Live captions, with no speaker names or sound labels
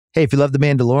Hey, if you love The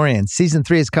Mandalorian, season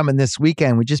 3 is coming this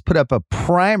weekend. We just put up a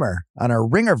primer on our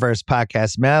Ringerverse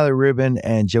podcast. Mallory Rubin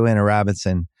and Joanna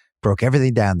Robinson broke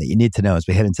everything down that you need to know as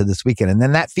we head into this weekend. And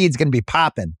then that feed's going to be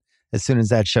popping as soon as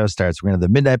that show starts. We're going to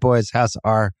the Midnight Boys, House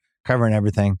R, covering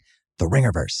everything. The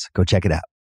Ringerverse. Go check it out.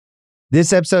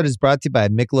 This episode is brought to you by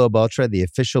Michelob Ultra, the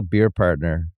official beer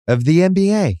partner of the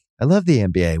NBA. I love the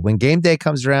NBA. When game day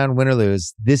comes around, win or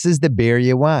lose, this is the beer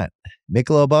you want.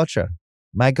 Michelob Ultra.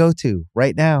 My go-to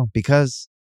right now because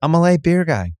I'm a light beer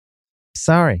guy.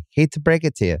 Sorry, hate to break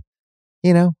it to you.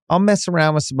 You know, I'll mess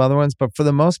around with some other ones, but for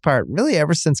the most part, really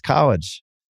ever since college,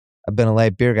 I've been a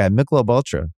light beer guy. Michelob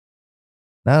Ultra.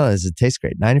 Not only does it taste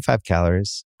great, 95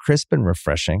 calories, crisp and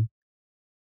refreshing.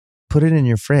 Put it in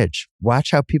your fridge.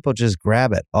 Watch how people just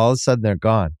grab it. All of a sudden, they're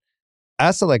gone. I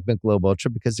also like Michelob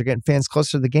Ultra because they're getting fans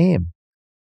closer to the game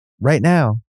right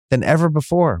now than ever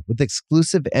before with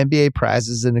exclusive NBA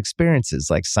prizes and experiences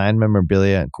like signed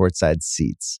memorabilia and courtside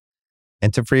seats.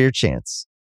 Enter for your chance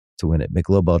to win at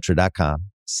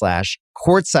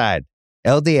MichelobUltra.com/courtside.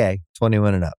 LDA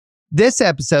 21 and up. This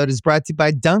episode is brought to you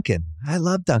by Dunkin'. I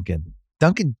love Dunkin'.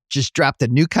 Dunkin' just dropped a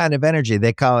new kind of energy.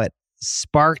 They call it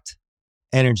sparked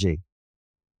energy.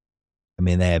 I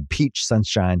mean, they have peach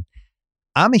sunshine.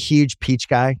 I'm a huge peach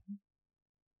guy.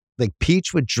 Like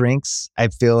peach with drinks, I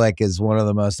feel like is one of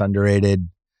the most underrated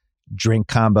drink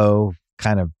combo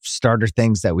kind of starter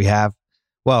things that we have.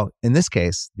 Well, in this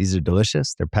case, these are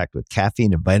delicious. They're packed with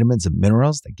caffeine and vitamins and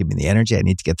minerals that give me the energy I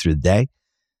need to get through the day.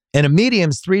 And a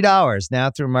medium's $3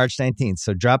 now through March 19th.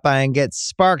 So drop by and get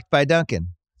Sparked by Dunkin'.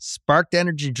 Sparked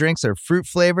energy drinks are fruit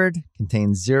flavored,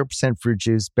 contain 0% fruit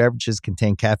juice. Beverages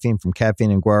contain caffeine from caffeine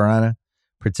and guarana.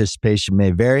 Participation may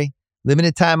vary.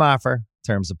 Limited time offer.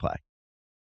 Terms apply.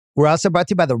 We're also brought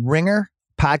to you by the Ringer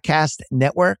Podcast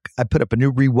Network. I put up a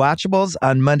new Rewatchables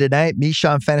on Monday night. Me,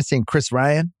 Sean Fennessy, and Chris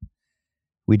Ryan.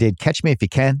 We did Catch Me If You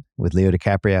Can with Leo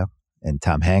DiCaprio and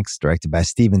Tom Hanks, directed by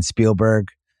Steven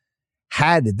Spielberg.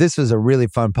 This was a really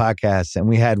fun podcast, and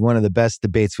we had one of the best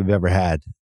debates we've ever had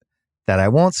that I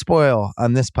won't spoil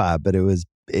on this pod, but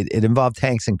it involved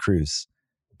Hanks and Cruise.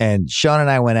 And Sean and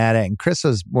I went at it, and Chris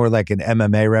was more like an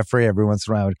MMA referee. Every once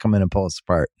in a while, would come in and pull us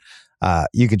apart.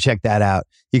 You can check that out.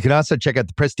 You can also check out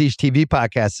the Prestige TV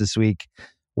podcast this week,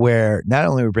 where not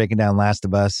only we're breaking down Last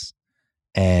of Us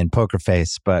and Poker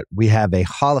Face, but we have a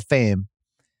Hall of Fame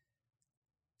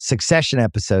Succession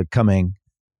episode coming,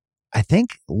 I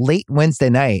think, late Wednesday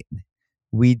night.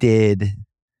 We did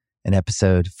an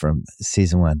episode from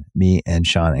season 1, me and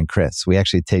Sean and Chris. We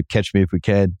actually taped Catch Me If We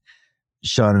Can.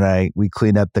 Sean and I, we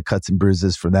cleaned up the cuts and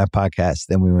bruises from that podcast.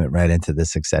 Then we went right into the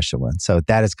Succession one. So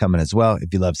that is coming as well.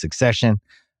 If you love Succession,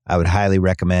 I would highly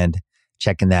recommend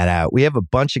checking that out. We have a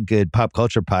bunch of good pop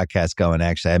culture podcasts going,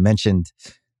 actually. I mentioned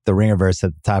the Ringerverse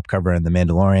at the top cover and The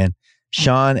Mandalorian.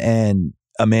 Sean and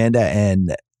Amanda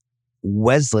and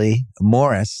Wesley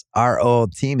Morris, our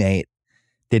old teammate,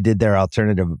 they did their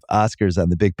alternative Oscars on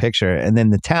The Big Picture. And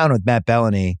then The Town with Matt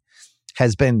Bellany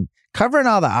has been covering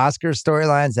all the Oscar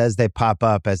storylines as they pop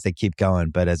up, as they keep going.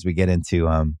 But as we get into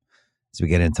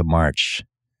March,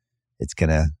 it's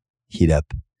gonna heat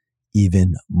up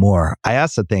even more. I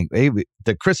also think the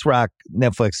Chris Rock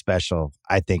Netflix special,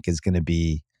 I think, is going to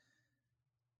be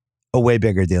a way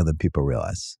bigger deal than people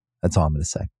realize. That's all I'm going to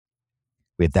say.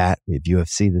 We have that. We have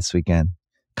UFC this weekend.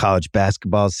 College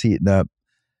basketball's heating up.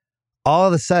 All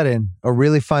of a sudden, a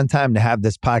really fun time to have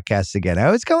this podcast again. I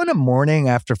always go in the morning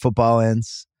after football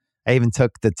ends. I even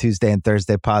took the Tuesday and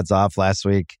Thursday pods off last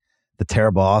week. The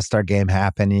terrible All-Star game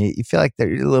happened. You feel like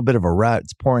there's a little bit of a rut.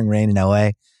 It's pouring rain in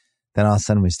LA. Then all of a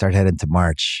sudden we start heading to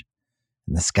March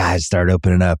and the skies start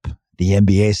opening up. The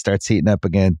NBA starts heating up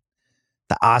again.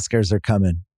 The Oscars are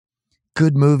coming.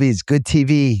 Good movies, good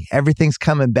TV. Everything's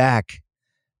coming back.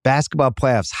 Basketball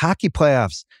playoffs, hockey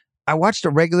playoffs. I watched a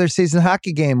regular season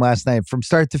hockey game last night from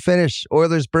start to finish.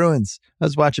 Oilers, Bruins. I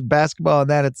was watching basketball and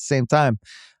that at the same time.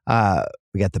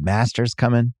 We got the Masters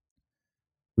coming.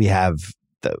 We have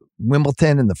the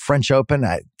Wimbledon and the French Open.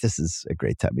 This is a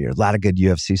great time of year. A lot of good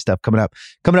UFC stuff coming up.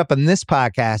 Coming up on this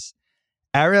podcast,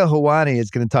 Ariel Helwani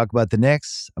is going to talk about the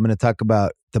Knicks. I'm going to talk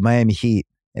about the Miami Heat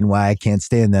and why I can't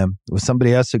stand them. With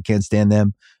somebody else who can't stand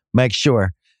them, Mike Schur.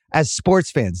 As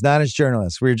sports fans, not as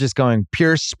journalists, we're just going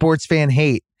pure sports fan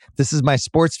hate. This is my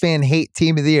sports fan hate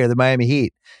team of the year, the Miami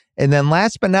Heat. And then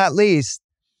last but not least,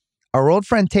 our old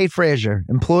friend Tate Frazier,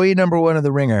 employee number 1 of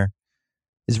The Ringer,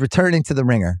 is returning to The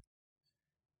Ringer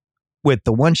with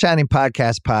the One Shining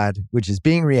Podcast pod, which is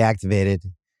being reactivated.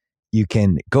 You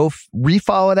can go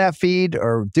refollow that feed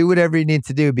or do whatever you need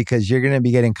to do because you're going to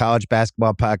be getting college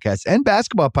basketball podcasts and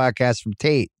basketball podcasts from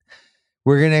Tate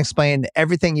We're going to explain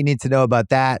everything you need to know about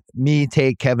that. Me,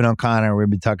 Tate, Kevin O'Connor, we're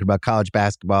going to be talking about college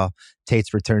basketball,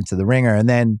 Tate's return to the Ringer. And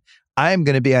then I'm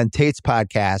going to be on Tate's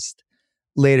podcast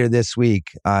later this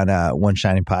week on One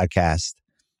Shining Podcast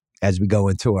as we go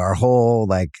into our whole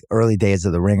early days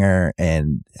of the Ringer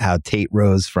and how Tate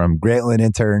rose from Grantland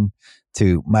intern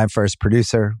to my first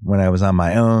producer when I was on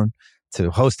my own,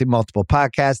 to hosting multiple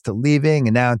podcasts, to leaving.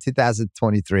 And now in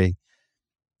 2023,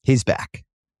 he's back.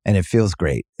 And it feels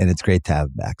great. And it's great to have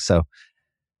him back. So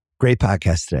great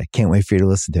podcast today. Can't wait for you to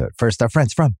listen to it. First, our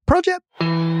friends from Pearl Jam.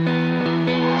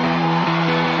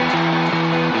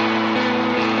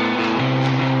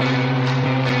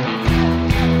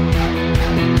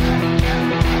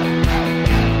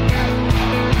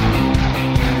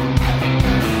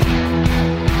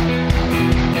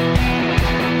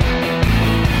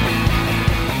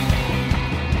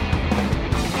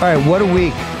 All right, what a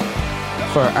week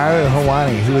for Ariel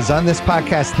Helwani, who is on this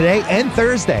podcast today and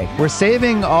Thursday. We're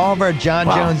saving all of our John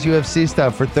Jones UFC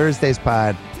stuff for Thursday's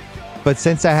pod. But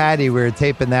since I had you, we were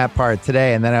taping that part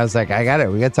today. And then I was like, I got it.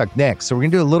 We got to talk Knicks. So we're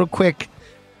going to do a little quick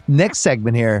Knicks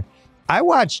segment here. I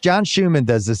watched John Schumann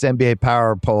does this NBA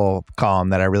Power Poll column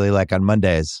that I really like on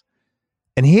Mondays.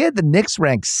 And he had the Knicks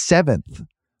ranked 7th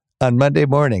on Monday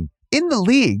morning in the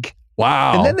league.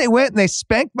 Wow. And then they went and they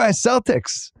spanked my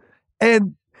Celtics.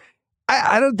 And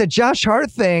I don't, the Josh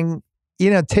Hart thing,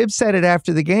 Tibbs said it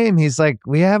after the game. He's like,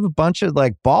 we have a bunch of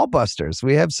ball busters.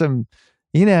 We have some,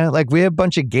 we have a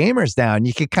bunch of gamers now, and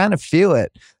you can kind of feel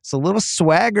it. It's a little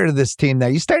swagger to this team now.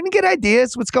 You starting to get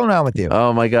ideas? What's going on with you?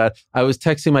 Oh my God. I was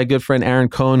texting my good friend Aaron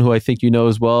Cohn, who I think you know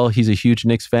as well. He's a huge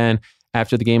Knicks fan,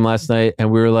 after the game last night. And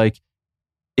we were like,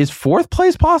 is 4th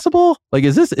place possible?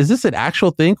 Is this an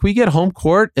actual thing? Can we get home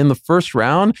court in the first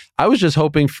round? I was just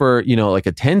hoping for, a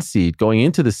 10 seed going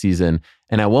into the season.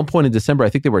 And at one point in December, I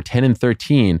think they were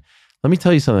 10-13. Let me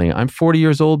tell you something. I'm 40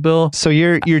 years old, Bill. So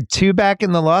you're 2 back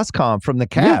in the loss column from the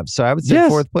Cavs. Yeah. So I would say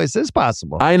 4th place is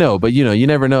possible. I know, but you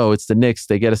never know. It's the Knicks.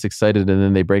 They get us excited and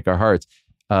then they break our hearts.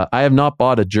 I have not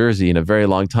bought a jersey in a very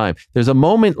long time. There's a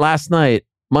moment last night,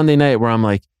 Monday night, where I'm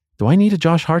like, do I need a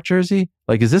Josh Hart jersey?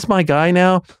 Is this my guy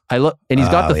now? And he's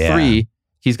got the 3.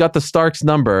 He's got the Starks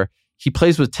number. He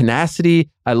plays with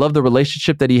tenacity. I love the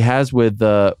relationship that he has with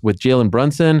Jalen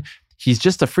Brunson. He's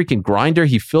just a freaking grinder.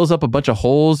 He fills up a bunch of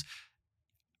holes.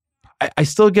 I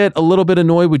still get a little bit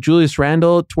annoyed with Julius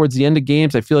Randle towards the end of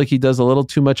games. I feel like he does a little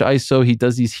too much ISO. He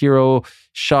does these hero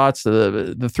shots.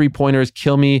 The 3-pointers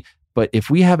kill me. But if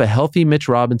we have a healthy Mitch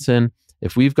Robinson,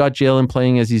 if we've got Jalen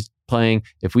playing as he's playing,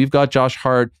 if we've got Josh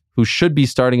Hart, who should be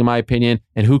starting in my opinion,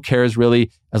 and who cares really,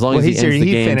 as long as he ends the game.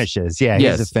 He finishes. Yeah,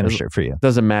 he's a finisher for you.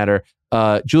 Doesn't matter.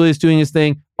 Julius doing his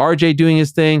thing, RJ doing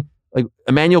his thing,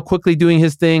 Emmanuel quickly doing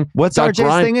his thing. What's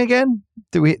RJ's thing again?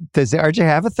 Does RJ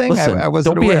have a thing? Listen, I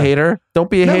wasn't don't aware. Be a hater. Don't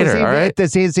be a hater, all right?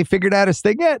 Has he figured out his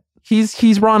thing yet?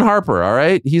 He's Ron Harper, all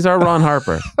right? He's our Ron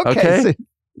Harper, okay? So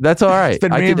that's all right. It's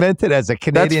been reinvented as a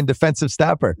Canadian defensive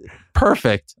stopper.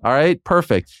 Perfect, all right?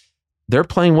 Perfect. They're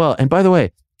playing well. And by the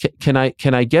way, can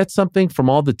I get something from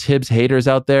all the Tibbs haters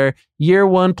out there? Year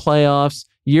 1 playoffs,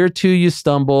 year 2 you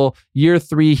stumble, year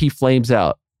 3 he flames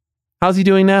out. How's he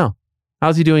doing now?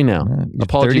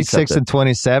 Apologies.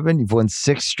 36-27. You've won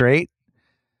 6 straight.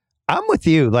 I'm with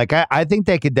you. I think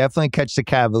they could definitely catch the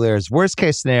Cavaliers. Worst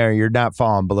case scenario, you're not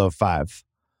falling below 5.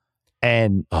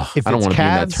 And if I don't it's want to be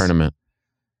in that tournament.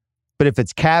 But if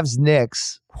it's Cavs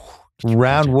Knicks,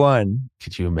 round 1,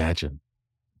 could you imagine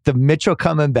the Mitchell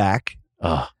coming back?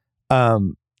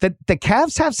 The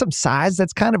Cavs have some size.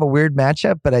 That's kind of a weird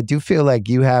matchup, but I do feel like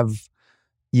you have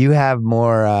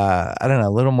more, a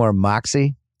little more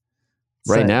moxie.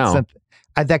 Now.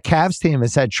 That Cavs team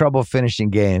has had trouble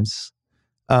finishing games.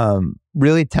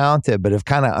 Really talented, but have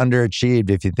kind of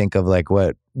underachieved if you think of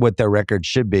what their record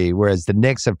should be, whereas the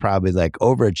Knicks have probably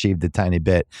overachieved a tiny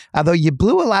bit. Although you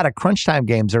blew a lot of crunch time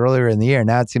games earlier in the year.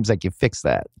 Now it seems like you fixed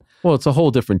that. Well, it's a whole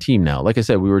different team now. Like I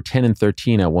said, we were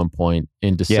 10-13 at one point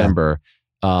in December.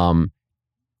 Yeah.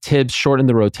 Tibbs shortened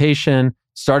the rotation,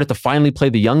 started to finally play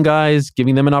the young guys,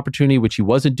 giving them an opportunity, which he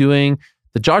wasn't doing.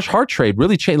 The Josh Hart trade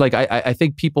really changed. I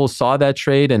think people saw that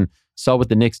trade and saw what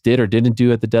the Knicks did or didn't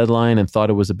do at the deadline and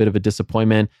thought it was a bit of a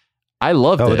disappointment. I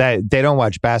loved it. They don't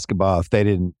watch basketball if they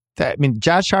didn't.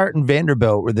 Josh Hart and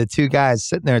Vanderbilt were the 2 guys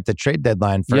sitting there at the trade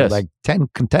deadline for 10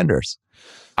 contenders.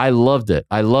 I loved it.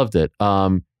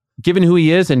 Given who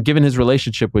he is and given his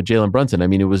relationship with Jalen Brunson,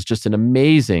 it was just an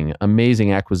amazing,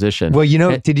 amazing acquisition. Well,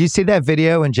 did you see that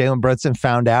video when Jalen Brunson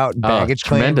found out and baggage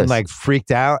claim and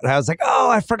freaked out? And I was like,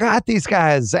 I forgot these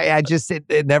guys.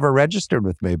 It never registered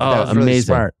with me, but that was really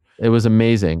smart. It was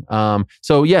amazing.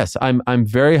 So yes, I'm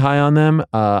very high on them.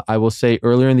 I will say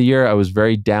earlier in the year, I was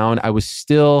very down. I was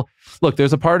still, look,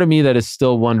 there's a part of me that is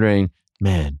still wondering,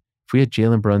 man, if we had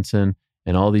Jalen Brunson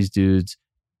and all these dudes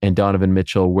and Donovan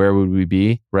Mitchell, where would we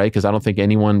be? Right? Because I don't think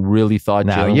anyone really thought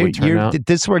Jalen would turn out.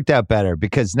 This worked out better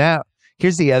because now,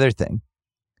 here's the other thing.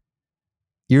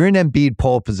 You're in Embiid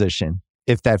pole position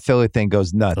if that Philly thing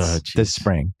goes nuts this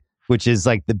spring, which is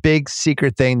like the big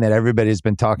secret thing that everybody's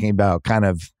been talking about. Kind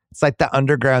of, it's like the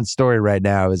underground story right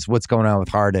now is what's going on with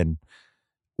Harden.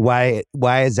 Why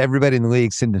is everybody in the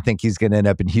league seem to think he's going to end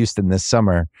up in Houston this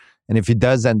summer? And if he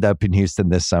does end up in Houston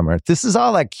this summer, this is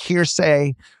all like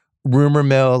hearsay, rumor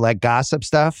mill, like gossip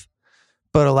stuff.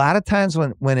 But a lot of times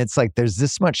when it's like there's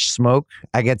this much smoke,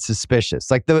 I get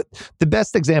suspicious. Like the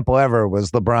best example ever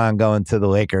was LeBron going to the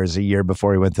Lakers a year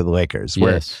before he went to the Lakers.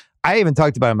 Where Yes. I even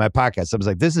talked about it in my podcast. I was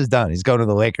like, this is done. He's going to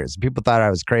the Lakers. People thought I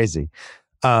was crazy.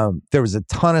 There was a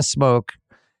ton of smoke,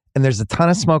 and there's a ton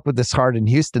of smoke with this Harden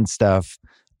Houston stuff.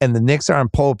 And the Knicks are in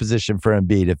pole position for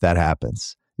Embiid if that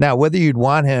happens. Now, whether you'd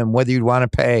want him, whether you'd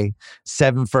want to pay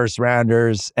 7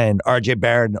 first-rounders and RJ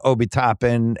Barrett and Obi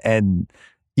Toppin and,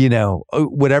 you know,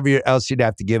 whatever else you'd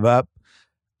have to give up,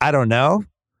 I don't know.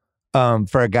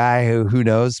 For a guy who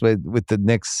knows with the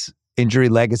Knicks injury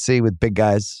legacy with big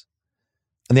guys.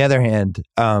 On the other hand,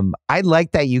 I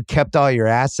like that you kept all your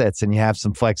assets and you have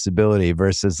some flexibility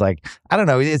versus like, I don't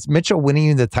know, is Mitchell winning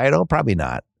you the title? Probably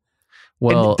not.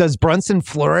 Well, and does Brunson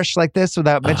flourish like this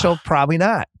without Mitchell? Probably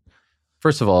not.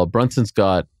 First of all, Brunson's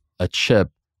got a chip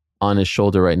on his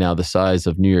shoulder right now the size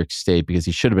of New York State because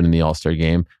he should have been in the All-Star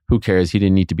game. Who cares? He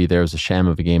didn't need to be there. It was a sham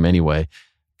of a game anyway.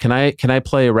 Can I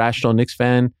play a rational Knicks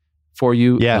fan for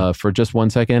you for just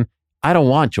 1 second? I don't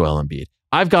want Joel Embiid.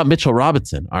 I've got Mitchell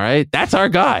Robinson, all right? That's our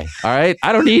guy, all right?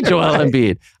 I don't need Joel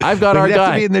Embiid. I've got our guy.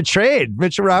 Have to be in the trade.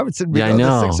 Mitchell Robinson, I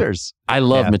know. the Sixers. I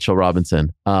love Mitchell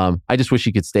Robinson. I just wish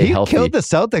he could stay healthy. He killed the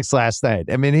Celtics last night.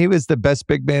 I mean, he was the best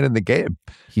big man in the game.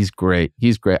 He's great.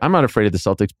 He's great. I'm not afraid of the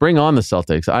Celtics. Bring on the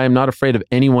Celtics. I am not afraid of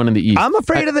anyone in the East. I'm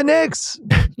afraid of the Knicks.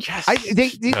 Yes.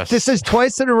 Yes. This is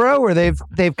twice in a row where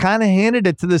they've kind of handed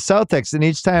it to the Celtics, and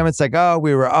each time it's like, oh,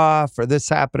 we were off, or this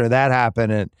happened, or that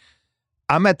happened, and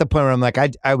I'm at the point where I'm like,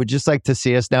 I would just like to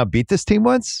see us now beat this team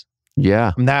once.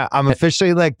 Yeah. Now I'm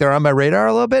officially like, they're on my radar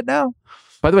a little bit now.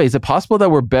 By the way, is it possible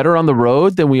that we're better on the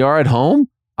road than we are at home?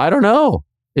 I don't know.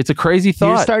 It's a crazy thought.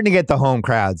 You're starting to get the home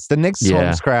crowds. The Knicks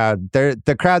home crowd,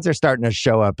 the crowds are starting to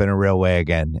show up in a real way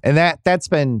again. And that's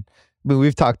been, I mean,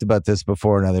 we've talked about this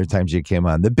before and other times you came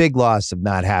on. The big loss of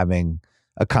not having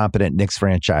a competent Knicks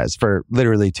franchise for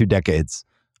literally 2 decades,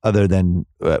 other than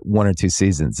 1 or 2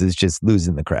 seasons, is just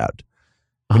losing the crowd.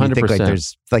 100%. Think like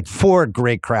there's like 4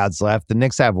 great crowds left. The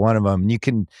Knicks have one of them.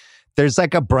 And there's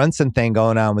like a Brunson thing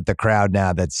going on with the crowd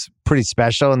now that's pretty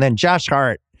special. And then Josh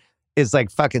Hart is like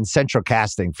fucking central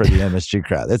casting for the MSG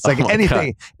crowd. It's like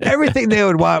everything they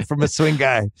would want from a swing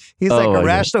guy. He's like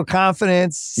irrational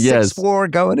confidence, 6'4",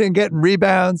 going in, getting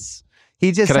rebounds.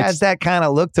 He just has that kind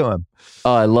of look to him.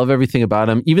 Oh, I love everything about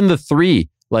him. Even the 3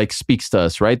 like speaks to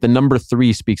us, right? The number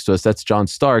 3 speaks to us. That's John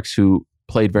Starks, who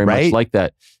played very much like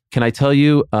that. Can I tell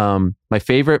you, my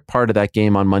favorite part of that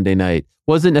game on Monday night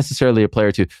wasn't necessarily a player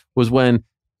or two, was when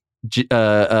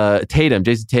Jason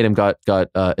Tatum got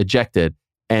ejected,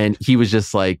 and he was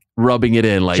just like rubbing it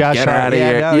in, like, Josh get out of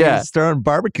here. No, he's throwing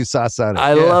barbecue sauce on it.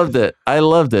 I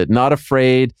loved it. Not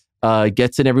afraid,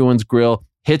 gets in everyone's grill,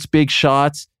 hits big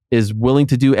shots, is willing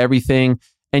to do everything.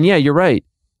 And yeah, you're right.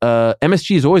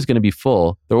 MSG is always going to be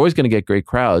full. They're always going to get great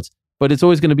crowds. But it's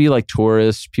always going to be like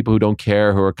tourists, people who don't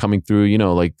care, who are coming through, you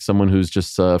know, like someone who's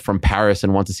just from Paris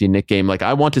and wants to see a Knicks game. Like,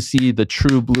 I want to see the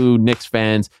true blue Knicks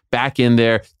fans back in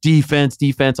there, defense,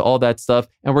 all that stuff.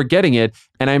 And we're getting it.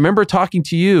 And I remember talking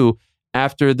to you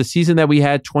after the season that we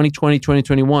had 2020,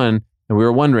 2021, and we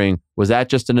were wondering, was that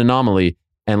just an anomaly?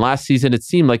 And last season, it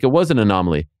seemed like it was an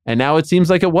anomaly. And now it seems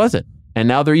like it wasn't. And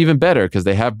now they're even better because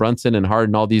they have Brunson and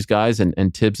Harden, all these guys.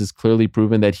 And Tibbs has clearly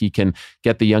proven that he can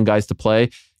get the young guys to play.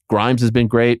 Grimes has been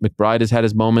great. McBride has had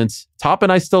his moments. Toppin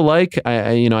I still like.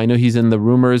 I know he's in the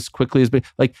rumors. Quickly has been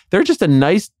like, they're just a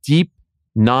nice, deep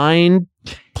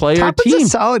 9-player Toppin's team. A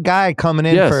solid guy coming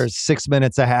in for 6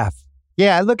 minutes a half.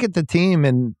 Yeah, I look at the team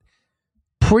and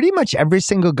pretty much every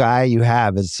single guy you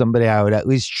have is somebody I would at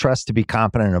least trust to be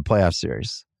competent in a playoff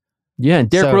series. Yeah, and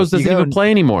Derrick Rose doesn't even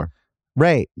play anymore.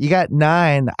 Right. You got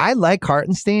 9. I like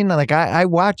Hartenstein. Like I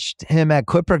watched him at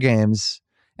Clipper games.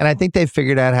 And I think they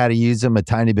figured out how to use them a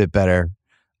tiny bit better.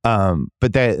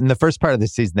 But in the first part of the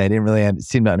season, they didn't really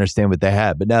seem to understand what they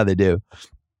had, but now they do.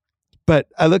 But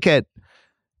I look at,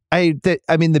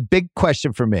 the big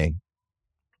question for me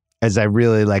as I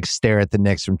really like stare at the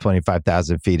Knicks from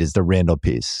 25,000 feet is the Randall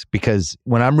piece. Because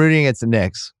when I'm rooting against the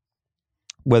Knicks,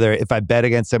 whether if I bet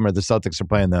against them or the Celtics are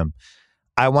playing them,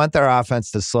 I want their offense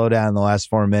to slow down in the last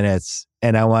 4 minutes.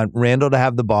 And I want Randall to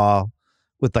have the ball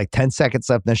with like 10 seconds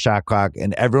left in the shot clock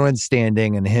and everyone's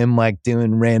standing and him like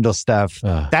doing Randall stuff.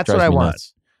 That's what I want.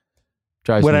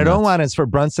 What I don't want is for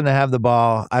Brunson to have the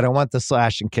ball. I don't want the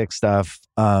slash and kick stuff.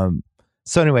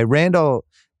 So anyway, Randall,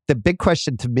 the big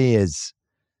question to me is,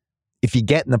 if you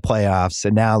get in the playoffs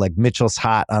and now like Mitchell's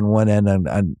hot on one end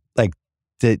and like,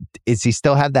 is he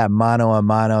still have that mano a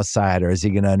mano side, or is he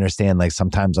going to understand like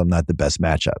sometimes I'm not the best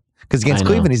matchup? Because against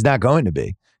Cleveland, he's not going to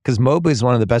be, because Mobley's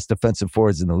one of the best defensive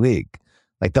forwards in the league.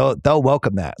 Like they'll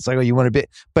welcome that. It's like, oh, you want to be,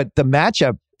 but the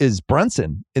matchup is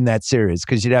Brunson in that series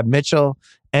because you'd have Mitchell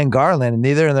and Garland, and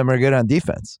neither of them are good on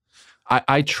defense.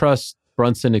 I trust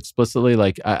Brunson explicitly.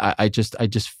 Like I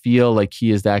just feel like he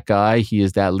is that guy. He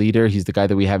is that leader. He's the guy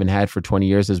that we haven't had for 20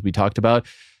 years, as we talked about.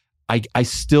 I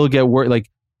still get worried. Like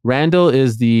Randall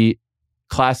is the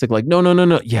classic, like, no,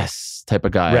 yes type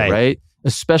of guy, right?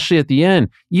 Especially at the end.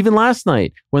 Even last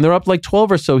night, when they're up like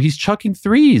 12 or so, he's chucking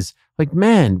threes. Like,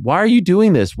 man, why are you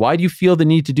doing this? Why do you feel the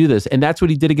need to do this? And that's what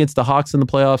he did against the Hawks in the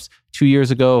playoffs 2 years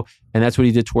ago. And that's what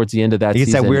he did towards the end of that season.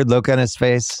 He gets that weird look on his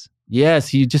face. Yes,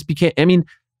 he just became, I mean,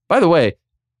 by the way,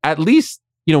 at least,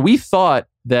 we thought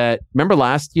that, remember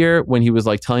last year when he was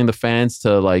like telling the fans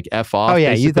to like F off? Oh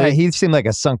yeah, you thought he seemed like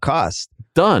a sunk cost.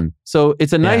 Done. So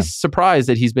it's a nice surprise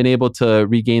that he's been able to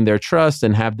regain their trust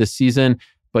and have this season.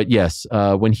 But yes,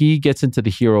 when he gets into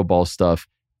the hero ball stuff,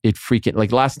 it freaking,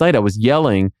 like last night I was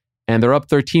yelling and they're up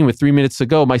 13 with 3 minutes to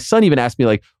go. My son even asked me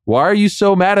like, why are you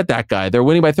so mad at that guy? They're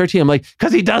winning by 13. I'm like,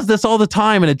 because he does this all the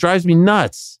time and it drives me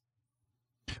nuts.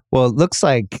 Well, it looks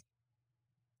like,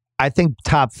 I think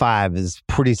top 5 is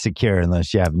pretty secure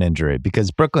unless you have an injury,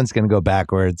 because Brooklyn's going to go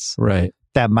backwards. Right.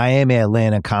 That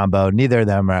Miami-Atlanta combo, neither of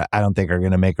them I don't think are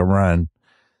going to make a run.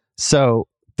 So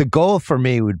the goal for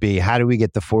me would be, how do we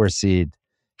get the 4 seed?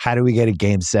 How do we get a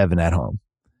game 7 at home?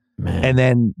 Man. And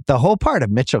then the whole part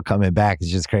of Mitchell coming back is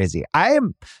just crazy. I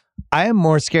am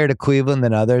more scared of Cleveland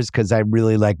than others because I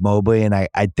really like Mobley. And I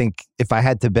think if I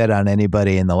had to bet on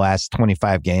anybody in the last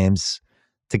 25 games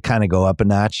to kind of go up a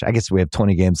notch, I guess we have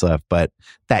 20 games left, but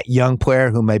that young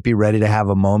player who might be ready to have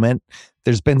a moment,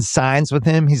 there's been signs with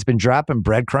him. He's been dropping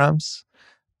breadcrumbs.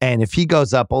 And if he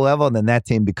goes up a level, then that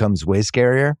team becomes way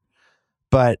scarier.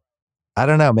 But I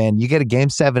don't know, man. You get a game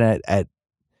 7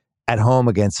 at home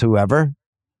against whoever,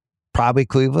 probably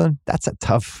Cleveland. It's going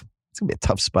to be a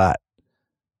tough spot.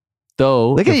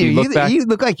 Though, look at you. You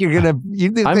look like you're going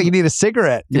to, like you need a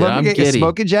cigarette. You want to get your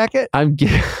smoking jacket? I'm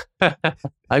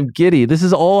giddy. This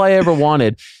is all I ever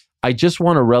wanted. I just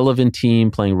want a relevant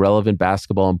team playing relevant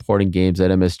basketball, important games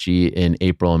at MSG in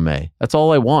April and May. That's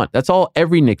all I want. That's all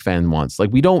every Knicks fan wants.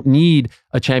 Like, we don't need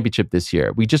a championship this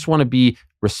year. We just want to be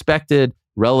respected,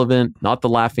 relevant, not the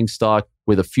laughing stock,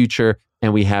 with a future.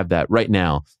 And we have that right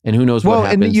now. And who knows what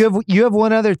happens. And you have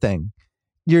one other thing.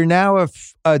 You're now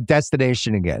a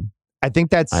destination again. I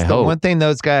think that's one thing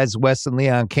those guys, Wes and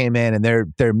Leon, came in, and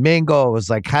their main goal was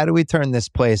like, how do we turn this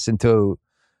place into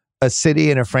a city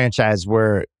and a franchise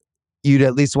where you'd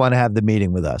at least want to have the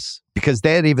meeting with us? Because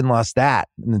they had even lost that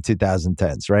in the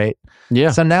 2010s, right?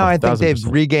 Yeah. So now I think they've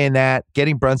regained that.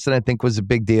 Getting Brunson, I think, was a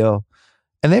big deal.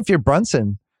 And then if you're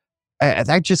Brunson,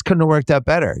 that just couldn't have worked out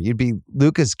better. You'd be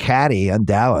Luka's caddy on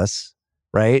Dallas,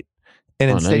 right? And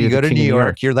instead you go to New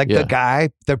York. You're like the guy.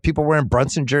 There are people wearing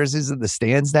Brunson jerseys in the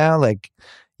stands now. Like,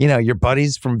 your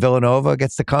buddies from Villanova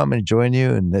gets to come and join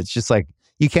you. And it's just like,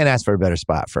 you can't ask for a better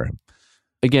spot for him.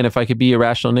 Again, if I could be a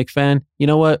rational Knicks fan, you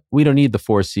know what? We don't need the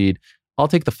 4 seed. I'll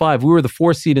take the 5. We were the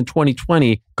 4 seed in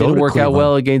 2020. Didn't work out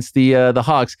well against the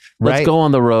Hawks. Let's go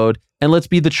on the road and let's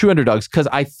be the true underdogs. Because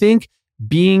I think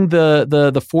being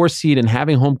the 4 seed and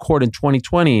having home court in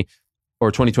 2020 or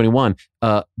 2021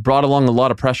 brought along a lot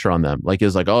of pressure on them. Like, it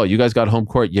was like, oh, you guys got home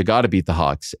court, you got to beat the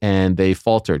Hawks, and they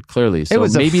faltered clearly. So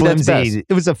maybe that's best.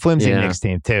 It was a flimsy Knicks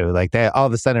team too. Like, they all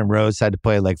of a sudden Rose had to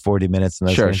play like 40 minutes in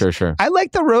those games. Sure. I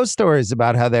like the Rose stories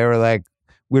about how they were like,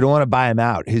 we don't want to buy him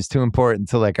out. He's too important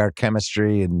to like our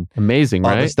chemistry and amazing,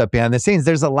 all right? the stuff behind the scenes.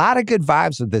 There's a lot of good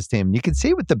vibes with this team. You can see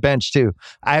it with the bench too.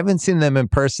 I haven't seen them in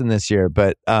person this year,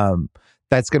 but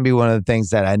that's going to be one of the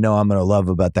things that I know I'm going to love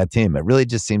about that team. It really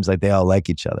just seems like they all like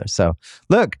each other. So,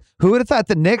 look, who would have thought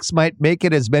the Knicks might make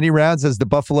it as many rounds as the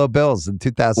Buffalo Bills in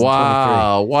 2023?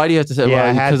 Wow. Why do you have to say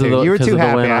I had to. You were too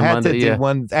happy. I had to do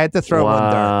one. I had to throw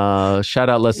one there. Shout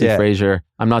out Leslie Frazier.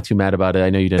 I'm not too mad about it. I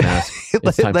know you didn't ask.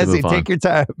 It's time Leslie, to move on. take your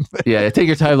time. Take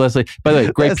your time, Leslie. By the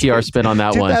way, great PR spin on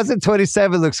that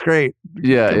 2027 looks great.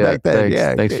 Yeah.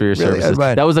 Thanks for your services.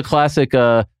 That was a classic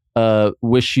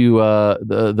wish you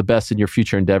the best in your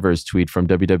future endeavors tweet from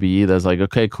WWE. That's like,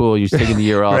 okay, cool. You're taking the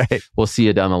year off. Right. We'll see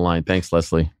you down the line. Thanks,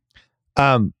 Leslie.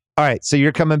 All right. So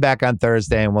you're coming back on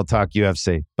Thursday and we'll talk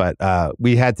UFC. But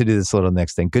we had to do this little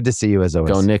Knicks thing. Good to see you as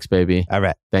always. Go Knicks, baby. All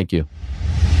right. Thank you.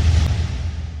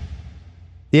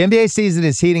 The NBA season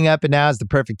is heating up, and now is the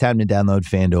perfect time to download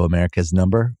FanDuel, America's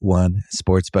 #1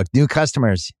 sportsbook. New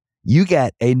customers, you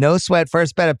get a no-sweat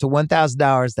first bet up to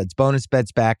 $1,000. That's bonus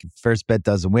bets back if the first bet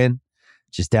doesn't win.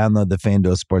 Just download the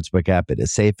FanDuel Sportsbook app. It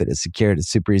is safe, it is secure, it is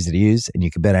super easy to use, and you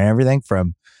can bet on everything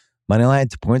from money line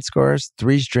to point scores,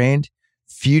 threes drained,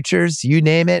 futures, you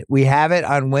name it. We have it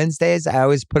on Wednesdays. I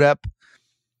always put up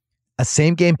a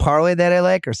same game parlay that I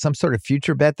like or some sort of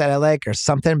future bet that I like or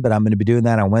something, but I'm going to be doing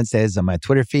that on Wednesdays on my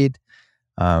Twitter feed.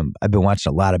 I've been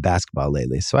watching a lot of basketball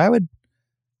lately, so I would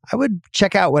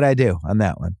check out what I do on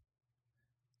that one.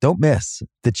 Don't miss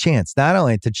the chance not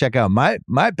only to check out my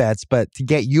bets, but to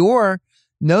get your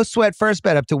no sweat first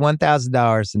bet up to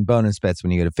 $1,000 in bonus bets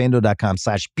when you go to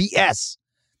FanDuel.com/BS.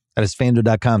 That is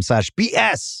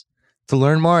FanDuel.com/BS to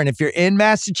learn more. And if you're in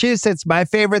Massachusetts, my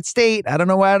favorite state, I don't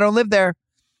know why I don't live there.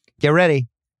 Get ready,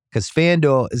 because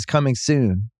FanDuel is coming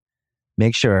soon.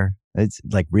 Make sure it's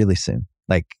like really soon.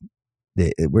 Like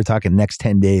we're talking next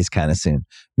 10 days kind of soon.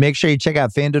 Make sure you check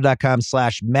out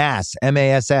FanDuel.com/mass,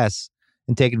 MASS,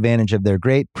 and take advantage of their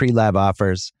great pre-live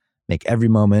offers. Make every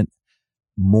moment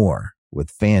more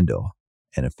with FanDuel,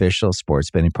 an official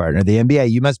sports betting partner of the NBA.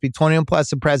 You must be 21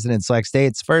 plus and present in select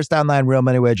states. First online real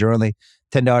money wager only.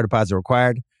 $10 deposit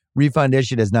required. Refund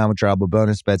issued as non-withdrawable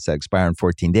bonus bets that expire in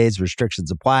 14 days.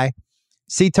 Restrictions apply.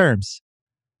 See terms.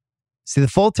 See the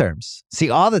full terms. See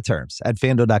all the terms at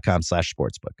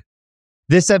FanDuel.com/sportsbook.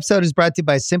 This episode is brought to you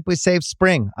by Simply Safe.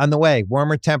 Spring on the way.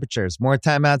 Warmer temperatures, more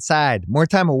time outside, more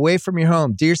time away from your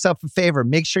home. Do yourself a favor.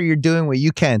 Make sure you're doing what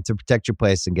you can to protect your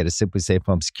place and get a Simply Safe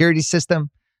home security system.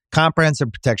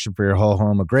 Comprehensive protection for your whole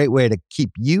home. A great way to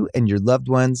keep you and your loved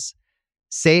ones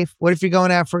safe. What if you're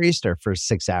going out for Easter for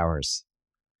 6 hours?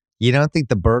 You don't think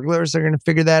the burglars are going to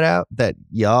figure that out? That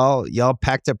y'all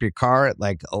packed up your car at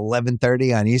like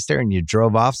 11:30 on Easter and you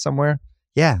drove off somewhere?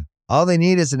 Yeah, all they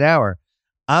need is an hour.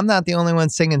 I'm not the only one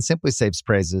singing Simply Safe's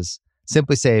praises.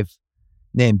 Simply Safe,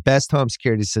 named Best Home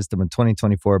Security System in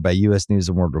 2024 by U.S. News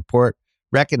 & World Report,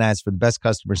 recognized for the best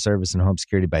customer service and home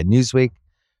security by Newsweek.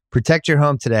 Protect your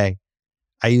home today.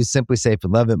 I use Simply Safe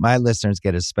and love it. My listeners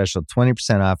get a special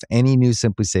 20% off any new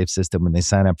Simply Safe system when they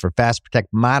sign up for Fast Protect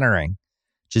monitoring.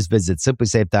 Just visit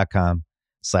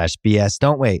simplysafe.com/BS.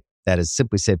 Don't wait. That is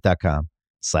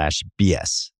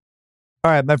simplysafe.com/BS.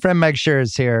 All right, my friend Mike Schur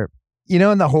is here. You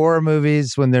know, in the horror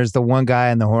movies, when there's the one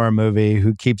guy in the horror movie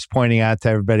who keeps pointing out to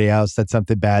everybody else that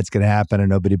something bad's going to happen and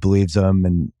nobody believes him,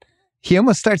 and he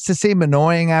almost starts to seem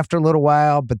annoying after a little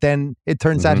while, but then it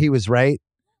turns out he was right,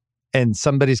 and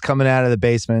somebody's coming out of the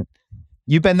basement.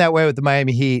 You've been that way with the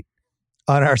Miami Heat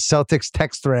on our Celtics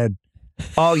text thread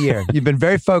all year. You've been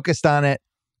very focused on it.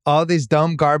 All these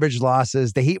dumb garbage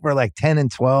losses. The Heat were like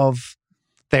 10-12.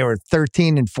 They were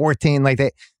 13-14. Like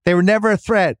they were never a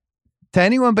threat to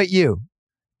anyone but you.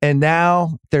 And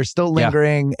now they're still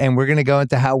lingering, and we're going to go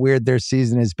into how weird their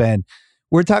season has been.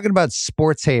 We're talking about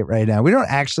sports hate right now. We don't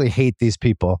actually hate these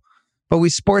people, but we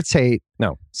sports hate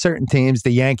certain teams, the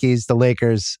Yankees, the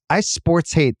Lakers. I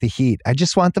sports hate the Heat. I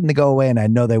just want them to go away, and I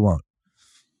know they won't.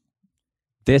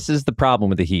 This is the problem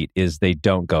with the Heat, is they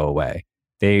don't go away.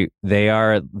 They're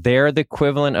the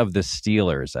equivalent of the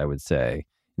Steelers, I would say,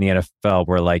 in the NFL,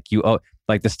 where like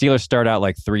the Steelers start out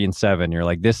like 3-7. You're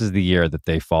like, this is the year that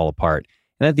they fall apart.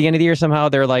 And at the end of the year, somehow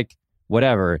they're like,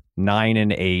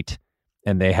 9-8.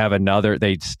 And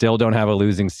they still don't have a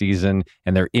losing season.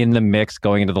 And they're in the mix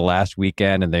going into the last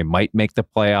weekend, and they might make the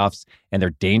playoffs. And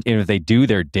and if they do,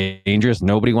 they're dangerous.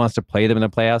 Nobody wants to play them in the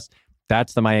playoffs.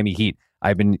 That's the Miami Heat.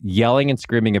 I've been yelling and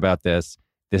screaming about this.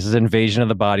 This is invasion of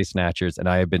the body snatchers. And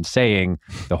I have been saying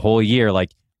the whole year,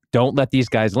 like, don't let these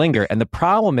guys linger. And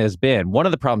one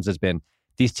of the problems has been,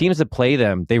 these teams that play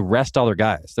them, they rest all their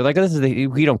guys. They're like,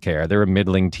 we don't care. They're a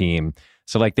middling team.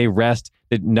 So like the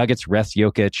Nuggets rest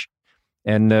Jokic,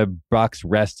 and the Bucks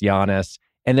rest Giannis.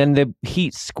 And then the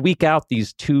Heat squeak out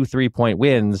these 2-3 point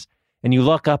wins. And you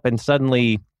look up and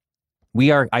suddenly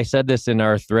I said this in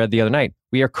our thread the other night,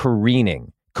 we are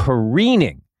careening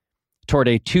toward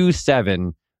a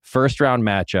 2-7 first round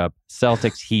matchup,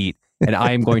 Celtics Heat. And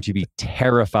I am going to be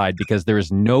terrified, because there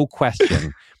is no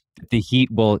question that the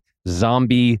Heat will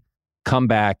zombie come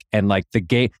back, and like the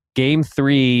game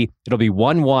 3, it'll be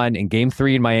 1-1, and game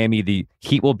 3 in Miami, the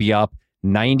Heat will be up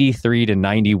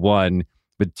 93-91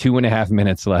 with 2.5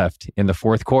 minutes left in the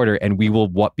fourth quarter, and we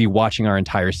will be watching our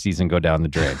entire season go down the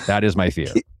drain. That is my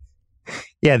fear.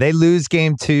 Yeah, they lose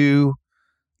game 2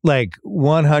 like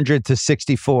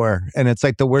 100-64, and it's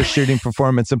like the worst shooting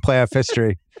performance in playoff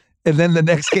history. And then the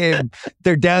next game,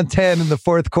 they're down 10 in the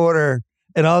fourth quarter,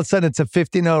 and all of a sudden it's a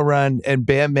 15-0 run, and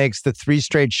Bam makes the 3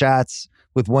 straight shots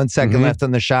with 1 second left on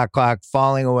the shot clock,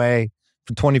 falling away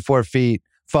from 24 feet,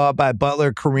 followed by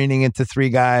Butler careening into 3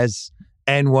 guys,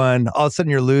 and 1. All of a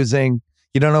sudden you're losing.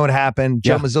 You don't know what happened.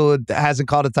 Joe Mazzulla hasn't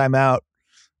called a timeout,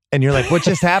 and you're like, what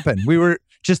just happened? We were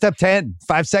just up 10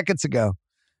 5 seconds ago.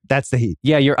 That's the Heat.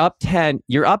 Yeah, you're up 10,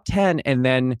 and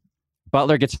then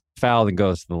Butler gets fouled and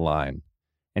goes to the line.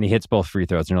 And he hits both free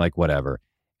throws, and you're like, whatever.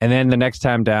 And then the next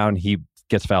time down, he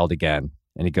gets fouled again,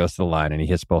 and he goes to the line, and he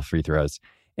hits both free throws.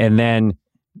 And then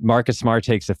Marcus Smart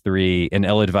takes a 3, an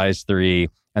ill-advised 3,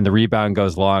 and the rebound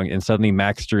goes long, and suddenly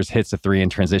Max Strus hits a 3 in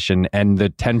transition, and the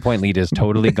 10-point lead is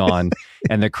totally gone,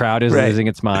 and the crowd is losing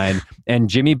its mind. And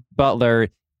Jimmy Butler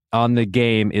on the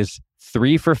game is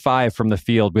 3 for 5 from the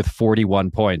field with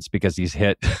 41 points because he's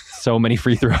hit so many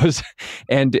free throws.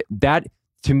 And that...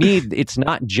 to me, it's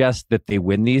not just that they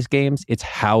win these games, it's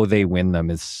how they win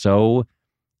them is so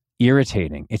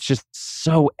irritating. It's just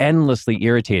so endlessly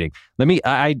irritating.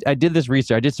 I did this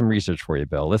research. I did some research for you,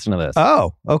 Bill. Listen to this.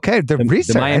 Oh, okay. The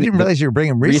research. I didn't realize you were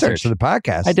bringing research to the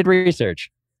podcast. I did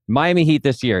research. Miami Heat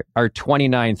this year are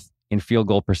 29th in field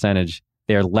goal percentage.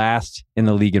 They're last in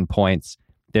the league in points.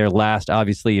 They're last,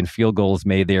 obviously, in field goals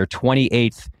made. They are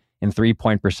 28th in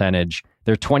 3-point percentage.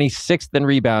 They're 26th in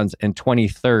rebounds and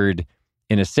 23rd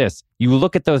in assists. You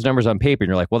look at those numbers on paper and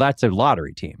you're like, well, that's a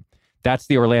lottery team. That's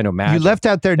the Orlando Magic. You left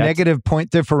out their negative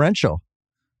point differential.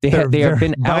 They have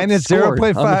been minus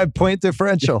 0.5 point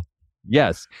differential.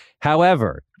 Yes.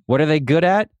 However, what are they good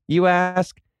at, you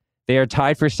ask? They are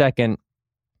tied for second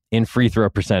in free throw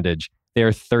percentage. They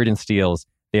are third in steals.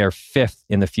 They are 5th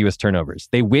in the fewest turnovers.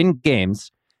 They win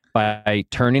games by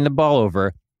turning the ball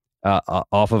over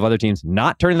off of other teams,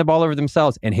 not turning the ball over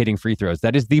themselves and hitting free throws.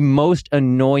 That is the most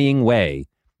annoying way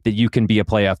that you can be a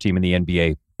playoff team in the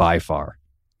NBA by far.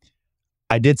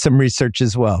 I did some research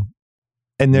as well.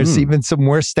 And there's even some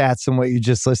worse stats than what you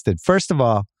just listed. First of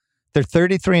all, they're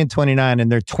 33-29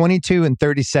 and they're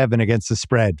 22-37 against the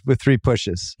spread with 3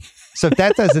 pushes. So if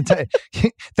that doesn't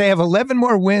they have 11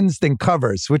 more wins than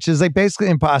covers, which is like basically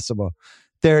impossible.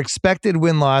 Their expected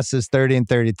win-loss is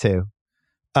 30-32.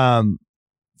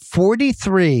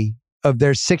 43 of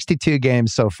their 62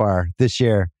 games so far this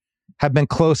year have been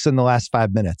close in the last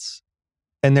 5 minutes.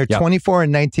 And they're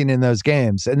 24-19 in those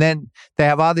games. And then they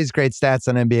have all these great stats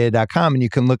on NBA.com, and you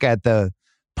can look at the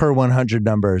per 100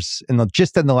 numbers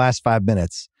just in the last 5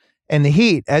 minutes. And the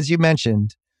Heat, as you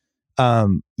mentioned,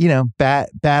 bad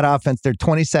offense. They're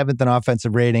 27th in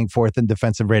offensive rating, 4th in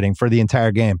defensive rating for the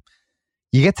entire game.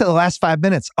 You get to the last 5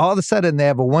 minutes, all of a sudden they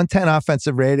have a 110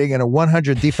 offensive rating and a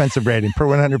 100 defensive rating per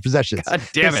 100 possessions. God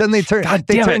damn it. Suddenly turn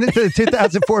into the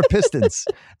 2004 Pistons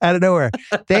out of nowhere.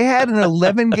 They had an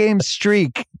 11-game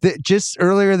streak that just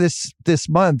earlier this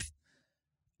month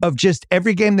of just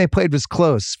every game they played was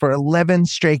close for 11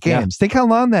 straight games. Think how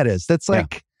long that is. That's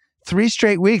like 3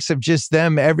 straight weeks of just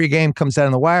them. Every game comes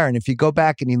down the wire. And if you go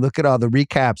back and you look at all the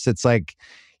recaps, it's like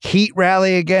Heat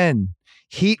rally again.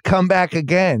 Heat come back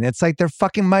again. It's like they're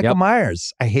fucking Michael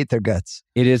Myers. I hate their guts.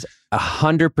 It is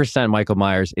 100% Michael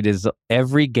Myers. It is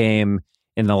every game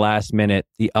in the last minute.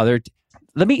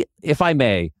 Let me, if I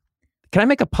may, can I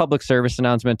make a public service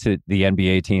announcement to the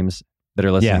NBA teams that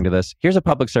are listening to this? Here's a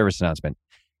public service announcement.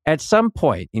 At some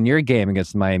point in your game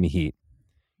against the Miami Heat,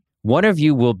 one of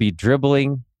you will be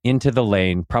dribbling into the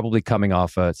lane, probably coming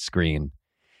off a screen,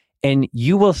 and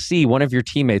you will see one of your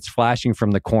teammates flashing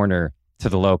from the corner to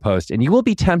the low post, and you will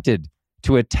be tempted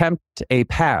to attempt a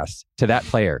pass to that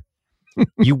player.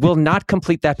 You will not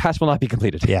complete that pass. Will not be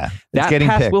completed. Yeah, that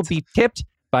pass will be tipped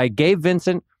by Gabe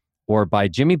Vincent or by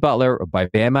Jimmy Butler or by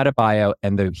Bam Adebayo,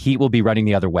 and the Heat will be running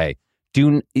the other way.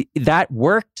 That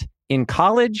worked in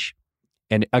college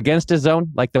and against a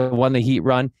zone like the one the Heat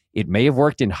run. It may have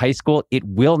worked in high school. It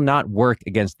will not work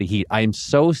against the Heat. I am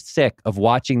so sick of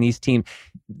watching these teams.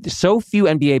 So few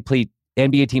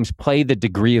NBA teams play the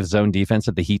degree of zone defense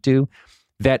that the Heat do,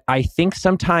 that I think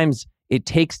sometimes it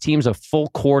takes teams a full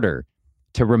quarter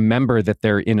to remember that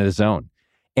they're in a zone.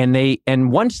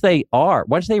 And once they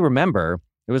remember,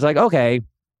 it was like, okay,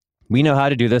 we know how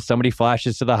to do this. Somebody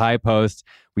flashes to the high post.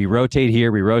 We rotate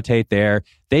here, we rotate there.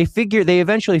 They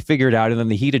eventually figure it out, and then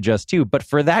the Heat adjusts too. But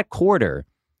for that quarter,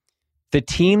 the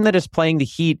team that is playing the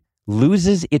Heat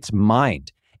loses its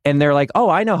mind. And they're like, oh,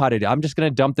 I know how to do it. I'm just going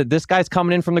to dump it. This guy's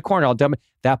coming in from the corner. I'll dump it.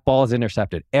 That ball is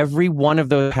intercepted. Every one of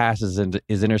those passes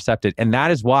is intercepted. And that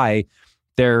is why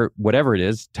they're, whatever it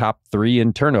is, top 3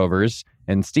 in turnovers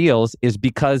and steals, is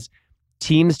because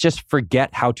teams just forget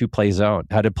how to play zone,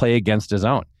 how to play against a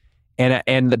zone.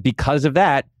 And because of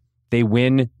that, they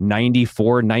win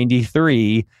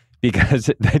 94-93 because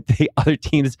the other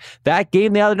teams, that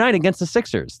game the other night against the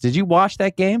Sixers. Did you watch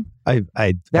that game? I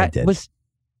did.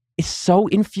 It's so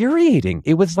infuriating.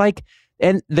 It was like,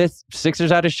 and the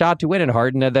Sixers had a shot to win it.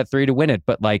 Harden had that 3 to win it,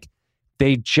 but like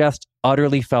they just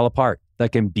utterly fell apart.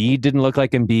 Like Embiid didn't look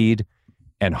like Embiid,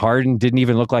 and Harden didn't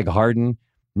even look like Harden.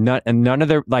 None of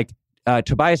their, like,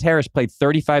 Tobias Harris played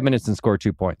 35 minutes and scored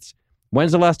 2 points.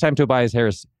 When's the last time Tobias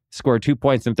Harris scored 2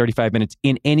 points in 35 minutes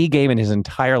in any game in his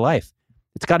entire life?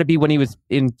 It's got to be when he was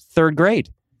in 3rd grade.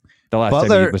 The last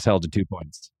time he was held to 2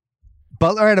 points.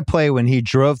 Butler had a play when he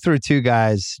drove through 2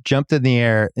 guys, jumped in the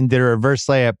air, and did a reverse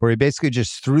layup where he basically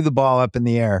just threw the ball up in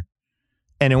the air.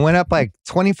 And it went up like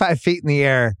 25 feet in the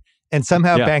air and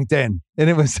somehow banked in. And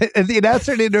and the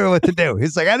announcer didn't know what to do.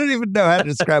 He's like, I don't even know how to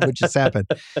describe what just happened.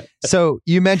 So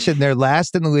you mentioned they're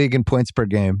last in the league in points per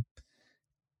game.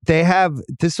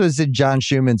 This was in John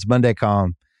Schumann's Monday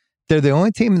column. They're the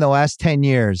only team in the last 10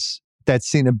 years that's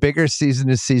seen a bigger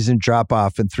season-to-season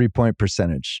drop-off in three-point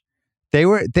percentage. They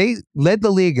led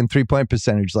the league in three-point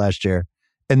percentage last year.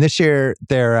 And this year,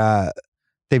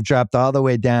 they've dropped all the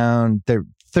way down. They're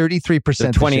 33%.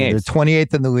 They're 28th. They're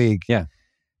 28th in the league. Yeah.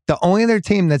 The only other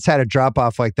team that's had a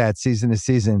drop-off like that season to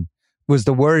season was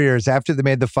the Warriors after they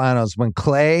made the finals when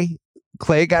Clay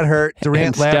got hurt,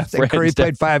 Durant left, and Curry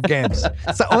played 5 games.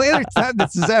 It's the only other time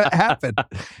this has happened.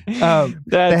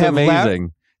 That's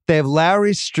amazing. They have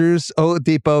Lowry, Strus,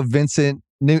 Oladipo, Vincent,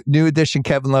 new addition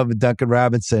Kevin Love, and Duncan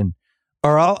Robinson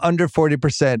are all under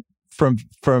 40%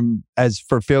 as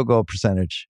for field goal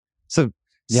percentage. So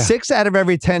 6 out of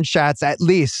every 10 shots, at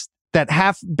least, that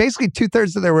basically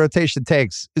 2/3 of their rotation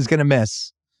takes is going to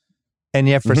miss. And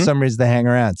yet for some reason they hang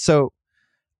around. So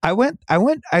I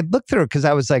looked through it because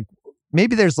I was like,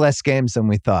 maybe there's less games than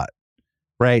we thought,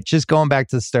 right? Just going back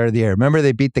to the start of the year. Remember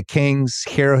they beat the Kings.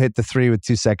 Hero hit the 3 with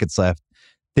 2 seconds left.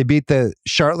 They beat the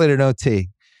Charlotte in OT.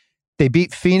 They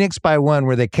beat Phoenix by 1,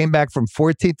 where they came back from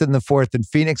 14th in the 4th, and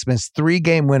Phoenix missed 3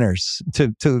 game winners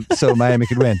so Miami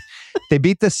could win. They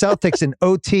beat the Celtics in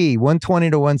OT,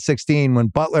 120-116, when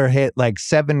Butler hit like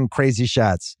 7 crazy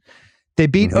shots. They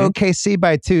beat OKC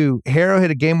by 2. Hero hit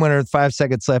a game winner with 5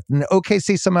 seconds left, and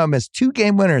OKC somehow missed 2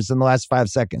 game winners in the last 5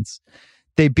 seconds.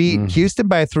 They beat Houston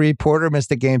by 3. Porter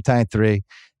missed a game-tying 3.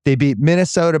 They beat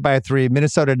Minnesota by 3.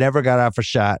 Minnesota never got off a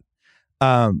shot.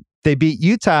 They beat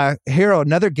Utah. Hero,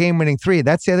 another game-winning 3.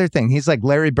 That's the other thing. He's like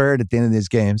Larry Bird at the end of these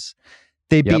games.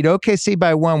 They beat OKC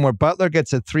by 1, where Butler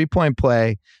gets a 3-point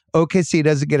play. OKC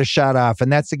doesn't get a shot off,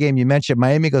 and that's the game you mentioned.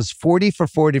 Miami goes 40 for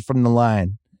 40 from the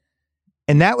line.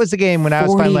 And that was the game when I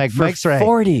was finally like, Mike's right.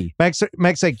 40.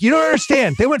 Mike's like, you don't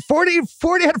understand. They went 40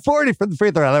 out of 40 from the free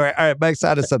throw. All right, Mike's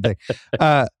out of something.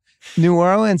 New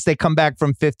Orleans, they come back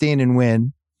from 15 and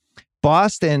win.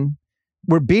 Boston,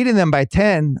 we're beating them by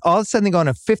 10. All of a sudden, they go on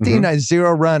a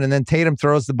 15-0 run, and then Tatum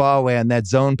throws the ball away on that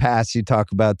zone pass you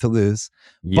talk about to lose.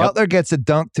 Butler gets a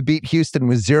dunk to beat Houston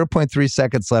with 0.3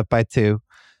 seconds left by 2.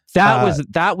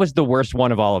 That was the worst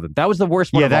one of all of them. That was the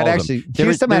worst one of all of them. Yeah, that actually,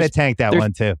 Houston might have tanked that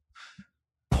one too.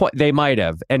 They might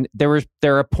have. And there are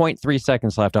 0.3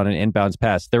 seconds left on an inbounds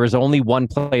pass. There is only one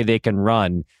play they can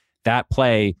run. That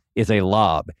play is a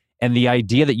lob. And the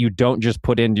idea that you don't just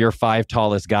put in your 5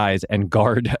 tallest guys and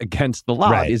guard against the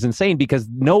lob is insane, because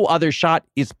no other shot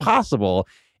is possible.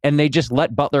 And they just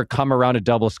let Butler come around a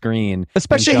double screen.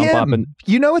 Especially him. Up and,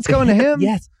 you know it's going to him.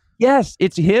 Yes,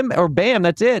 it's him or bam,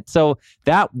 that's it. So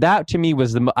that to me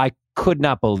was I could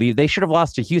not believe they should have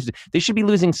lost to Houston. They should be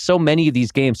losing so many of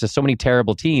these games to so many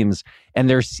terrible teams, and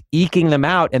they're eking them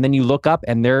out. And then you look up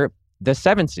and they're the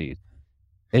 7th seed.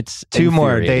 It's 2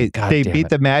 more. They beat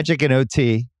the Magic in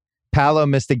OT. Paolo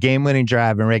missed a game-winning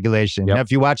drive in regulation. Now,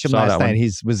 if you watch him last night,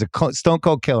 he was a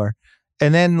stone-cold killer.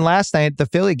 And then last night, the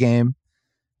Philly game,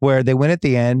 where they win at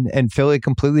the end and Philly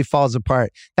completely falls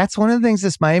apart. That's one of the things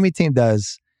this Miami team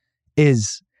does,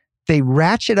 is they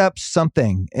ratchet up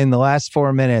something in the last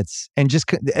 4 minutes, and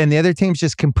the other team's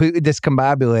just completely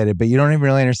discombobulated, but you don't even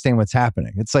really understand what's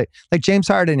happening. It's like James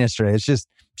Harden yesterday. It's just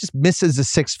misses a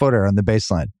 6-footer on the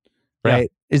baseline,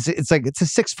 right? Yeah. It's like, it's a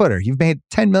 6-footer. You've made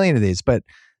 10 million of these, but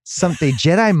they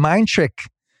Jedi mind trick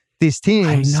these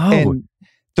teams. I know. And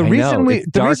the reason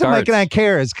Mike and I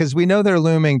care is because we know they're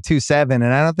looming 2-7, and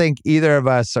I don't think either of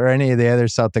us or any of the other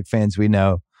Celtic fans we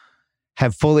know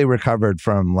have fully recovered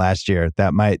from last year.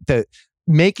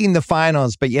 Making the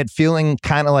finals, but yet feeling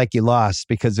kind of like you lost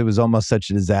because it was almost such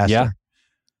a disaster. Yeah.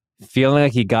 Feeling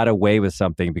like he got away with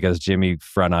something because Jimmy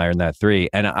front ironed that 3.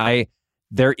 And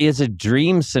there is a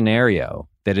dream scenario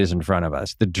that is in front of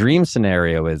us. The dream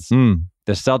scenario is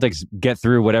the Celtics get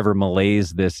through whatever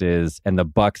malaise this is, and the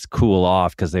Bucks cool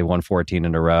off because they won 14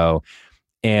 in a row.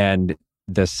 And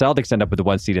the Celtics end up with the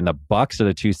 1 seed, and the Bucks are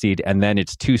the 2 seed, and then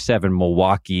it's 2-7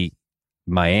 Milwaukee,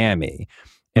 Miami.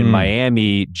 And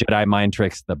Miami Jedi mind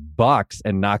tricks the Bucks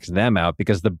and knocks them out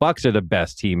because the Bucks are the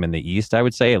best team in the East, I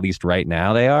would say, at least right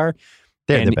now they are.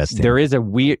 They're the best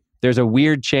team. There's a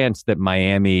weird chance that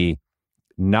Miami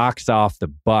knocks off the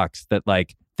Bucks, that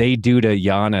like they do to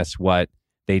Giannis what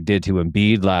they did to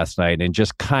Embiid last night and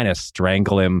just kind of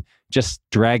strangle him, just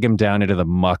drag him down into the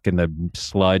muck and the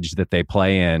sludge that they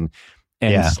play in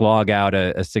and slog out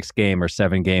a 6-game or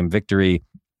 7-game victory.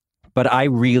 But I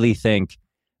really think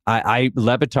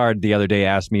Lebitard the other day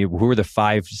asked me who are the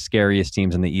 5 scariest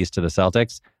teams in the East to the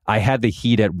Celtics. I had the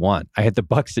Heat at 1. I had the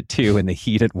Bucks at 2 and the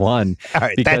Heat at 1. All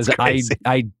right, because that's crazy.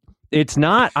 It's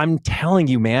not. I'm telling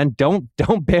you, man. Don't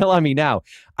bail on me now.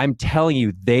 I'm telling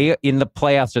you, they in the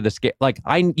playoffs are the scare. Like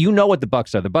you know what the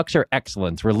Bucks are. The Bucks are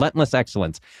excellence, relentless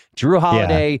excellence. Drew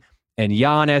Holiday and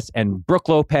Giannis and Brook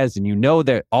Lopez, and you know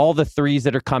that all the threes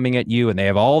that are coming at you, and they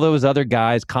have all those other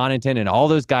guys, Connaughton and all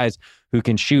those guys who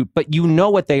can shoot. But you know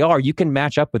what they are. You can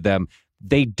match up with them.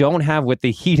 They don't have what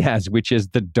the Heat has, which is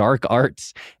the dark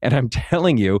arts. And I'm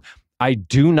telling you, I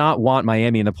do not want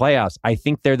Miami in the playoffs. I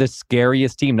think they're the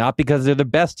scariest team, not because they're the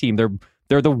best team.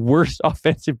 They're the worst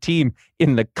offensive team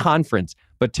in the conference.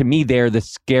 But to me, they're the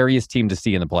scariest team to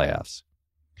see in the playoffs.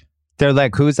 They're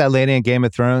like, who's that lady in Game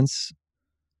of Thrones?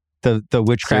 The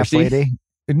witchcraft Cersei? lady?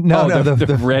 No,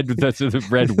 the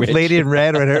red witch. Lady in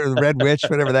red, whatever, the red witch,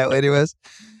 whatever that lady was.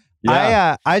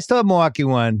 Yeah. I still have Milwaukee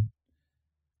 1.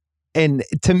 And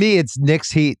to me, it's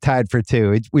Knicks Heat tied for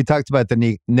 2. We talked about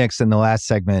the Knicks in the last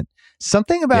segment.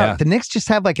 Something about the Knicks just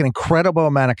have like an incredible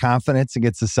amount of confidence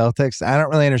against the Celtics. I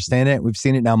don't really understand it. We've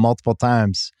seen it now multiple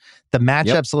times. The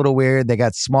matchup's a little weird. They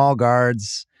got small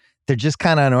guards. They're just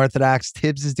kind of unorthodox.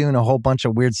 Tibbs is doing a whole bunch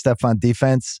of weird stuff on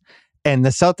defense. And the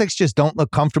Celtics just don't look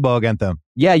comfortable against them.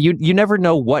 Yeah, you never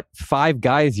know what 5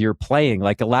 guys you're playing.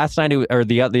 Like last night or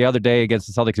the other day against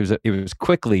the Celtics, it was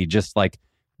quickly just like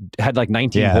had like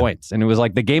 19 points, and it was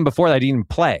like the game before that he didn't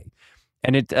play.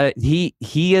 And he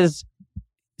is.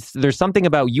 There's something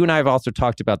about, you and I have also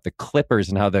talked about the Clippers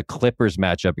and how the Clippers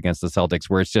match up against the Celtics,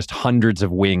 where it's just hundreds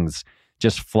of wings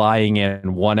just flying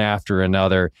in one after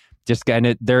another. Just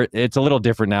it's a little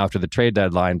different now after the trade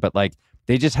deadline, but like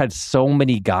they just had so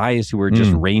many guys who were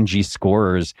just rangy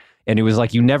scorers, and it was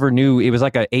like you never knew. It was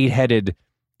like a 8-headed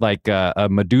like a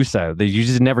Medusa. You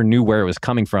just never knew where it was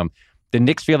coming from. The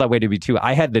Knicks feel that way to me too.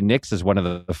 I had the Knicks as one of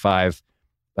the 5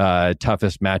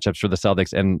 toughest matchups for the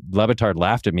Celtics, and Lebitard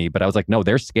laughed at me, but I was like, no,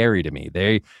 they're scary to me.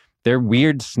 They're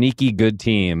weird, sneaky, good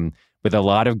team with a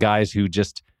lot of guys who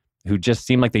just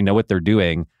seem like they know what they're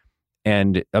doing.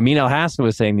 And Amin Elhassan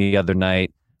was saying the other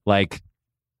night, like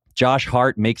Josh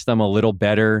Hart makes them a little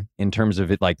better in terms of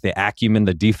it, like the acumen,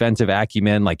 the defensive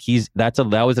acumen. Like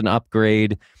that was an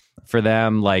upgrade for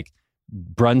them. Like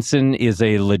Brunson is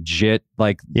a legit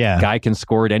guy, can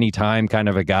score at any time kind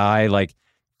of a guy. Like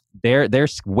they're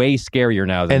way scarier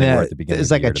now than they were at the beginning.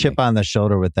 There's like a chip on the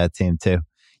shoulder with that team too.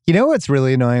 You know what's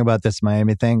really annoying about this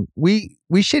Miami thing? We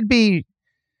should be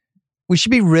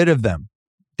rid of them.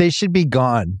 They should be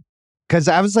gone. Because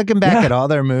I was looking back at all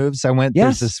their moves.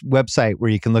 There's this website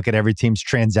where you can look at every team's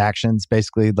transactions,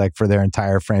 basically like for their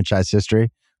entire franchise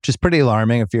history, which is pretty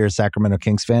alarming if you're a Sacramento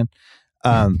Kings fan.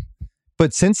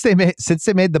 But since they made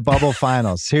the bubble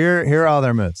finals, here are all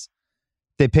their moves.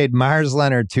 They paid Myers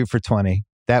Leonard 2 for $20.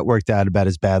 That worked out about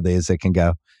as badly as it can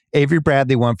go. Avery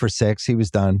Bradley 1 for $6. He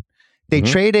was done. They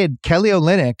traded Kelly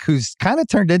Olynyk, who's kind of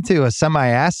turned into a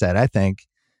semi-asset, I think.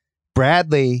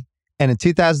 Bradley and a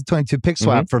 2022 pick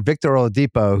swap for Victor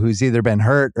Oladipo, who's either been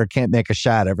hurt or can't make a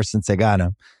shot ever since they got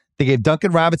him. They gave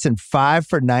Duncan Robinson 5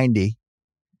 for $90.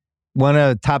 One of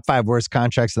the top 5 worst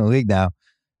contracts in the league now.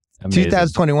 Amazing.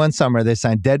 2021 summer, they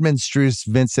signed Dedmon, Strus,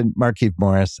 Vincent, Markieff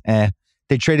Morris.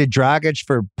 They traded Dragic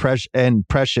and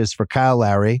Precious for Kyle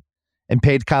Lowry and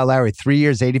paid Kyle Lowry 3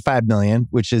 years, $85 million,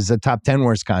 which is a top 10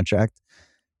 worst contract.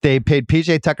 They paid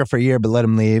PJ Tucker for a year, but let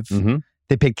him leave.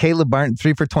 They paid Caleb Barton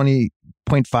 3 for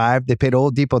 $20.5. They paid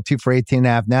Oladipo 2 for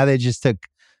 $18.5. Now they just took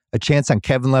a chance on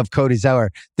Kevin Love, Cody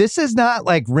Zeller. This is not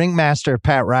like ringmaster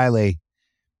Pat Riley,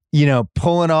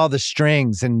 pulling all the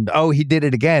strings and, he did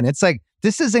it again. It's like,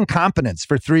 this is incompetence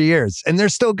for 3 years, and they're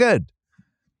still good.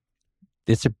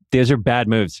 These are bad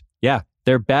moves. Yeah,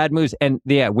 they're bad moves. And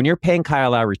when you're paying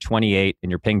Kyle Lowry 28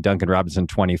 and you're paying Duncan Robinson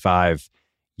 25,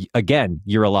 again,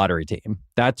 you're a lottery team.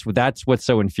 That's what's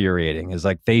so infuriating is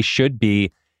like it should be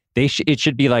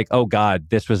like, oh God,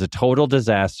 this was a total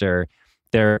disaster.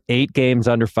 They're 8 games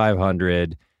under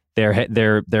 500.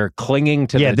 They're clinging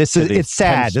to it's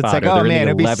sad. It's like, oh man,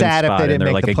 it'd be sad if they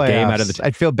didn't make the playoffs. Game out of the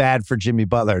I'd feel bad for Jimmy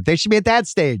Butler. They should be at that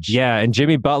stage. Yeah, and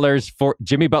Jimmy Butler's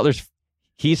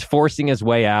he's forcing his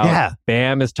way out. Yeah.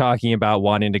 Bam is talking about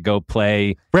wanting to go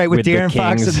play with De'Aaron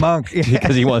Fox and Monk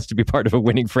because he wants to be part of a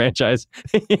winning franchise.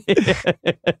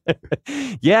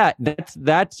 Yeah,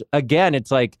 that's again,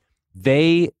 it's like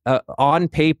they on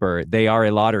paper they are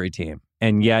a lottery team,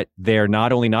 and yet they're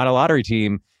not only not a lottery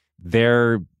team,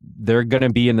 they're going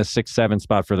to be in the 6-7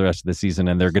 spot for the rest of the season,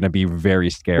 and they're going to be very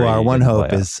scary. Well, our one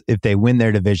hope is if they win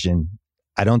their division,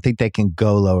 I don't think they can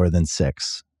go lower than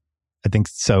 6. I think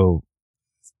so.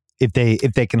 If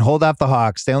they can hold off the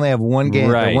Hawks, they only have one game.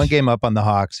 Right. One game up on the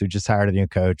Hawks, who just hired a new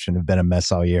coach and have been a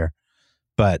mess all year.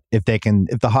 But if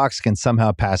the Hawks can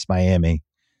somehow pass Miami,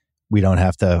 we don't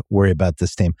have to worry about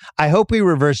this team. I hope we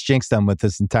reverse jinx them with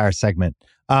this entire segment.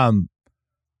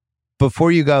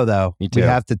 Before you go though, we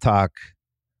have to talk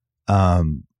a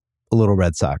little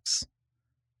Red Sox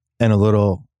and a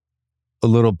little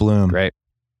Bloom. Great.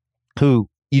 Who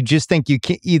you just think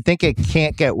you think it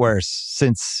can't get worse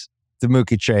since the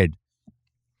Mookie trade.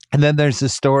 And then there's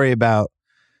this story about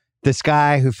this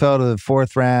guy who fell to the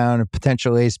 4th round, a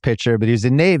potential ace pitcher, but he was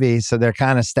in Navy, so they're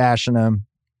kind of stashing him.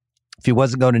 If he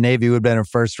wasn't going to Navy, he would have been a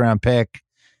 1st round pick.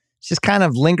 It's just kind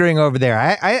of lingering over there.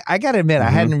 I got to admit, I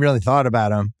hadn't really thought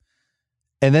about him.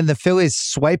 And then the Phillies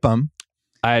swipe him.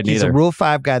 He's a Rule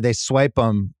 5 guy. They swipe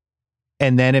him.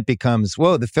 And then it becomes,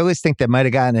 whoa, the Phillies think they might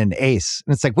have gotten an ace.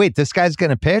 And it's like, wait, this guy's going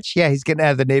to pitch? Yeah, he's getting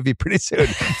out of the Navy pretty soon.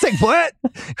 It's like, what?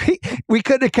 We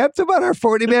could have kept him on our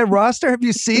 40-man roster. Have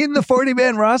you seen the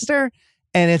 40-man roster?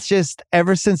 And it's just,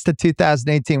 ever since the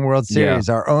 2018 World Series,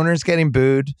 our owner's getting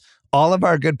booed. All of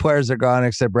our good players are gone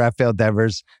except Rafael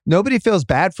Devers. Nobody feels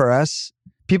bad for us.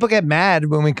 People get mad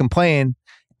when we complain.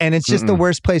 And it's just the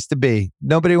worst place to be.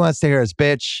 Nobody wants to hear us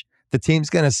bitch. The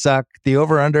team's going to suck. The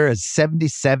over-under is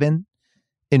 77.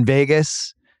 In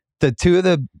Vegas, the 2 of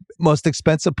the most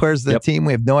expensive players of the team,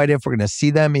 we have no idea if we're going to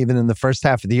see them even in the first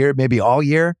half of the year, maybe all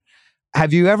year.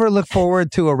 Have you ever looked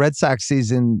forward to a Red Sox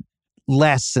season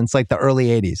less since like the early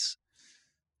 80s?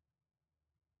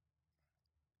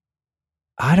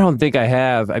 I don't think I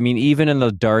have. I mean, even in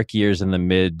the dark years in the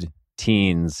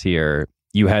mid-teens here,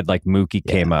 you had like Mookie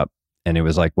came up, and it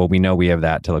was like, well, we know we have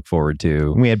that to look forward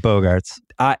to. We had Bogarts.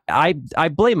 I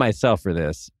blame myself for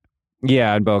this.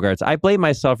 Yeah, and Bogarts. I blame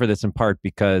myself for this in part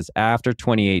because after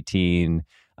 2018,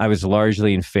 I was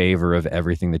largely in favor of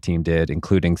everything the team did,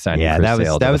 including signing Chris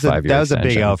Sale to the 5-year extension. That was a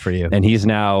big L for you. And he's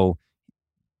now,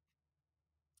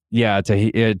 I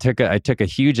took a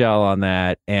huge L on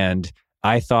that, and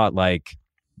I thought like,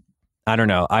 I don't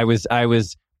know, I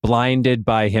was blinded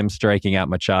by him striking out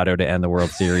Machado to end the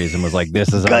World Series and was like,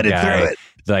 this is our guy.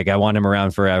 Like, I want him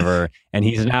around forever. And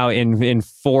he's now in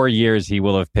 4 years, he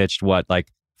will have pitched like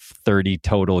 30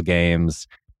 total games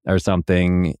or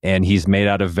something, and he's made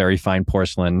out of very fine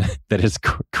porcelain that is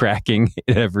cracking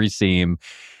at every seam,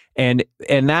 and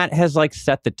that has like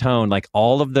set the tone. Like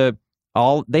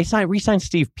they re-signed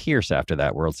Steve Pearce after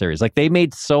that World Series. Like they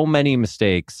made so many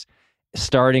mistakes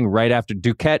starting right after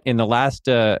Duquette in the last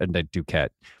in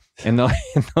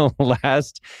the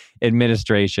last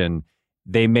administration.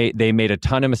 They made a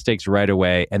ton of mistakes right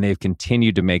away, and they've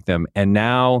continued to make them, and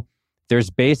now there's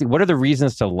basically, what are the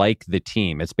reasons to like the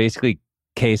team? It's basically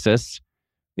Casas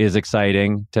is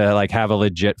exciting. To like have a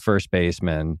legit first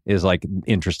baseman is like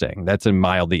interesting. That's a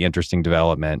mildly interesting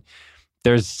development.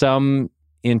 There's some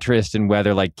interest in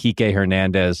whether like Kike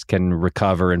Hernandez can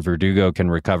recover and Verdugo can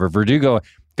recover. Verdugo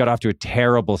got off to a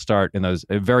terrible start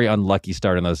a very unlucky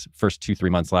start in those first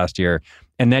 2-3 months last year,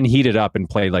 and then heated up and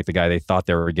played like the guy they thought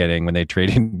they were getting when they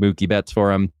traded Mookie Betts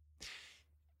for him.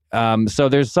 So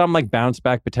there's some like bounce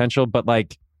back potential, but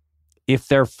like if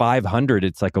they're 500,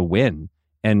 it's like a win.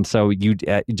 And so you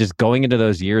just going into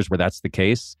those years where that's the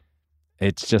case,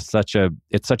 it's such a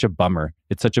bummer.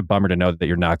 It's such a bummer to know that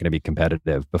you're not going to be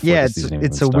competitive before the season even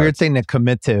it's a starts. weird thing to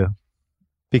commit to,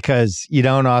 because you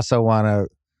don't also want to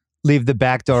leave the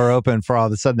back door open for all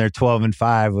of a sudden they're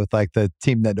 12-5 with like the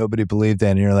team that nobody believed in.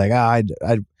 And you're like,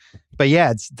 but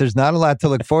yeah, there's not a lot to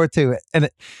look forward to. And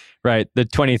right, the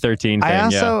 2013 thing.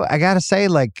 I gotta say,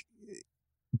 like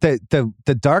the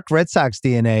dark Red Sox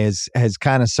DNA has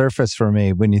kind of surfaced for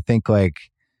me when you think like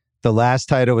the last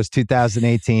title was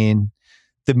 2018,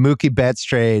 the Mookie Betts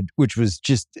trade, which was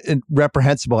just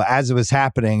reprehensible as it was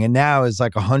happening, and now is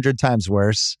like 100 times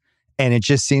worse. And it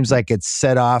just seems like it's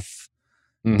set off.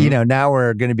 You know, now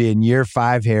we're going to be in year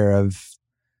 5 here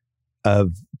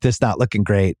of this not looking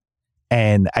great.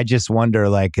 And I just wonder,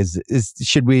 like,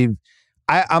 should we?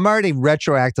 I'm already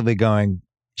retroactively going,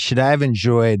 should I have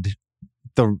enjoyed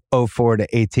the 04 to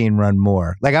 18 run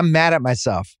more. Like, I'm mad at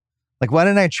myself. Like, why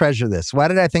didn't I treasure this? Why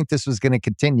did I think this was going to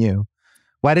continue?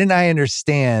 Why didn't I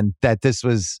understand that this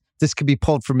could be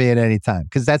pulled from me at any time?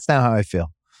 Because that's now how I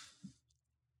feel.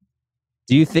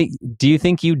 Do you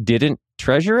think you didn't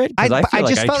treasure it? I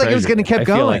just felt like it was going to keep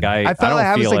going. I felt like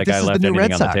I was like, this is the new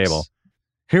Red Sox.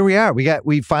 Here we are.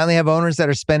 We finally have owners that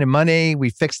are spending money. We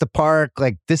fixed the park.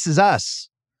 Like, this is us.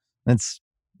 It's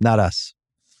not us.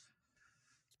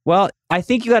 Well, I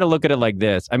think you got to look at it like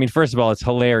this. I mean, first of all, it's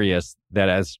hilarious that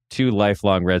as two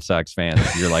lifelong Red Sox fans,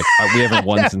 you're like, we haven't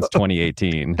won since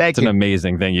 2018. It's an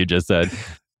amazing thing you just said.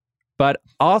 But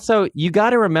also, you got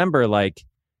to remember, like,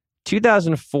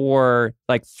 2004,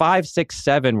 like 5, 6,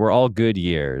 7 were all good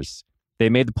years. They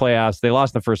made the playoffs. They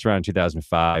lost in the first round in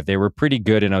 2005. They were pretty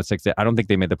good in 06. I don't think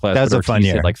they made the playoffs. That was a fun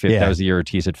year. That was the year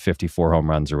Ortiz had 54 home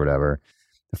runs or whatever.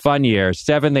 Fun year.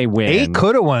 7, they win. 8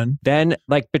 could have won. Then,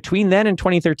 like, between then and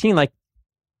 2013, like,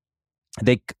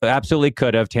 they absolutely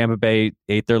could have. Tampa Bay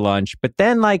ate their lunch. But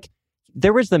then, like,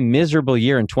 there was the miserable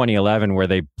year in 2011 where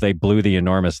they blew the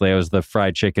enormously. It was the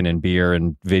fried chicken and beer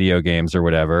and video games or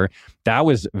whatever. That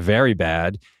was very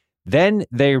bad. Then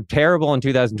they're terrible in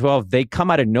 2012. They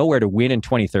come out of nowhere to win in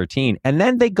 2013. And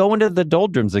then they go into the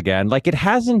doldrums again. Like,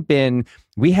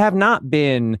 we have not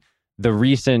been the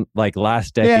recent, like,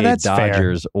 last decade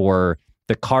Dodgers or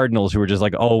the Cardinals who were just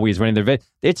like always winning their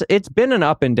it's been an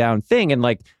up and down thing. And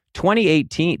like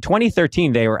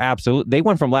 2013, they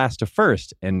went from last to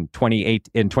first in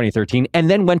 2013 and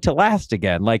then went to last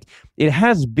again. Like, it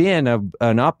has been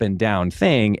an up and down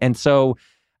thing. And so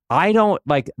I don't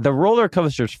like the roller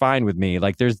coaster's fine with me.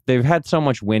 Like, they've had so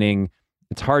much winning.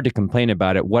 It's hard to complain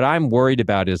about it. What I'm worried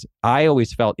about is I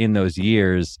always felt in those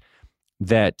years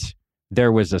that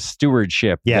there was a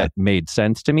stewardship that made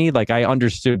sense to me. Like, I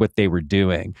understood what they were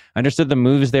doing. I understood the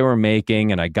moves they were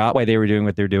making, and I got why they were doing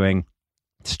what they're doing.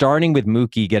 Starting with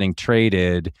Mookie getting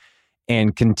traded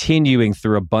and continuing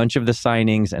through a bunch of the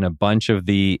signings and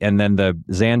and then the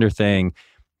Xander thing,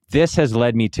 this has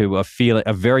led me to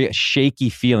a very shaky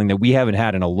feeling that we haven't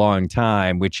had in a long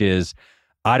time, which is,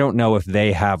 I don't know if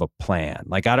they have a plan.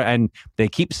 Like, and they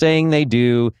keep saying they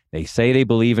do. They say they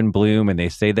believe in Bloom, and they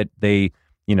say that they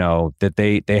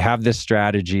have this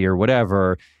strategy or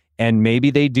whatever. And maybe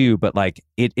they do, but like,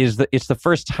 it's the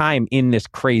first time in this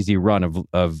crazy run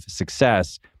of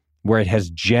success where it has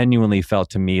genuinely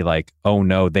felt to me like, oh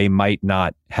no, they might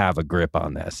not have a grip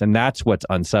on this. And that's what's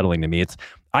unsettling to me.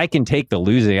 I can take the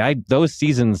losing. Those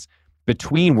seasons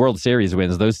between World Series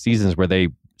wins, those seasons where they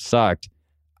sucked,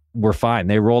 were fine.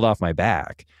 They rolled off my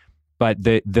back. But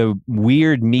the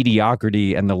weird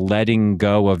mediocrity and the letting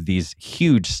go of these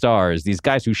huge stars, these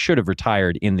guys who should have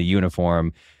retired in the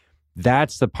uniform,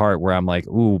 that's the part where I'm like,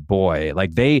 ooh, boy.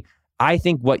 Like, I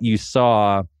think what you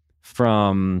saw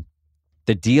from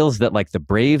the deals that, like, the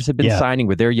Braves have been signing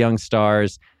with their young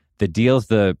stars, the deals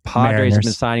the Padres have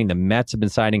been signing, the Mets have been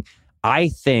signing, I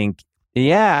think,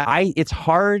 it's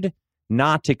hard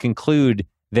not to conclude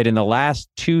that in the last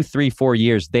 2, 3, 4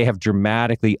 years, they have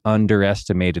dramatically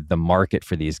underestimated the market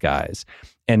for these guys.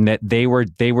 And that they were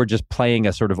just playing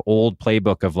a sort of old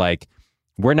playbook of like,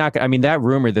 we're not, I mean, that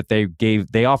rumor that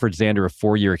they offered Xander a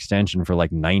 4-year extension for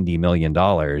like $90 million.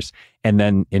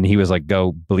 And he was like,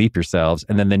 go bleep yourselves.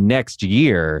 And then the next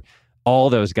year,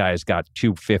 all those guys got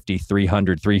 250,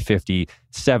 300, 350,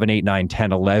 7, 8, 9,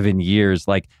 10, 11 years.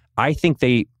 Like, I think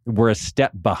they were a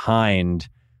step behind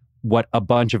what a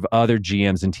bunch of other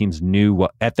GMs and teams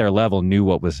at their level knew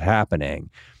what was happening.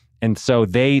 And so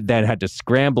they then had to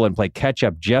scramble and play catch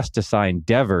up just to sign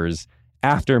Devers.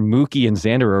 After Mookie and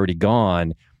Xander were already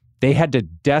gone, they had to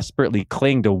desperately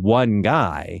cling to one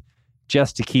guy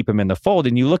just to keep him in the fold.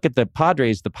 And you look at the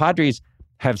Padres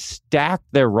have stacked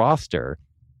their roster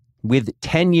with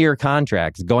 10-year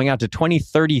contracts going out to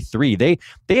 2033. They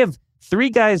have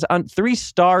 3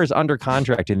 stars under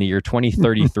contract in the year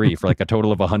 2033 for like a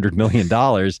total of $100 million.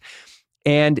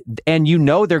 And you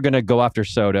know they're going to go after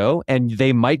Soto, and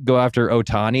they might go after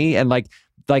Ohtani, and like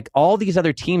all these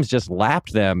other teams just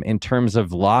lapped them in terms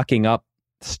of locking up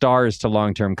stars to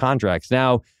long-term contracts.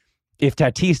 Now, if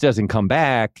Tatis doesn't come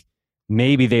back,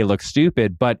 maybe they look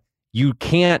stupid, but you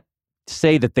can't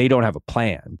say that they don't have a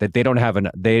plan, that they don't have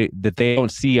that they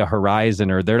don't see a horizon,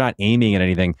 or they're not aiming at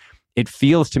anything. It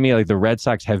feels to me like the Red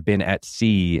Sox have been at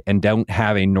sea and don't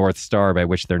have a North Star by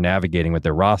which they're navigating with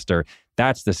their roster.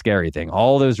 That's the scary thing.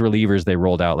 All those relievers they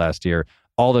rolled out last year,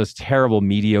 all those terrible,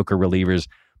 mediocre relievers.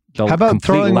 How about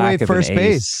throwing away first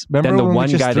base? Remember when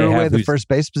we just threw away the first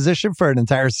base position for an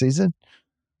entire season?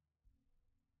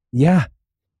 Yeah.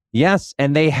 Yes.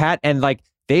 And they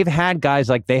they've had guys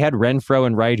like they had Renfroe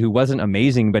and Wright, who wasn't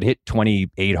amazing, but hit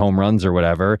 28 home runs or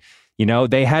whatever. You know,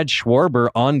 they had Schwarber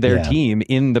on their team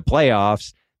in the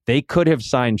playoffs. They could have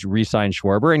re-signed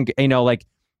Schwarber, and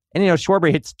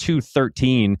Schwarber hits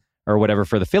 213 or whatever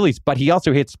for the Phillies, but he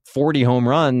also hits 40 home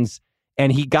runs,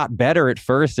 and he got better at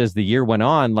first as the year went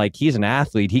on. Like, he's an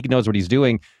athlete, he knows what he's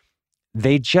doing.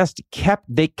 They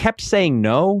kept saying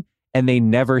no, and they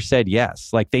never said yes.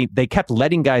 Like they kept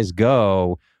letting guys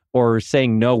go or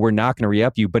saying no, we're not going to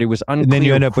re-up you, but it was unclear and then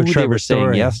you end up who with they Trevor were saying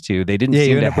Story. yes to. They didn't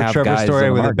seem to have Trevor guys Story on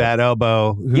the with a market. bad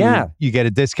elbow. Who you get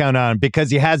a discount on because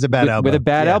he has a bad elbow. With a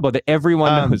bad elbow that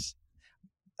everyone knows.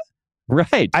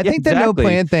 Right. I think the no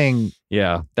plan thing.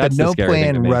 Yeah, that's the no scary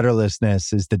plan thing to me.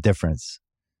 rudderlessness is the difference,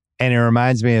 and it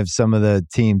reminds me of some of the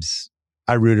teams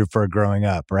I rooted for growing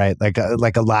up. Right, like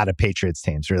a lot of Patriots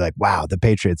teams. Where you're like, wow, the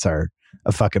Patriots are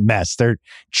a fucking mess. They're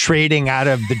trading out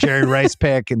of the Jerry Rice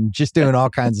pick and just doing all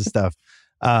kinds of stuff.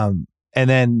 And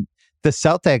then the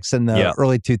Celtics in the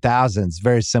early 2000s,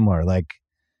 very similar. Like,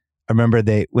 I remember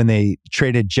when they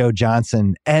traded Joe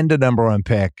Johnson and a number one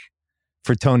pick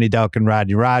for Tony Delk and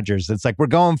Rodney Rogers. It's like, we're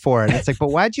going for it. It's like,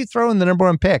 but why'd you throw in the number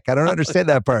one pick? I don't understand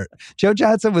that part. Joe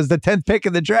Johnson was the 10th pick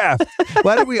in the draft.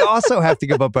 Why did we also have to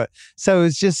give up? So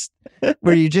it's just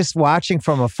where you're just watching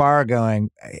from afar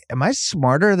going, am I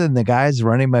smarter than the guys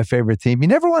running my favorite team? You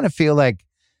never want to feel like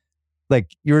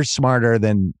you're smarter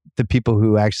than the people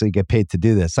who actually get paid to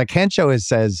do this. Like Henshaw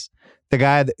says, the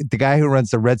guy who runs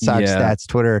the Red Sox Stats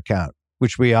Twitter account,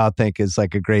 which we all think is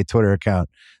like a great Twitter account.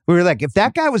 We were like, if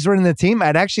that guy was running the team,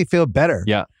 I'd actually feel better.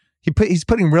 Yeah. He's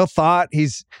putting real thought.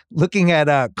 He's looking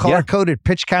at color-coded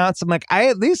pitch counts. I'm like,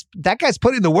 at least that guy's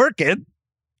putting the work in.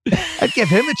 I'd give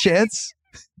him a chance.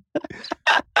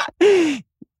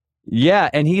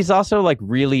 Yeah, and he's also like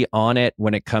really on it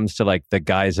when it comes to like the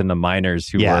guys in the minors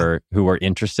who are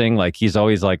interesting. Like, he's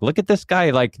always like, look at this guy.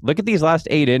 Like, look at these last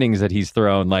 8 innings that he's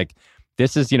thrown. Like,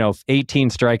 this is 18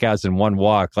 strikeouts and 1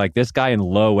 walk. Like, this guy in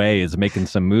low A is making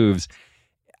some moves.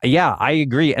 Yeah, I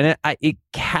agree, and it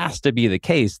has to be the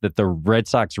case that the Red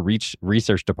Sox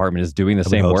research department is doing the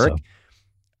same work.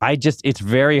 So. It's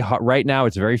very hard right now.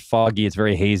 It's very foggy. It's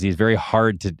very hazy. It's very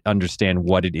hard to understand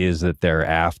what it is that they're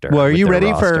after. Well, are you ready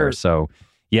roster. So,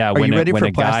 yeah. Are you ready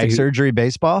for plastic surgery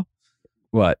baseball?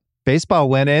 What? Baseball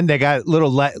went in. They got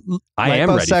little I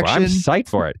am ready for it. I'm psyched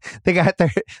for it. They got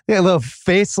a little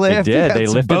facelift. They did. They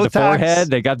lifted the forehead.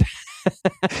 They got.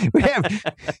 We have.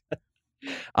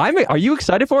 Are you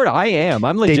excited for it? I am.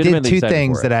 I'm legitimately excited for it. They did 2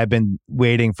 things that I've been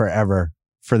waiting forever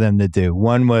for them to do.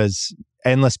 One was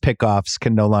endless pickoffs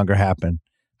can no longer happen.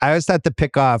 I always thought the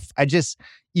pickoff,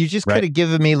 you could have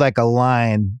given me like a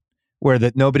line where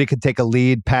that nobody could take a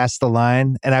lead past the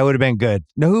line, and I would have been good.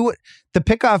 The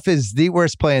pickoff is the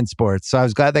worst play in sports, so I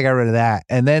was glad they got rid of that.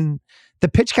 And then the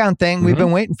pitch count thing, we've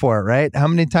been waiting for it, right? How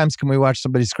many times can we watch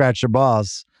somebody scratch their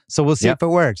balls? So we'll see if it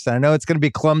works. And I know it's going to be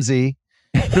clumsy.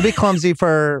 It'll be clumsy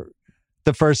for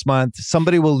the first month.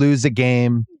 Somebody will lose a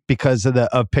game because of the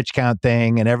pitch count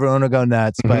thing, and everyone will go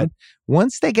nuts. But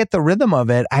once they get the rhythm of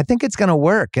it, I think it's going to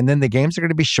work. And then the games are going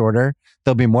to be shorter.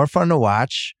 They'll be more fun to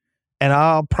watch. And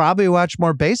I'll probably watch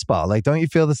more baseball. Like, don't you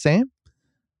feel the same?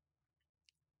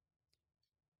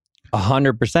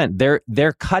 100%.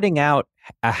 They're cutting out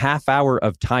a half hour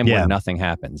of time where nothing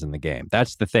happens in the game.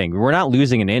 That's the thing. We're not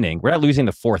losing an inning. We're not losing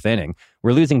the 4th inning.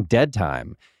 We're losing dead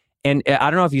time. And I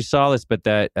don't know if you saw this, but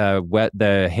the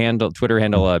Twitter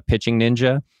handle Pitching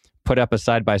Ninja put up a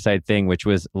side-by-side thing, which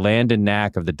was Landon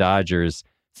Knack of the Dodgers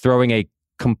throwing a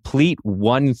complete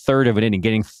 1/3 of an inning,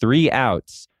 getting 3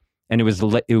 outs, and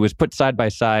it was put side by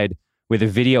side with a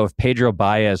video of Pedro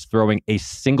Baez throwing a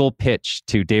single pitch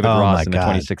to David Ross in the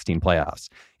 2016 playoffs.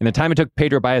 In the time it took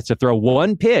Pedro Baez to throw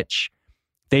 1 pitch,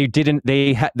 an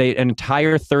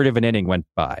entire 1/3 of an inning went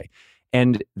by,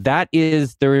 and there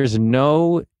is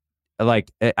no.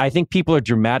 Like, I think people are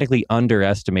dramatically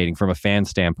underestimating from a fan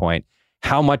standpoint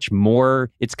how much more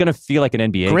it's going to feel like an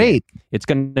NBA game. It's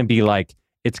going to be like,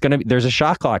 there's a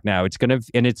shot clock now.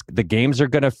 The games are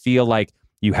going to feel like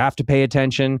you have to pay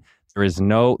attention. There is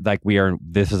no,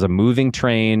 this is a moving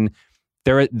train.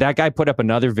 That guy put up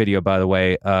another video, by the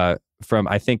way, from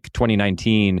I think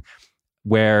 2019,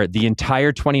 where the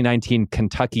entire 2019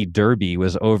 Kentucky Derby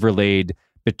was overlaid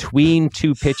between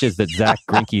 2 pitches that Zach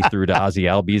Greinke threw to Ozzie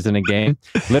Albies in a game.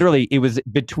 Literally, it was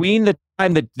between the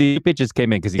time that the pitches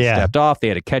came in because he stepped off. They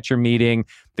had a catcher meeting.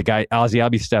 The guy, Ozzie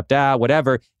Albies, stepped out,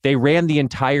 whatever. They ran the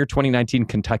entire 2019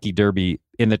 Kentucky Derby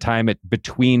in the time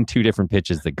between 2 different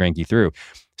pitches that Greinke threw.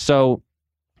 So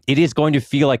it is going to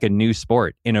feel like a new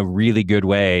sport in a really good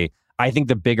way. I think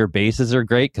the bigger bases are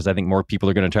great because I think more people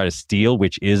are going to try to steal,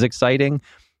 which is exciting.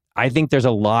 I think there's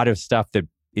a lot of stuff that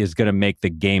is going to make the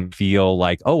game feel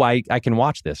like, oh, I can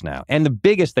watch this now. And the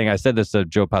biggest thing, I said this to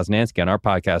Joe Posnanski on our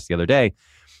podcast the other day,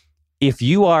 if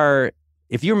you're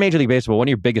Major League Baseball, one of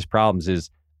your biggest problems is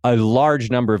a large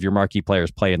number of your marquee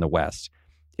players play in the West.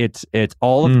 It's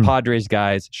all of the Padres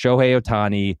guys, Shohei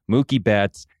Ohtani, Mookie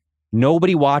Betts.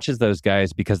 Nobody watches those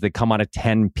guys because they come on at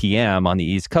 10 p.m. on the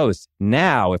East Coast.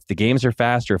 Now, if the games are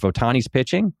faster, if Ohtani's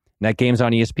pitching, and that game's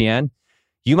on ESPN,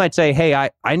 you might say, hey,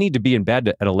 I need to be in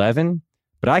bed at 11,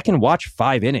 but I can watch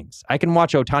 5 innings. I can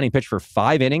watch Ohtani pitch for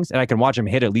 5 innings, and I can watch him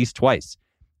hit at least twice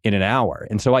in an hour.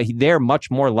 And so they're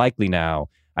much more likely now,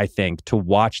 I think, to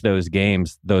watch those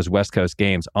games, those West Coast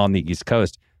games on the East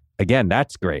Coast. Again,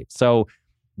 that's great. So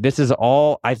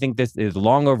I think this is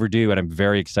long overdue, and I'm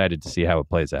very excited to see how it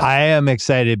plays out. I am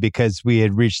excited because we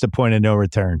had reached a point of no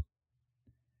return.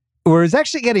 Or it was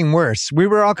actually getting worse. We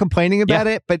were all complaining about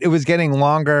it, but it was getting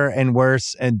longer and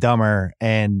worse and dumber.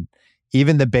 And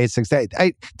even the basics.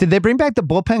 Did they bring back the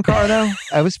bullpen car, though?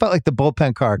 I always felt like the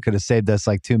bullpen car could have saved us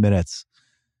like 2 minutes.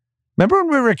 Remember when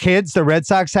we were kids, the Red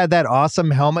Sox had that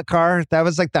awesome helmet car? That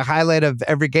was like the highlight of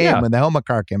every game when the helmet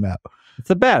car came out. It's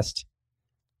the best.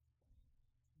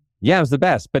 Yeah, it was the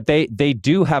best. But they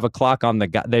do have a clock on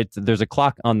there's a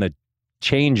clock on the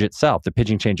change itself, the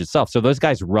pitching change itself. So those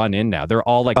guys run in now. They're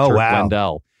all like Turk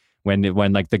Wendell. When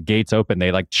like the gates open,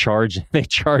 they like charge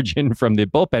in from the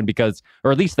bullpen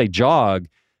or at least they jog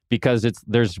because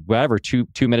there's whatever 2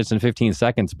 minutes and 15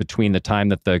 seconds between the time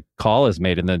that the call is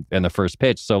made and the first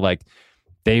pitch. So like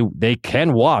they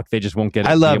can walk, they just won't get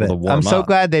I love able it. to warm I'm so up.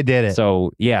 glad they did it.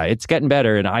 So yeah, it's getting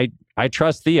better, and I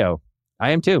trust Theo.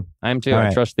 I am too. All I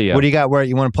right. trust Theo. What do you got? Where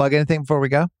you want to plug anything before we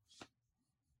go?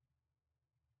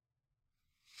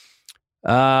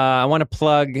 I want to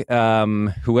plug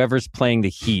whoever's playing the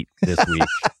Heat this week.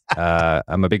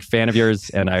 I'm a big fan of yours,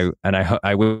 and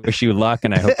I wish you luck,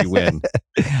 and I hope you win.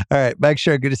 All right, Mike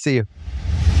Schur, good to see you.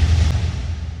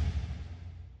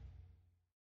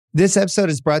 This episode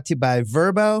is brought to you by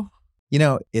Vrbo. You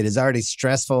know, it is already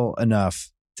stressful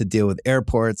enough to deal with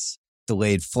airports,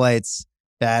 delayed flights,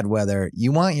 bad weather.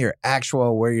 You want your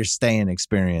actual where you're staying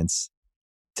experience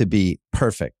to be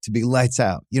perfect, to be lights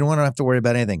out. You don't want to have to worry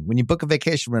about anything. When you book a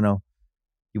vacation rental,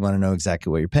 you want to know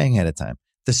exactly what you're paying ahead of time.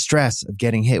 The stress of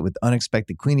getting hit with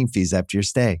unexpected cleaning fees after your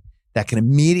stay, that can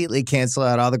immediately cancel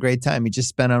out all the great time you just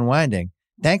spent unwinding.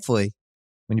 Thankfully,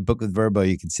 when you book with Vrbo,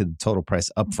 you can see the total price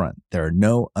upfront. There are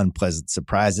no unpleasant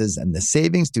surprises, and the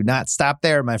savings do not stop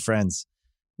there, my friends.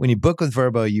 When you book with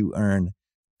Vrbo, you earn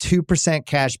 2%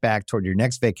 cash back toward your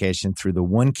next vacation through the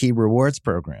One Key Rewards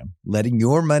program, letting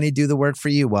your money do the work for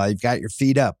you while you've got your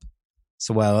feet up.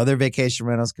 So while other vacation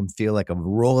rentals can feel like a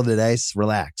roll of the dice,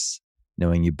 relax,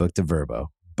 knowing you booked a Vrbo.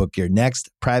 Book your next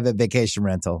private vacation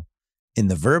rental in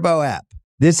the Vrbo app.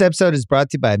 This episode is brought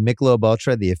to you by Michelob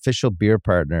Ultra, the official beer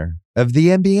partner of the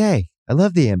NBA. I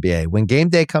love the NBA. When game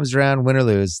day comes around, win or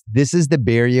lose, this is the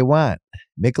beer you want.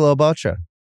 Michelob Ultra,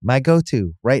 my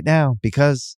go-to right now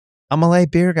because I'm a light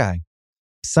beer guy.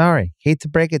 Sorry, hate to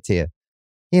break it to you.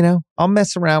 You know, I'll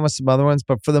mess around with some other ones,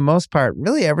 but for the most part,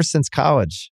 really ever since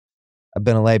college, I've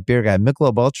been a light beer guy.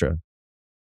 Michelob Ultra.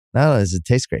 Not only does it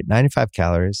taste great, 95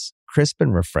 calories, crisp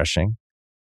and refreshing.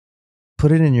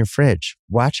 Put it in your fridge.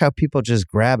 Watch how people just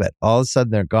grab it. All of a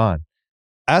sudden, they're gone.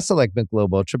 I also like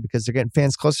Michelob Ultra because they're getting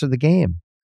fans closer to the game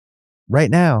right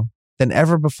now than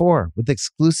ever before with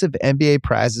exclusive NBA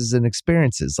prizes and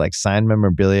experiences like signed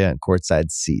memorabilia and courtside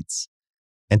seats.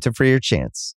 Enter for your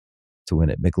chance to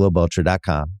win at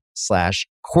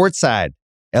MichelobUltra.com/courtside.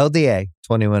 LDA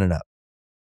 21 and up.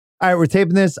 All right, we're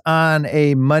taping this on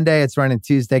a Monday. It's running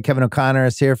Tuesday. Kevin O'Connor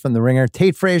is here from The Ringer.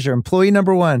 Tate Frazier, employee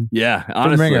number 1. Yeah, from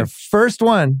honestly. Ringer. First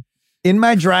one in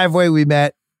my driveway we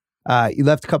met. You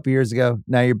left a couple years ago.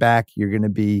 Now you're back. You're going to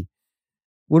be,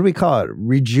 what do we call it?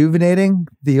 Rejuvenating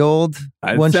the old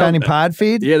One Shiny Pod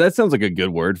feed? Yeah, that sounds like a good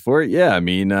word for it. Yeah, I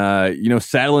mean,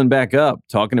 saddling back up,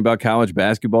 talking about college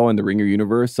basketball in the Ringer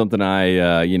universe, something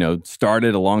I,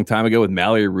 started a long time ago with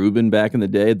Mallory Rubin back in the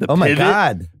day. The Pivot. My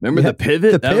God. Remember the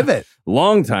Pivot? The Pivot.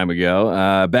 Long time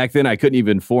ago. Back then, I couldn't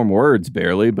even form words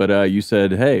barely, but you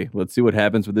said, hey, let's see what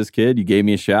happens with this kid. You gave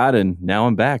me a shot, and now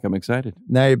I'm back. I'm excited.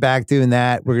 Now you're back doing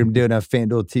that. We're going to be doing a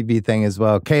FanDuel TV thing as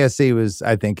well. KSC was,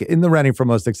 I think, in the running for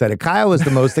most excited. Kyle was the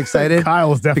most excited. Kyle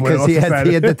was definitely because the most excited.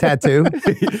 He had the tattoo.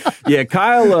 Yeah,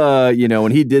 Kyle,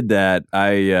 when he did that,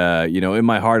 I, in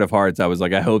my heart of hearts, I was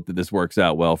like, I hope that this works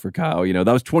out well for Kyle.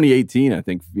 That was 2018, I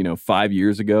think, 5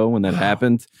 years ago when that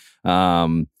happened.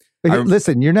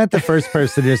 Listen, you're not the first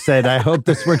person who said, I hope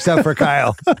this works out for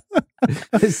Kyle.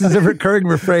 This is a recurring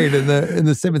refrain in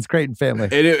the Simmons Creighton family.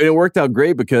 And it worked out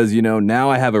great because, now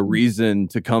I have a reason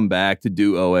to come back to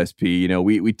do OSP.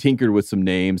 We tinkered with some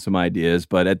names, some ideas,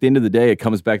 but at the end of the day, it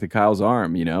comes back to Kyle's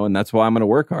arm, and that's why I'm going to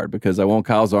work hard because I want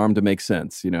Kyle's arm to make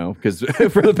sense, because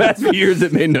for the past few years,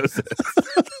 it made no sense.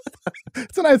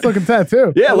 It's a nice looking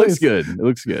tattoo. Yeah, it looks good. It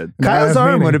looks good. Kyle's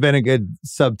arm would have been a good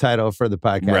subtitle for the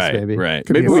podcast, maybe. Right.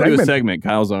 Maybe we'll do a segment,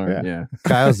 Kyle's arm. Yeah.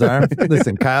 Kyle's arm.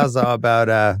 Listen, Kyle's all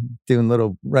about doing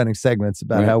little running segments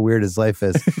about how weird his life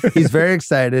is. He's very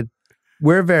excited.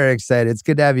 We're very excited. It's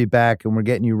good to have you back, and we're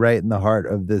getting you right in the heart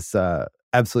of this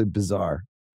absolutely bizarre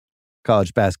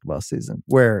college basketball season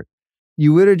where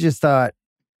you would have just thought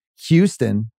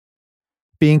Houston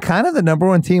being kind of the number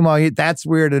one team all year, that's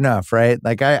weird enough, right?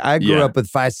 Like I grew up with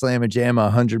Phi Slamma Jamma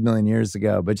 100 million years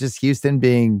ago, but just Houston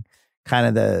being kind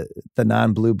of the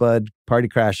non-blue blood party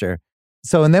crasher.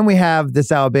 So, and then we have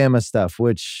this Alabama stuff,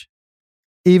 which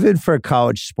even for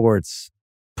college sports,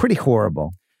 pretty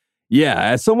horrible. Yeah,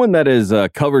 as someone that has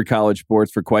covered college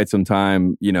sports for quite some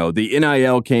time, the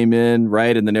NIL came in,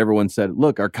 right? And then everyone said,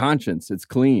 look, our conscience, it's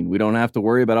clean. We don't have to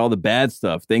worry about all the bad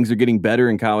stuff. Things are getting better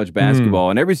in college basketball.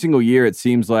 And every single year, it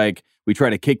seems like we try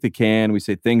to kick the can. We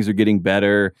say things are getting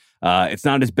better. It's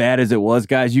not as bad as it was,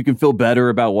 guys. You can feel better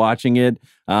about watching it.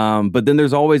 But then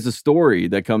there's always a story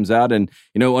that comes out. And,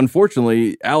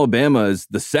 unfortunately, Alabama is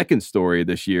the second story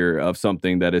this year of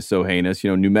something that is so heinous.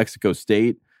 New Mexico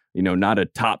State. Not a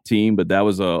top team, but that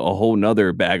was a whole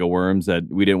nother bag of worms that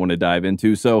we didn't want to dive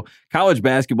into. So college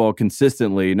basketball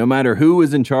consistently, no matter who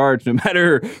is in charge, no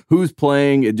matter who's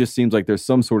playing, it just seems like there's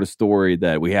some sort of story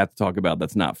that we have to talk about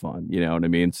that's not fun. You know what I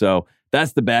mean? So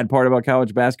that's the bad part about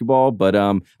college basketball, but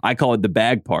I call it the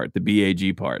bag part, the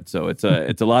BAG part. So it's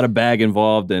a lot of bag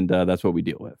involved, and that's what we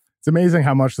deal with. It's amazing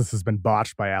how much this has been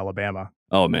botched by Alabama.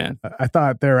 Oh, man. I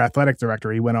thought their athletic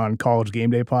director, he went on College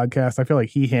Game Day podcast. I feel like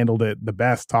he handled it the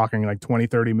best, talking like 20,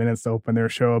 30 minutes to open their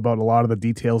show about a lot of the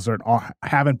details that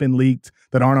haven't been leaked,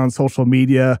 that aren't on social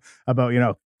media, about,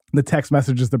 the text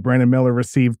messages that Brandon Miller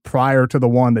received prior to the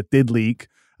one that did leak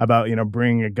about,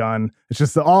 bringing a gun. It's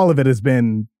just all of it has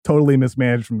been totally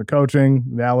mismanaged, from the coaching,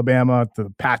 the Alabama, to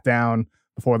the pat down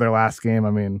before their last game. I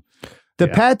mean... The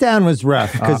pat down was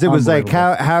rough because it was like,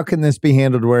 how can this be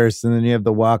handled worse? And then you have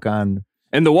the walk on.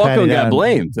 And the walk-on got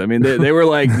blamed. I mean, they were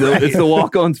like, it's the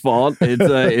walk-on's fault. He's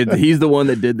the one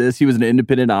that did this. He was an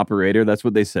independent operator. That's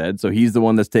what they said. So he's the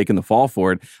one that's taking the fall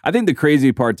for it. I think the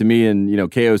crazy part to me, and,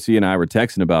 KOC and I were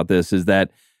texting about this, is that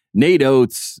Nate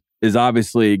Oates is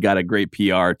obviously got a great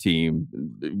PR team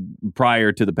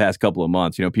prior to the past couple of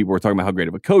months. People were talking about how great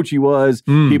of a coach he was.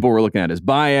 People were looking at his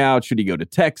buyout. Should he go to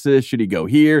Texas? Should he go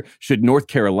here? Should North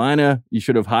Carolina? You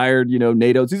should have hired,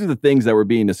 Nate Oates. These are the things that were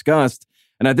being discussed.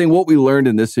 And I think what we learned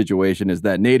in this situation is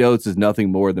that Nate Oates is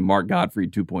nothing more than Mark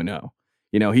Gottfried 2.0.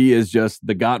 He is just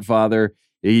the Godfather.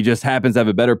 He just happens to have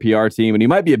a better PR team, and he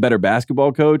might be a better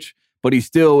basketball coach, but he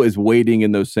still is wading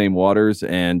in those same waters.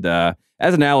 And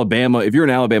as an Alabama, if you're an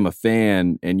Alabama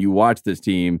fan and you watch this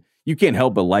team, you can't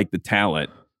help but like the talent.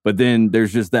 But then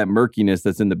there's just that murkiness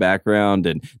that's in the background.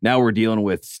 And now we're dealing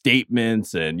with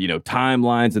statements and,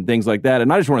 timelines and things like that.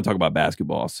 And I just want to talk about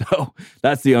basketball. So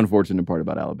that's the unfortunate part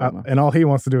about Alabama. And all he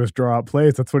wants to do is draw up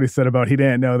plays. That's what he said about he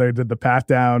didn't know they did the pat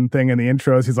down thing in the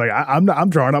intros. He's like, I'm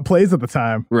drawing up plays at the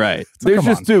time. Right.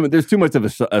 There's too much of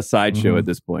a sideshow at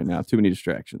this point now. Too many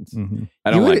distractions. I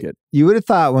don't like it. You would have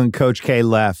thought when Coach K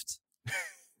left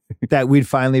that we'd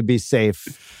finally be safe.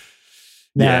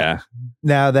 Now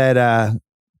that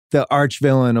the arch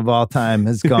villain of all time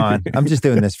has gone. I'm just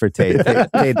doing this for Tate.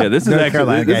 This is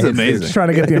amazing. Just trying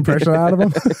to get the impression out of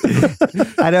him.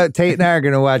 I know Tate and I are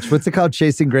going to watch, what's it called?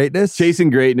 Chasing Greatness? Chasing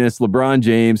Greatness, LeBron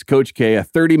James, Coach K, a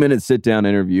 30-minute sit-down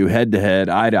interview, head-to-head,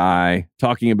 eye-to-eye,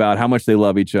 talking about how much they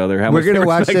love each other. We're going to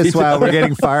watch this while we're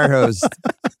getting fire hosed.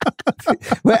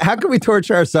 How can we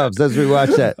torture ourselves as we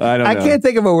watch that? I can't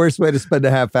think of a worse way to spend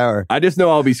a half hour. I just know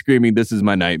I'll be screaming, "This is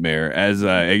my nightmare," as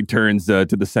it turns to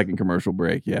the second commercial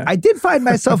break. Yeah. I did find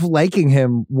myself liking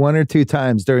him one or two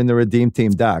times during the Redeem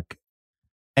Team doc.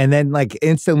 And then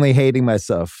instantly hating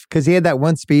myself because he had that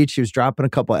one speech. He was dropping a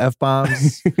couple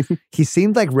F-bombs. He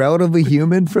seemed like relatively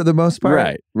human for the most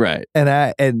part. Right. And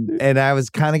I was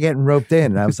kind of getting roped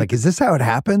in. And I was like, is this how it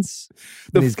happens?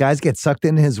 These guys get sucked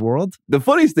into his world? The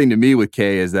funniest thing to me with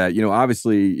Kay is that,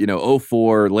 obviously,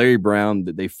 04, Larry Brown,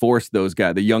 they forced those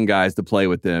guys, the young guys, to play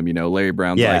with them. Larry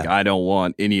Brown's like, I don't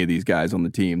want any of these guys on the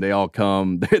team. They all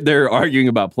come. They're arguing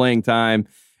about playing time.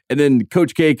 And then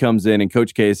Coach K comes in and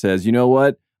Coach K says, you know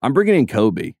what? I'm bringing in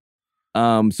Kobe.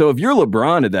 So if you're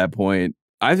LeBron at that point,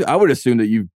 I would assume that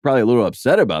you're probably a little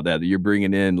upset about that you're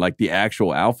bringing in the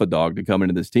actual alpha dog to come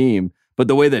into this team. But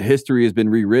the way that history has been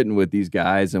rewritten with these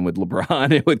guys and with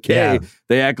LeBron and with K,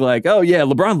 they act like, oh yeah,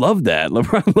 LeBron loved that.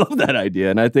 LeBron loved that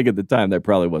idea. And I think at the time that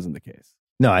probably wasn't the case.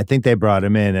 No, I think they brought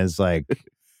him in as like, A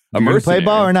you gonna play mercenary.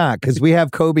 ball or not? Because we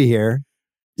have Kobe here.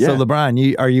 Yeah. So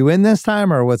LeBron, are you in this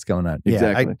time or what's going on?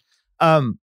 Exactly. Yeah,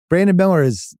 Brandon Miller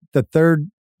is the third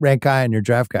ranked guy in your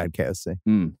draft guide, KOC.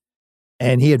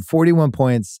 And he had 41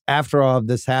 points after all of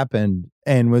this happened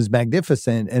and was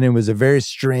magnificent. And it was a very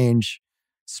strange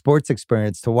sports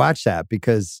experience to watch that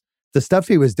because the stuff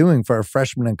he was doing for a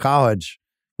freshman in college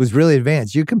was really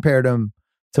advanced. You compared him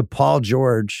to Paul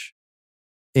George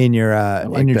in your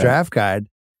draft guide.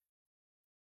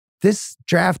 This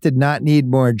draft did not need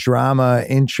more drama,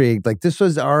 intrigue. Like this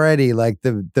was already like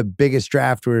the biggest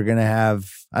draft we were going to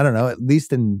have. I don't know, at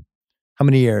least in how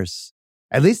many years?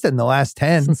 At least in the last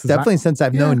 10. Definitely since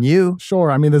I've known you.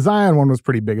 Sure. I mean, the Zion one was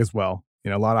pretty big as well.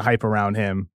 A lot of hype around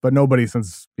him, but nobody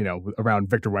since, around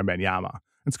Victor Wembanyama.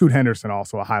 And Scoot Henderson,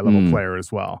 also a high-level player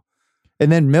as well.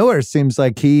 And then Miller seems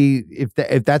like if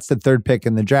that's the third pick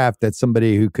in the draft, that's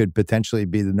somebody who could potentially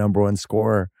be the number one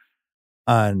scorer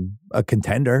on a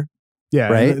contender. Yeah,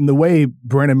 right. And the way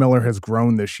Brandon Miller has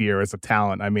grown this year as a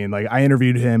talent, I mean, like I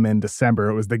interviewed him in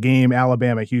December. It was the game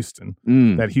Alabama-Houston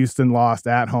that Houston lost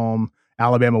at home.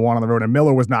 Alabama won on the road, and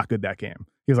Miller was not good that game.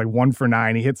 He was like 1 for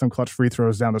 9. He hit some clutch free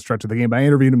throws down the stretch of the game. But I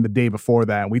interviewed him the day before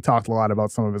that, and we talked a lot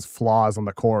about some of his flaws on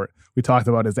the court. We talked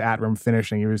about his at-rim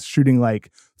finishing. He was shooting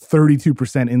like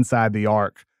 32% inside the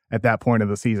arc at that point of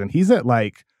the season. He's at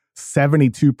like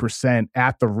 72%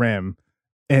 at the rim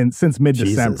and since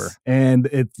mid-December. Jesus. And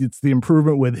it's the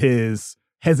improvement with his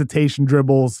hesitation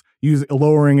dribbles,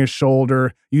 lowering his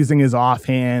shoulder, using his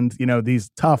offhand,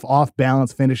 these tough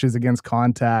off-balance finishes against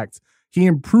contact. He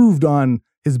improved on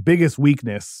his biggest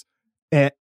weakness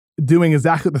at doing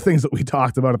exactly the things that we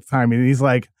talked about at the time. And he's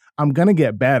like, I'm going to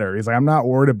get better. He's like, I'm not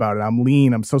worried about it. I'm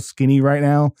lean. I'm so skinny right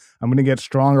now. I'm going to get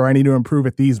stronger. I need to improve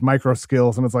at these micro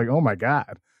skills. And it's like, oh my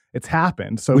God, it's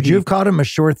happened. So would you have called him a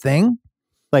sure thing?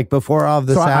 Like before all of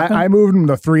this happened? I moved him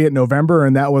to 3 in November,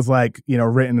 and that was like,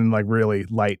 written in like really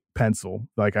light pencil.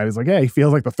 Like I was like, yeah, he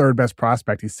feels like the third best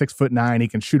prospect. He's 6'9". He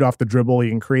can shoot off the dribble. He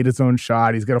can create his own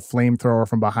shot. He's got a flamethrower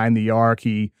from behind the arc.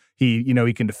 He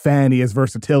can defend. He has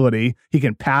versatility. He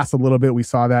can pass a little bit. We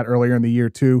saw that earlier in the year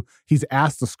too. He's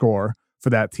asked to score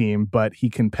for that team, but he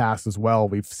can pass as well.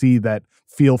 We see that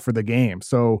feel for the game.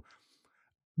 So,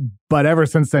 but ever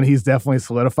since then, he's definitely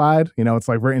solidified. It's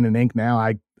like written in ink now.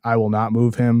 I will not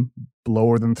move him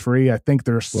lower than 3. I think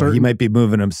there's certain... he might be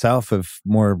moving himself if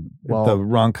the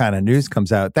wrong kind of news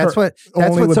comes out. That's what's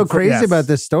so crazy about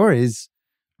this story is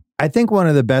I think one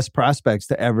of the best prospects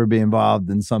to ever be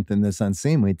involved in something this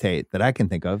unseemly, Tate, that I can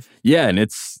think of. Yeah, and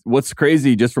it's what's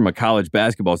crazy just from a college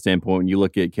basketball standpoint, when you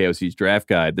look at KOC's draft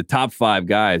guide, the top 5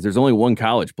 guys, there's only one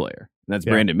college player, and that's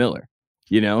Brandon Miller.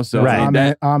 So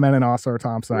right. Ahmed and Oscar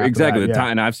Thompson. Exactly. That,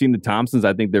 And I've seen the Thompsons.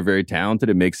 I think they're very talented.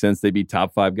 It makes sense they'd be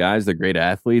top 5 guys. They're great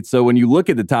athletes. So when you look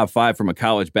at the top 5 from a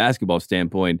college basketball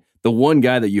standpoint, the one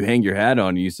guy that you hang your hat on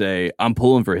and you say, I'm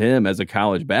pulling for him as a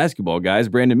college basketball guy is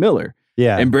Brandon Miller.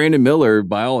 Yeah. And Brandon Miller,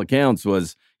 by all accounts,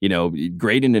 was,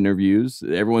 great in interviews.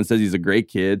 Everyone says he's a great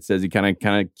kid, says he kind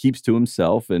of keeps to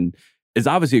himself and is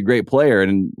obviously a great player.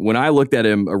 And when I looked at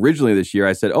him originally this year,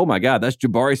 I said, oh my God, that's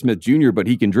Jabari Smith Jr., but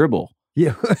he can dribble.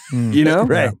 Yeah.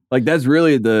 Right. Like that's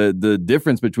really the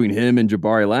difference between him and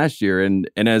Jabari last year. And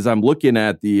as I'm looking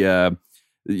at the,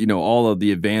 all of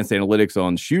the advanced analytics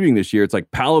on shooting this year, it's like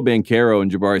Paolo Banchero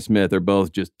and Jabari Smith are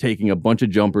both just taking a bunch of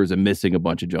jumpers and missing a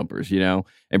bunch of jumpers,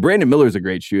 and Brandon Miller's a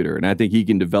great shooter. And I think he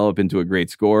can develop into a great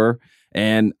scorer.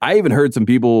 And I even heard some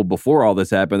people before all this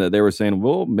happened that they were saying,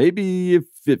 well, maybe if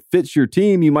it fits your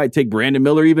team, you might take Brandon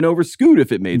Miller even over Scoot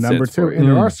if it made number sense. Number 2. And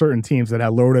there are certain teams that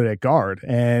have loaded at guard,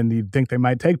 and you'd think they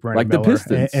might take Brandon Miller. Like the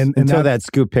Pistons. And until that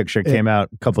Scoot picture came out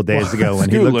a couple days ago when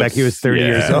he looked like he was 30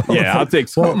 years old. Yeah, I'll take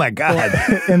Scoot. Oh, my God.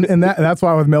 and that's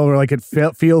why with Miller, like it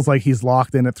feels like he's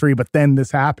locked in at 3, but then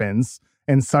this happens,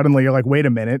 and suddenly you're like, wait a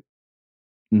minute,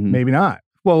 maybe not.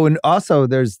 Well, and also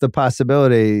there's the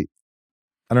possibility,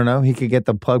 I don't know, he could get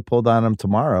the plug pulled on him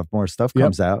tomorrow if more stuff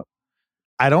comes out.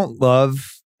 I don't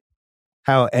love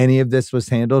how any of this was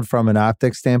handled from an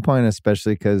optics standpoint,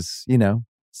 especially because,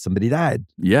 somebody died.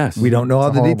 Yes. We don't know all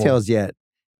the horrible details yet.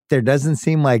 There doesn't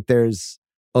seem like there's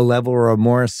a level of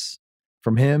remorse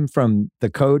from him, from the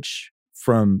coach,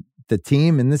 from the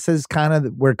team. And this is kind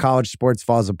of where college sports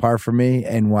falls apart for me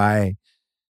and why,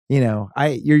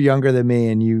 you're younger than me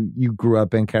and you grew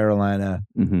up in Carolina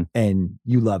and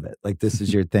you love it. Like this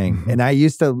is your thing. And I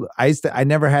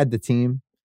never had the team,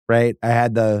 right? I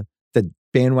had the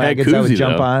bandwagons I would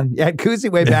jump on. Yeah, Kuzi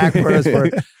way back for us.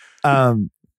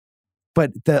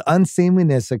 But the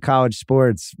unseemliness of college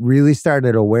sports really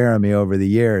started to wear on me over the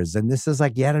years. And this is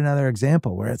like yet another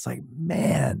example where it's like,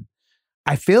 man,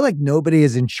 I feel like nobody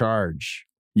is in charge.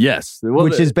 Yes. Well,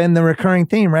 which has been the recurring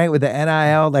theme, right? With the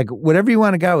NIL, like whatever you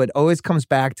want to go, it always comes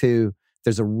back to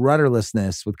there's a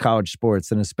rudderlessness with college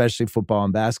sports and especially football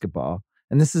and basketball.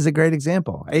 And this is a great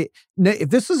example. If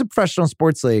this was a professional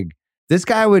sports league, this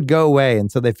guy would go away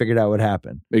until they figured out what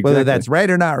happened. Exactly. Whether that's right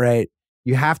or not right,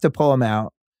 you have to pull him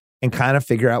out and kind of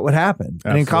figure out what happened.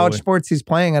 Absolutely. And in college sports, he's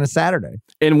playing on a Saturday.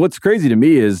 And what's crazy to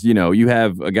me is, you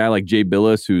have a guy like Jay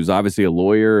Billis, who's obviously a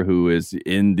lawyer, who is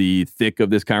in the thick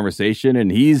of this conversation,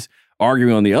 and he's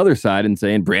arguing on the other side and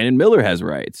saying Brandon Miller has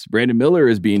rights. Brandon Miller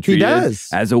is being treated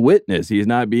as a witness. He's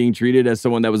not being treated as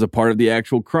someone that was a part of the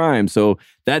actual crime. So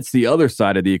that's the other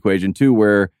side of the equation too,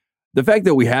 where the fact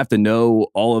that we have to know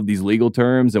all of these legal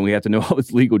terms and we have to know all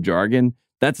this legal jargon,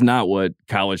 that's not what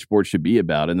college sports should be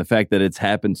about. And the fact that it's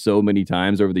happened so many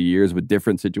times over the years with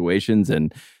different situations,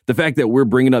 and the fact that we're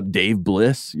bringing up Dave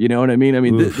Bliss, you know what I mean? I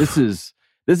mean, this is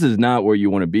not where you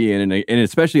want to be in, and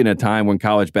especially in a time when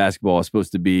college basketball is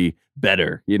supposed to be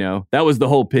better. That was the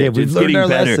whole pitch. Yeah, we've learned our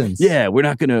lessons. Yeah, we're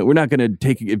not gonna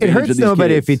take advantage It of hurts these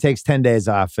nobody kids. if he takes 10 days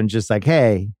off and just like,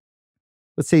 hey,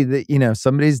 let's see that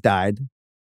somebody's died.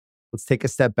 Let's take a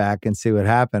step back and see what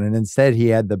happened. And instead, he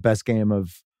had the best game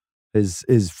of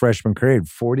his freshman career,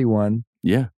 41.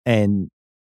 Yeah. And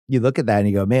you look at that and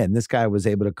you go, man, this guy was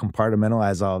able to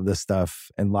compartmentalize all of this stuff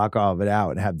and lock all of it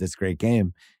out and have this great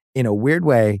game. In a weird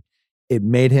way, it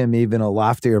made him even a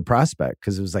loftier prospect,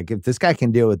 because it was like, if this guy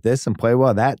can deal with this and play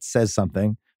well, that says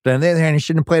something. But on the other hand, he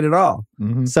shouldn't have played at all.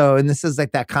 Mm-hmm. So, and this is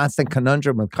like that constant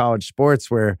conundrum with college sports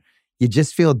where you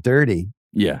just feel dirty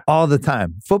all the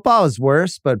time. Football is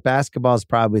worse, but basketball is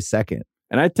probably second.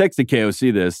 And I texted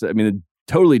KOC this. I mean,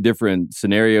 totally different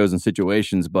scenarios and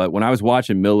situations. But when I was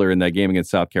watching Miller in that game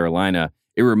against South Carolina,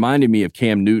 it reminded me of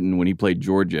Cam Newton when he played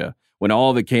Georgia. When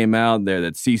all of it came out there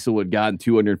that Cecil had gotten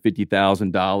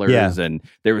 $250,000 and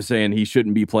they were saying he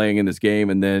shouldn't be playing in this game.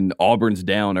 And then Auburn's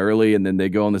down early and then they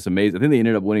go on this amazing, I think they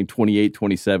ended up winning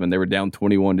 28-27. They were down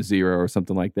 21-0 or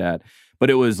something like that. But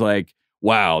it was like,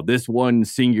 wow, this one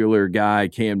singular guy,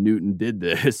 Cam Newton, did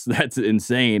this. That's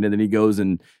insane. And then he goes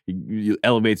and he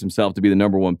elevates himself to be the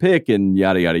number one pick and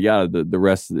yada, yada, yada. The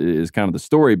rest is kind of the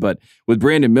story. But with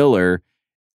Brandon Miller,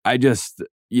 I just,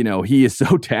 he is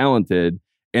so talented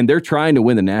and they're trying to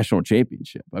win the national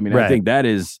championship. I mean, I think that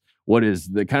is what is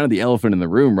the kind of the elephant in the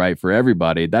room, right, for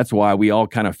everybody. That's why we all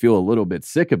kind of feel a little bit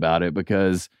sick about it,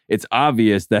 because it's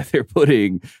obvious that they're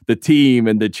putting the team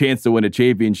and the chance to win a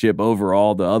championship over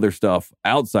all the other stuff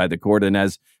outside the court. And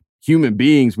as human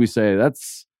beings, we say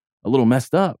that's a little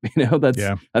messed up.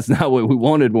 That's not what we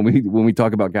wanted when we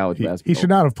talk about college basketball. He should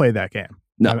not have played that game.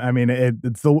 No. I mean,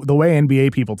 it's the way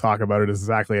NBA people talk about it is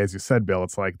exactly as you said, Bill.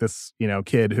 It's like this,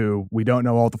 kid who we don't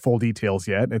know all the full details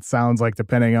yet. It sounds like,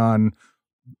 depending on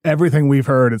everything we've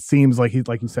heard, it seems like he's,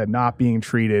 like you said, not being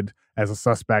treated as a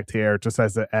suspect here. Just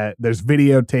as there's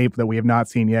videotape that we have not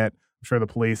seen yet. I'm sure the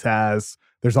police has.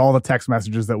 There's all the text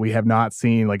messages that we have not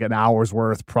seen, like an hour's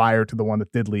worth prior to the one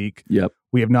that did leak. Yep.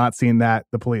 We have not seen that.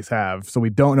 The police have. So we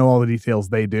don't know all the details.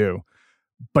 They do.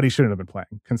 But he shouldn't have been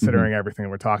playing, considering everything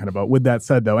we're talking about. With that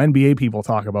said, though, NBA people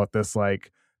talk about this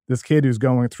like this kid who's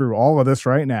going through all of this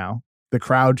right now, the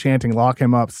crowd chanting, lock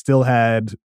him up, still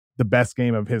had the best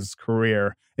game of his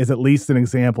career, is at least an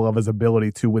example of his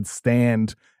ability to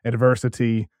withstand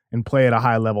adversity and play at a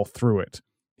high level through it.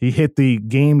 He hit the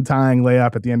game-tying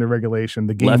layup at the end of regulation,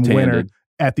 the game winner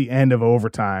at the end of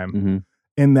overtime.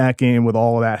 In that game, with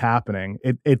all of that happening,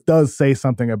 it does say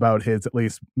something about his at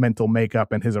least mental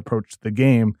makeup and his approach to the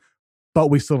game, but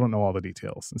we still don't know all the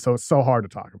details. And so it's so hard to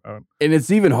talk about. And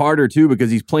it's even harder, too, because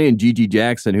he's playing Gigi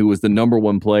Jackson, who was the number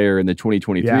one player in the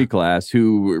 2023 class,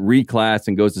 who reclassed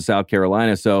and goes to South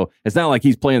Carolina. So it's not like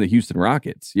he's playing the Houston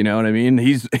Rockets. You know what I mean?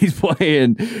 He's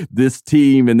playing this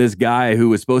team and this guy who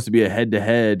was supposed to be a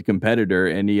head-to-head competitor,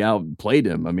 and he outplayed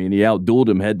him. I mean, he outdueled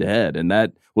him head-to-head, and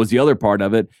that was the other part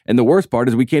of it. And the worst part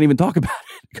is we can't even talk about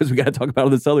it because we got to talk about all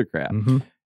this other crap.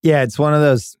 Yeah, it's one of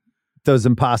those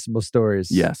impossible stories.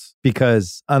 Yes.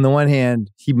 Because on the one hand,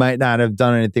 he might not have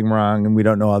done anything wrong and we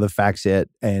don't know all the facts yet.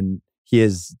 And he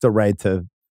has the right to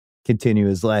continue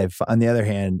his life. On the other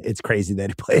hand, it's crazy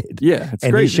that he played. Yeah, it's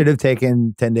and crazy. He should have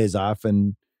taken 10 days off.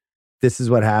 And this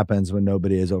is what happens when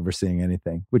nobody is overseeing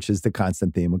anything, which is the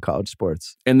constant theme of college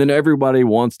sports. And then everybody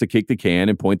wants to kick the can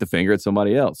and point the finger at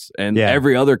somebody else. And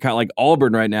every other like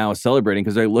Auburn right now is celebrating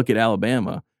because they look at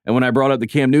Alabama. And when I brought up the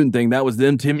Cam Newton thing, that was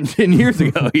them 10 years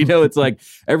ago. It's like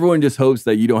everyone just hopes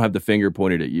that you don't have the finger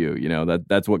pointed at you.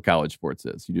 That's what college sports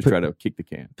is. You just try to kick the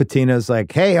can. Patino's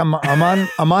like, hey, I'm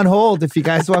on hold if you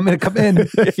guys want me to come in.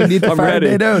 If you need the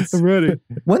 5-day notes. I'm ready.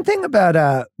 One thing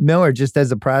about Miller, just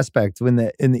as a prospect, in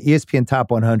the ESPN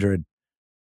Top 100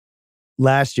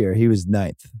 last year, he was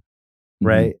 9th,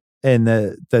 right? And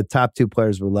the top 2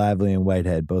 players were Lively and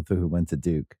Whitehead, both of who went to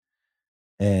Duke.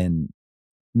 And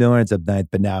Miller ends up 9th,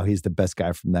 but now he's the best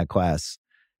guy from that class.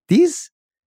 These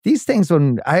things,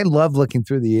 when I love looking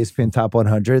through the ESPN Top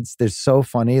 100s, they're so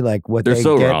funny, like what they're they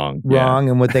so get wrong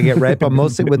and what they get right, but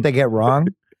mostly what they get wrong.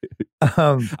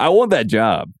 I want that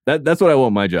job. That's what I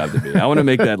want my job to be. I want to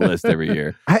make that list every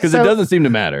year because it doesn't seem to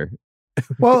matter.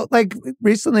 Well, like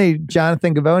recently,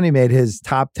 Jonathan Gavoni made his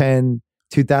top 10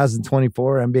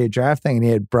 2024 NBA draft thing, and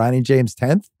he had Bronny James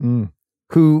 10th,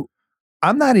 who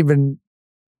I'm not even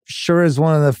sure is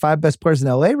one of the 5 best players in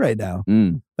LA right now.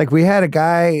 Like we had a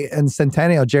guy in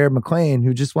Centennial, Jared McClain,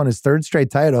 who just won his 3rd straight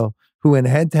title, who went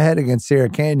head to head against Sierra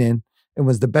Canyon and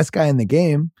was the best guy in the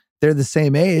game. They're the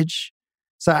same age.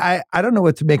 So I don't know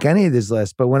what to make any of these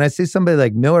lists, but when I see somebody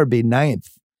like Miller be 9th,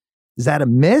 is that a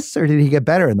miss or did he get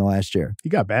better in the last year? He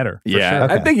got better. Yeah, sure.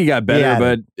 Okay. I think he got better,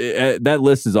 but that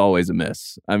list is always a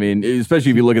miss. I mean,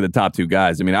 especially if you look at the top 2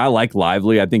 guys. I mean, I like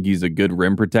Lively. I think he's a good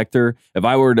rim protector. If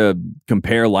I were to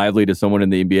compare Lively to someone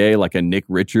in the NBA, like a Nick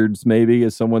Richards maybe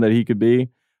is someone that he could be,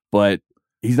 but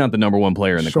he's not the number 1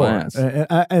 player in the class.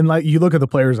 And like you look at the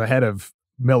players ahead of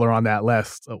Miller on that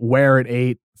list, Ware at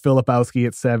 8, Filipowski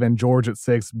at 7, George at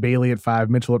 6, Bailey at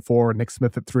 5, Mitchell at 4, Nick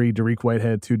Smith at 3, Dariq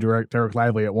Whitehead 2, Derek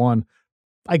Lively at 1.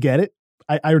 I get it.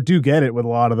 I do get it with a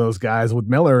lot of those guys. With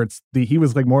Miller, he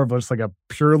was like more of just like a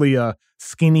purely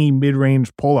skinny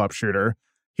mid-range pull-up shooter.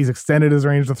 He's extended his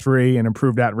range to 3 and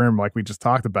improved that rim like we just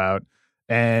talked about.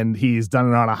 And he's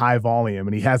done it on a high volume,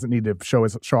 and he hasn't needed to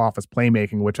show off his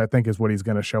playmaking, which I think is what he's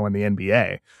going to show in the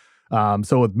NBA.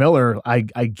 So with Miller, I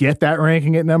get that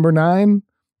ranking at number 9.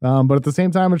 But at the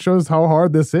same time, it shows how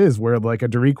hard this is, where like a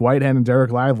Dariq Whitehead and Derek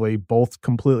Lively both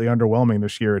completely underwhelming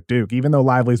this year at Duke, even though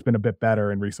Lively's been a bit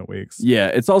better in recent weeks. Yeah,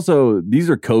 it's also, these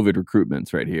are COVID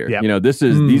recruitments right here. Yep.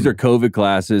 These are COVID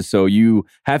classes, so you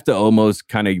have to almost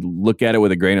kind of look at it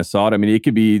with a grain of salt. I mean, it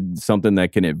could be something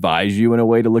that can advise you in a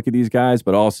way to look at these guys,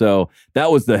 but also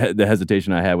that was the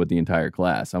hesitation I had with the entire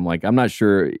class. I'm like, I'm not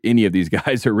sure any of these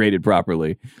guys are rated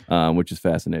properly, which is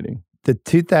fascinating. The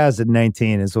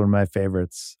 2019 is one of my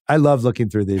favorites. I love looking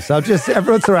through these. So I'll just,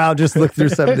 every once in a while, I'll just look through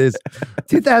some of these.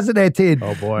 2018.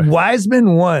 Oh, boy.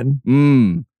 Wiseman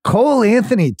 1. Cole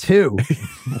Anthony 2.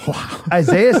 Wow.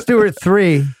 Isaiah Stewart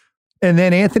 3. And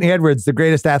then Anthony Edwards, the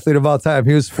greatest athlete of all time.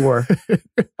 He was 4.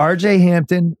 RJ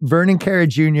Hampton, Vernon Carey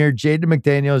Jr., Jaden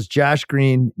McDaniels, Josh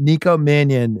Green, Nico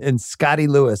Mannion, and Scotty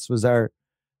Lewis was our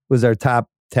top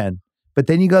 10. But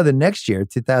then you go the next year,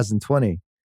 2020.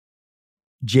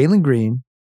 Jalen Green,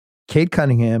 Cade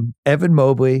Cunningham, Evan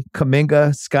Mobley,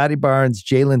 Kuminga, Scotty Barnes,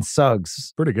 Jalen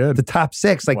Suggs. Pretty good. The top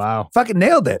 6. Like, wow. Fucking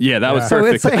nailed it. Yeah, that was So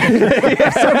perfect.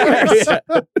 it's like,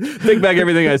 Take back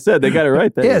everything I said. They got it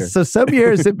right there. yeah, so some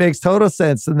years it makes total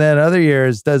sense, and then other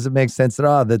years doesn't make sense at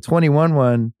all. The 21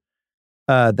 one,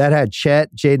 that had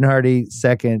Chet, Jaden Hardy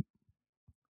 2nd,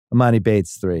 Amani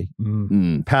Bates 3.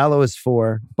 Paolo is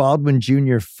 4, Baldwin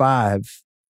Jr. 5,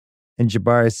 and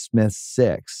Jabari Smith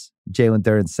 6. Jalen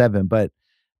 3rd and 7. But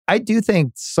I do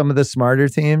think some of the smarter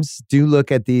teams do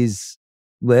look at these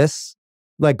lists.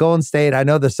 Like Golden State, I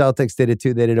know the Celtics did it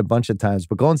too. They did a bunch of times.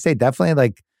 But Golden State definitely,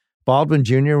 like Baldwin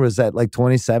Jr. was at like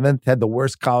 27th, had the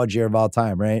worst college year of all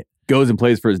time, right? Goes and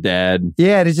plays for his dad.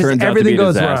 Yeah, it's just Turns everything out to be a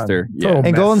goes disaster. wrong. Yeah.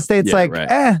 And Golden State's like,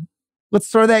 right. let's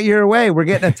throw that year away. We're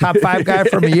getting a top 5 guy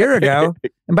from a year ago.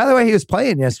 And by the way, he was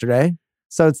playing yesterday.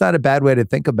 So it's not a bad way to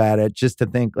think about it, just to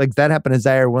think, like that happened to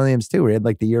Zaire Williams too, where he had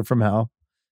like the year from hell.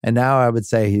 And now I would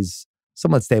say he's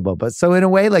somewhat stable. But so in a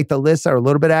way, like the lists are a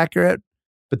little bit accurate,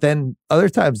 but then other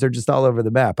times they're just all over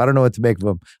the map. I don't know what to make of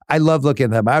them. I love looking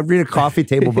at them. I read a coffee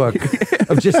table book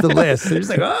of just the list. They're just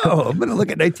like, oh, I'm going to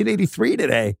look at 1983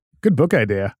 today. Good book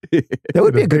idea. That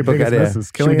would be a good book biggest idea.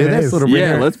 misses. Should we do Killing this? A's. Little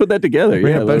Yeah, ringer- let's put that together.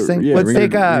 ringer Yeah, posting? yeah, Let's ringer-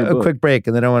 take read a book. quick break,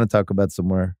 and then I want to talk about some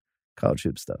more college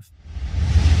hoop stuff.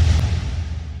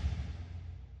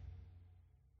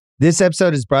 This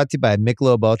episode is brought to you by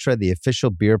Michelob Ultra, the official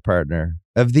beer partner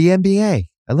of the NBA.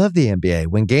 I love the NBA.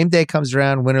 When game day comes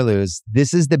around, win or lose,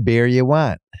 this is the beer you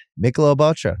want. Michelob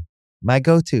Ultra, my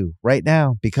go-to right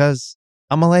now because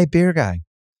I'm a light beer guy.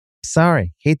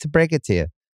 Sorry, hate to break it to you.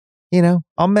 You know,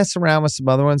 I'll mess around with some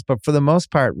other ones, but for the most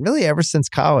part, really ever since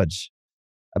college,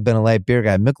 I've been a light beer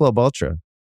guy. Michelob Ultra,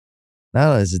 not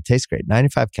only does it taste great,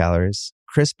 95 calories,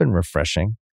 crisp and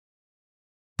refreshing.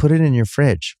 put it in your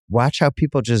fridge. Watch how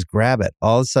people just grab it.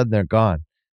 All of a sudden, they're gone.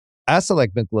 I also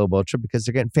like Michelob Ultra because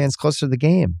they're getting fans closer to the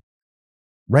game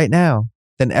right now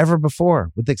than ever before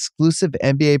with exclusive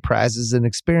NBA prizes and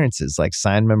experiences like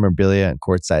signed memorabilia and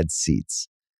courtside seats.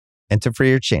 Enter for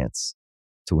your chance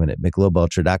to win at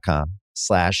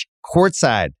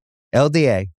MichelobUltra.com/courtside.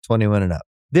 LDA 21 and up.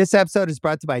 This episode is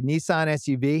brought to you by Nissan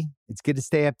SUV. It's good to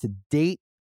stay up to date.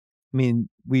 I mean,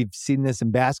 we've seen this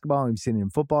in basketball, we've seen it in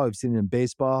football, we've seen it in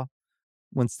baseball.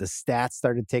 Once the stats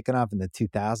started taking off in the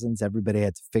 2000s, everybody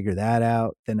had to figure that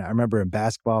out. Then I remember in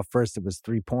basketball, first it was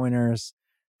three-pointers,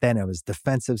 then it was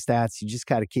defensive stats. You just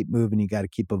got to keep moving, you got to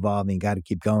keep evolving, you got to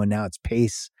keep going. Now it's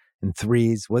pace and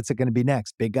threes. What's it going to be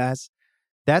next, big guys?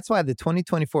 That's why the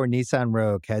 2024 Nissan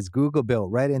Rogue has Google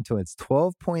built right into its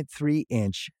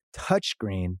 12.3-inch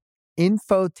touchscreen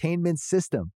infotainment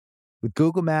system. With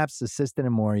Google Maps, Assistant,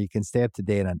 and more, you can stay up to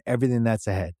date on everything that's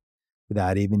ahead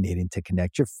without even needing to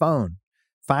connect your phone.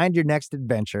 Find your next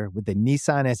adventure with the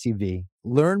Nissan SUV.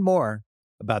 Learn more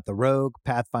about the Rogue,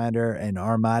 Pathfinder, and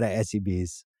Armada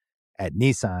SUVs at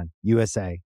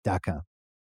nissanusa.com.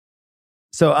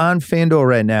 So on FanDuel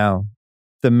right now,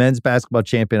 the men's basketball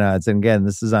champion odds, and again,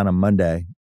 this is on a Monday,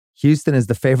 Houston is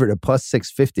the favorite at plus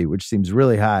 650, which seems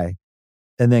really high.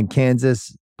 And then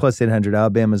Kansas, plus 800,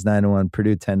 Alabama's 9-1,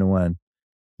 Purdue 10-1,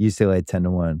 UCLA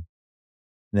 10-1. And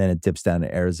then it dips down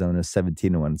to Arizona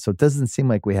 17-1. So it doesn't seem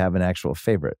like we have an actual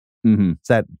favorite. Mm-hmm.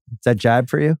 Does that jibe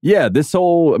for you? Yeah,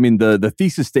 the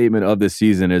thesis statement of this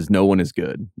season is no one is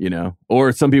good,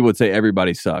 or some people would say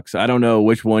everybody sucks. I don't know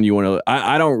which one you want to.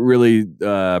 I don't really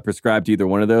prescribe to either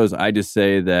one of those. I just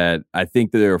say that I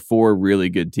think that there are four really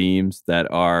good teams that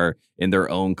are in their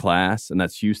own class, and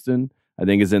that's Houston, I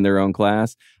think, is in their own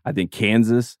class. I think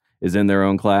Kansas is in their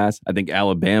own class. I think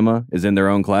Alabama is in their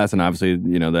own class, and obviously,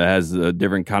 that has a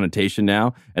different connotation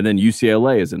now. And then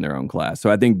UCLA is in their own class.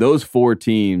 So I think those four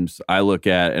teams I look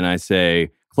at and I say,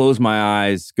 close my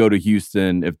eyes, go to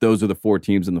Houston. If those are the four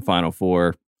teams in the Final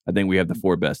Four, I think we have the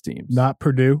four best teams. Not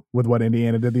Purdue with what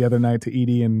Indiana did the other night to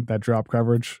Edey and that drop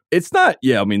coverage. It's not.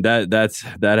 Yeah, I mean that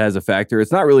has a factor.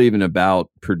 It's not really even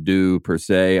about Purdue per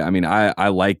se. I mean, I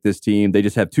like this team. They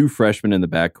just have two freshmen in the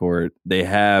backcourt. They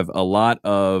have a lot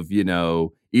of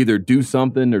either do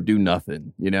something or do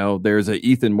nothing. There's a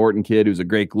Ethan Morton kid who's a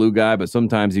great glue guy, but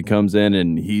sometimes he comes in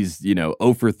and he's 0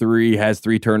 for 3, has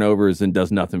 3 turnovers and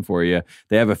does nothing for you.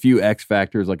 They have a few X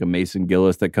factors like a Mason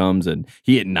Gillis that comes and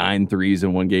he hit 9 threes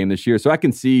in one game this year. So I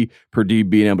can see Purdue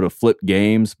being able to flip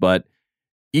games, but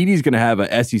Edey's going to have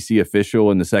a SEC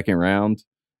official in the second round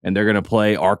and they're going to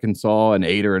play Arkansas, an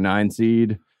 8 or a 9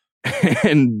 seed.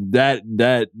 And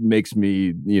that makes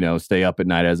me, stay up at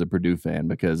night as a Purdue fan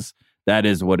because that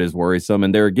is what is worrisome.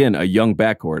 And they're, again, a young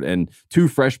backcourt and 2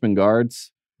 freshman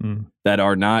guards that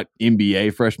are not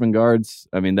NBA freshman guards.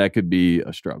 I mean, that could be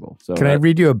a struggle. So can I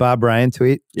read you a Bob Ryan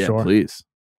tweet? Yeah, sure. Please.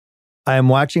 I am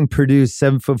watching Purdue's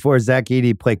 7'4" Zach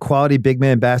Edey play quality big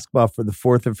man basketball for the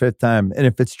 4th or 5th time. And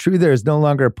if it's true there is no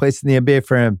longer a place in the NBA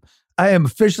for him, I am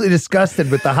officially disgusted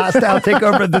with the hostile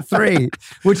takeover of the 3,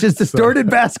 which is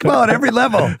distorted basketball at every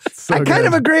level. So I kind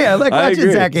of agree. I like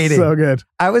watching Zach Edey. So good.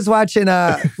 I was watching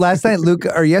last night,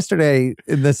 yesterday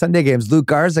in the Sunday games, Luke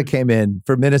Garza came in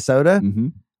for Minnesota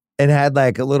and had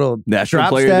like a little National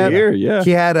drop Player step. of the Year. Yeah. He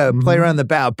had a player on the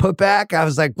bow put back. I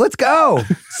was like, let's go.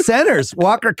 Centers,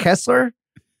 Walker Kessler.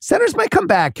 Centers might come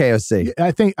back, KOC. I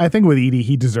think with Edey,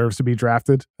 he deserves to be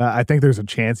drafted. I think there's a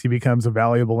chance he becomes a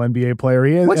valuable NBA player.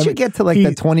 He is. Once you get to the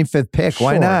 25th pick,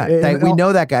 why not? We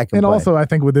know that guy can and play. Also, I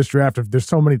think with this draft, if there's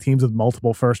so many teams with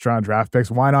multiple first-round draft picks,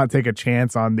 why not take a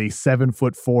chance on the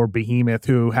 7'4" behemoth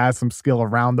who has some skill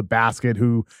around the basket,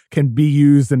 who can be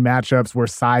used in matchups where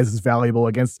size is valuable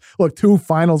against, 2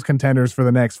 finals contenders for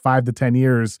the next 5 to 10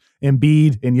 years,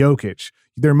 Embiid and Jokic.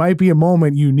 There might be a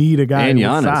moment you need a guy with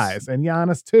size. And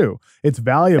Giannis, too. It's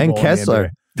valuable. And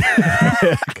Kessler.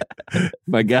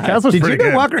 My God. Kessler's Did you know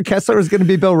good. Walker Kessler was going to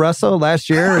be Bill Russell last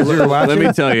year as you were watching? Let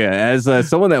me tell you, as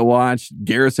someone that watched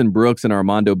Garrison Brooks and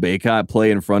Armando Bacot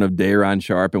play in front of Day'Ron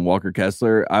Sharpe and Walker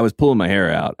Kessler, I was pulling my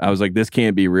hair out. I was like, this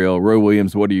can't be real. Roy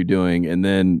Williams, what are you doing? And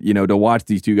then, to watch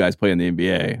these two guys play in the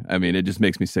NBA, I mean, it just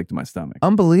makes me sick to my stomach.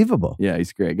 Unbelievable. Yeah,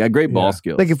 he's great. Got great ball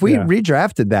skills. Like if we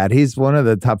redrafted that, he's one of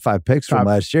the top 5 picks from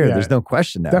last year. There's no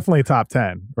question now. Definitely top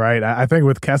 10, right? I think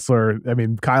with Kessler, I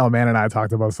mean, Kyle Mann and I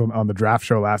talked about some on the draft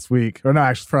show last week, or no,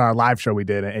 actually for our live show we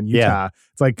did in Utah. Yeah.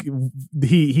 It's like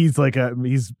he's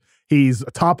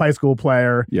a top high school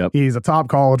player. Yep. He's a top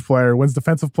college player, wins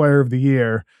defensive player of the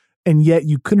year. And yet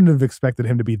you couldn't have expected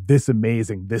him to be this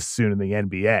amazing this soon in the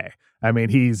NBA. I mean,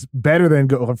 he's better than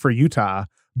for Utah,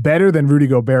 better than Rudy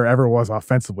Gobert ever was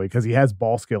offensively because he has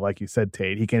ball skill, like you said,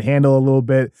 Tate. He can handle a little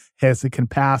bit, he can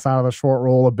pass out of the short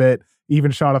roll a bit. Even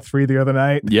shot a 3 the other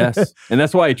night. Yes. And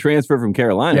that's why he transferred from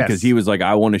Carolina because Yes. he was like,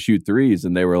 I want to shoot threes.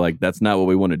 And they were like, that's not what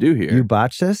we want to do here. You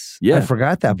botched this? Yeah. I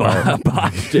forgot that part.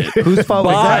 Botched it. Whose fault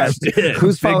was Botched that? it.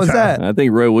 Whose fault was time. that? I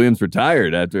think Roy Williams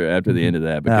retired after the end of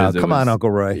that. Oh, Because come on,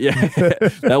 Uncle Roy. Yeah,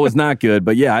 that was not good.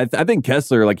 But yeah, I think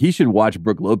Kessler, like he should watch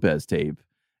Brook Lopez tape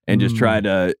and just try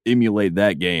to emulate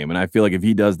that game. And I feel like if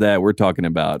he does that, we're talking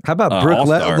about How about Brook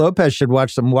All-Star. Lopez should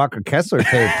watch some Walker Kessler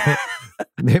tape.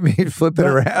 Maybe he'd flip it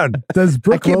around. Does I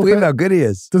Brook can't believe Lopez, how good he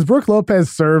is. does Brook Lopez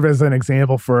serve as an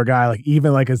example for a guy like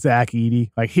even like a Zach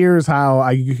Edey? Like here's how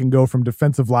you can go from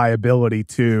defensive liability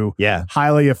to Yeah.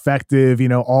 highly effective,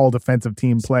 all defensive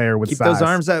team player with Keep size. those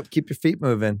arms up. Keep your feet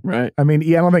moving. Right. I mean,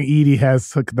 I don't think Edey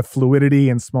has like, the fluidity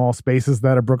in small spaces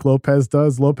that a Brook Lopez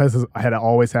does. Lopez had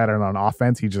always had it on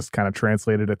offense. He just kind of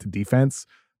translated it to defense.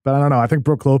 But I don't know. I think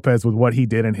Brook Lopez, with what he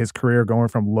did in his career, going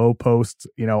from low post,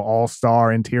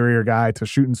 all-star interior guy to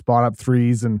shooting spot up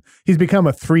threes, and he's become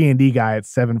a 3-and-D guy at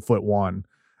 7'1".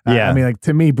 Yeah. I mean, like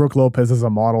to me, Brook Lopez is a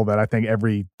model that I think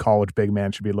every college big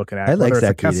man should be looking at. I like whether it's a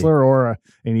Zach Edey. Kessler or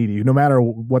an Edey, no matter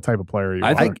what type of player you are.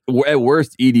 I think at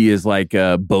worst, Edey is like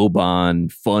a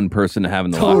Boban, fun person to have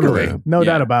in the locker Totally. room. No Yeah.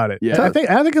 doubt about it. Yeah. I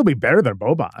think he'll be better than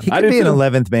Boban. He I could do be an too.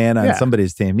 11th man on Yeah.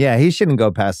 somebody's team. Yeah, he shouldn't go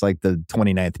past like the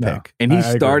 29th No. pick. And he I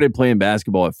agree. started playing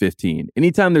basketball at 15.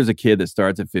 Anytime there's a kid that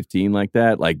starts at 15 like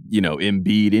that, like,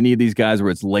 Embiid, any of these guys where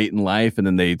it's late in life and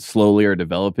then they slowly are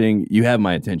developing, you have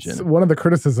my attention. So one of the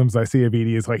criticisms I see of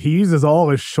Edey is like he uses all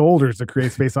his shoulders to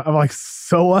create space. I'm like,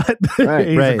 so what? Right,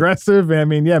 He's right. aggressive. I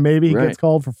mean, yeah, maybe he Right. gets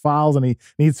called for fouls and he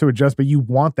needs to adjust, but you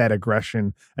want that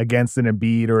aggression against an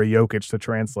Embiid or a Jokic to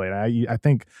translate. I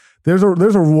think there's a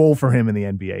role for him in the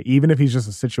NBA. Even if he's just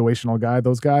a situational guy,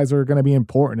 those guys are going to be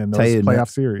important in Tell those you, playoff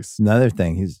series. Another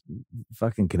thing, he's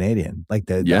fucking Canadian. Like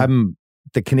Yeah.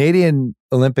 the Canadian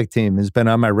Olympic team has been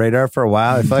on my radar for a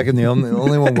while. I feel like I'm the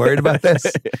only one worried about this.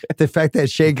 The fact that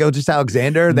Shea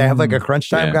Gilgeous-Alexander, they have like a crunch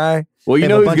time Yeah. guy. Well, you They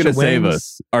know have a who's bunch going to of save wings.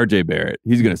 us? RJ Barrett.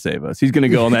 He's going to save us. He's going to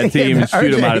go on that team and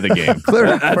shoot him RJ. out of the game. Clear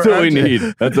That's for what we RJ.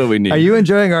 need. That's what we need. Are you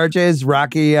enjoying RJ's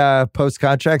rocky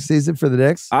post-contract season for the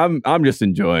Knicks? I'm just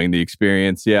enjoying the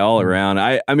experience. Yeah, all around.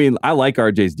 I mean, I like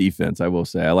RJ's defense. I will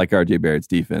say I like RJ Barrett's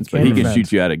defense, but he can Defense.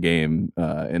 shoot you out of game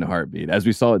in a heartbeat, as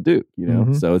we saw at Duke.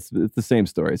 Mhm. So it's the same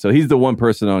story. So he's the one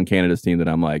person on Canada's team that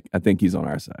I'm like, I think he's on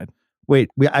our side. Wait,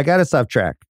 I got us off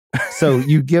track. So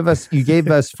you gave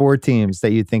us 4 teams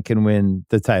that you think can win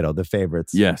the title, the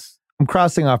favorites. Yes. I'm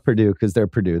crossing off Purdue because they're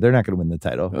Purdue. They're not going to win the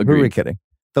title. Who are we Agreed. kidding?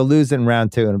 They'll lose in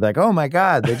round 2 and be like, oh my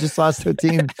God, they just lost to a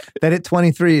team that hit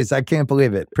 23s. I can't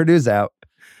believe it. Purdue's out.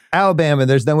 Alabama,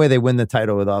 there's no way they win the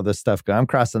title with all this stuff going. I'm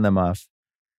crossing them off.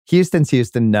 Houston's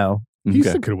Houston, no.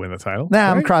 Houston Okay. could win the title. Nah,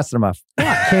 I'm right? crossing them off.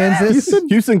 Kansas.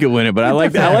 Houston could win it, but I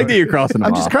like that you're crossing them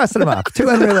I'm off. just crossing them off. Too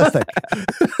unrealistic.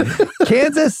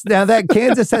 Kansas, now that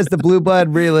Kansas has the blue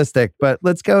blood realistic, but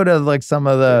let's go to like some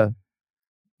of the,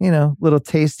 little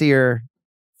tastier,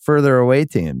 further away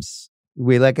teams.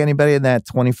 We like anybody in that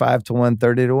 25 to 1,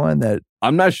 30 to 1 that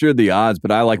I'm not sure the odds,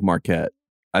 but I like Marquette.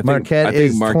 I Marquette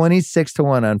think is 26 to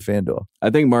 1 on FanDuel. I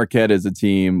think Marquette is a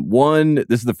team.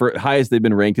 This is the highest they've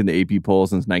been ranked in the AP poll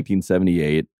since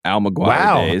 1978. Al McGuire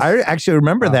Wow. days. I actually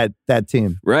remember that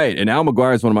team. Right. And Al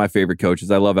McGuire is one of my favorite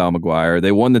coaches. I love Al McGuire.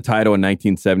 They won the title in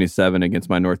 1977 against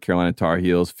my North Carolina Tar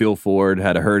Heels. Phil Ford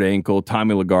had a hurt ankle.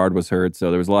 Tommy Lagarde was hurt.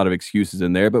 So there was a lot of excuses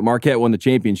in there. But Marquette won the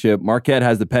championship. Marquette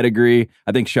has the pedigree.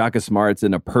 I think Shaka Smart's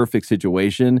in a perfect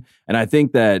situation. And I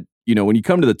think that, when you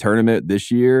come to the tournament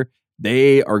this year,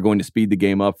 they are going to speed the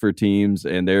game up for teams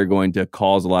and they're going to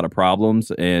cause a lot of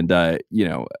problems. And,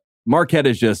 Marquette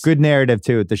is just Good narrative,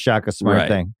 too, with the Shaka Smart right.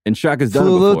 thing. And Shaka's done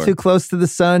Flew it a little before. too close to the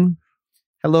sun.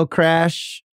 Had a little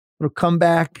crash. Little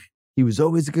comeback. He was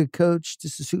always a good coach.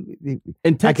 This is who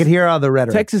And I could hear all the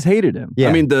rhetoric. Texas hated him. Yeah.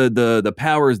 I mean, the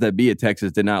powers that be at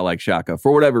Texas did not like Shaka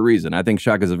for whatever reason. I think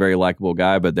Shaka's a very likable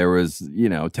guy, but there was,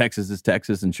 Texas is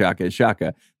Texas and Shaka is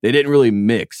Shaka. They didn't really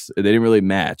mix. They didn't really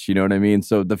match. You know what I mean?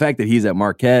 So the fact that he's at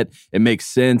Marquette, it makes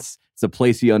sense. It's a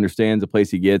place he understands, a place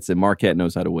he gets, and Marquette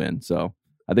knows how to win. So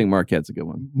I think Marquette's a good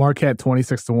one. Marquette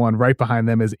 26 to 1. Right behind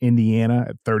them is Indiana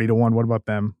at 30 to 1. What about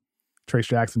them? Trace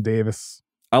Jackson Davis.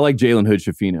 I like Jalen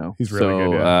Hood-Schifino. He's really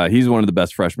good, yeah. He's one of the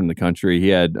best freshmen in the country. He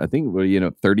had, I think,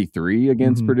 33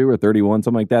 against Mhm. Purdue or 31,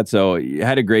 something like that. So he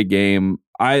had a great game.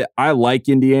 I like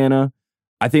Indiana.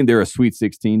 I think they're a Sweet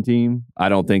 16 team. I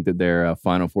don't think that they're a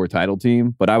Final Four title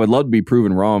team, but I would love to be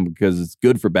proven wrong because it's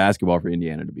good for basketball for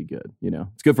Indiana to be good.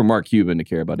 It's good for Mark Cuban to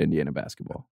care about Indiana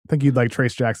basketball. think you'd like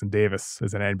Trace Jackson Davis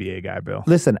as an NBA guy, Bill.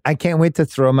 Listen, I can't wait to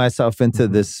throw myself into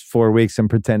this 4 weeks and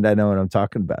pretend I know what I'm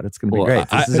talking about. It's going to be great.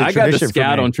 I got the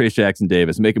scout on Trace Jackson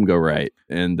Davis. Make him go right.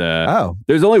 And Oh.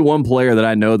 there's only one player that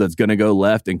I know that's going to go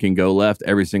left and can go left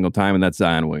every single time, and that's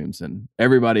Zion Williamson.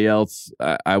 Everybody else,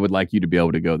 I would like you to be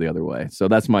able to go the other way. So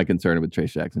that's my concern with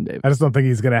Trace Jackson Davis. I just don't think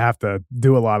he's going to have to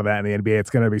do a lot of that in the NBA. It's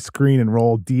going to be screen and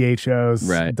roll, DHOs,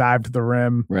 Right. dive to the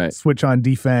rim, Right. switch on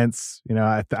defense. You know,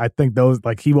 I think those,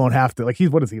 like, he won't have to, like,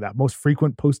 what is he, that most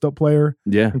frequent post-up player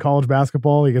Yeah. in college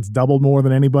basketball? He gets doubled more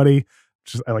than anybody.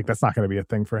 Just like, that's not going to be a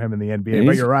thing for him in the NBA. And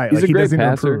but you're right. he's Like, a he great doesn't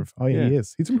even passer. improve. Oh, yeah, he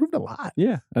is. He's improved a lot.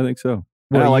 Yeah, I think so.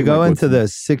 Well, I like you go Mike into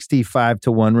Woodson. the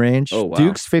 65-1 range. Oh, wow.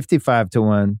 Duke's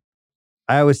 55-1,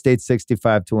 Iowa State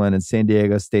 65-1, and San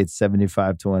Diego State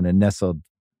 75-1. And nestled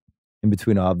in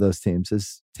between all of those teams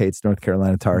is Tate's North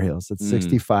Carolina Tar Heels. It's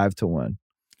 65-1.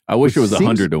 I wish it was Which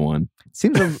seems- 100-1.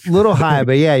 Seems a little high,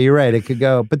 but yeah, you're right. It could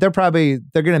go, but they're going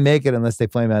to make it unless they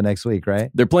flame out next week,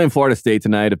 right? They're playing Florida State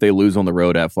tonight. If they lose on the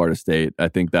road at Florida State, I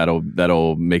think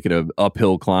that'll make it an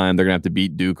uphill climb. They're going to have to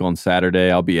beat Duke on Saturday.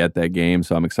 I'll be at that game,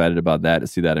 so I'm excited about that, to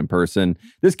see that in person.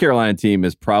 This Carolina team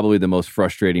is probably the most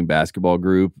frustrating basketball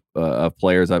group of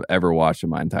players I've ever watched in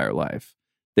my entire life.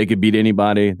 They could beat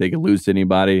anybody. They could lose to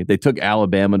anybody. They took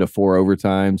Alabama to 4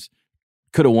 overtimes.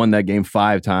 Could have won that game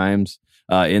 5 times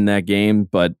in that game,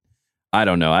 but I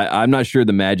don't know. I'm not sure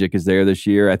the magic is there this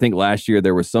year. I think last year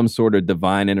there was some sort of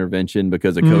divine intervention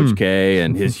because of Coach K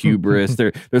and his hubris.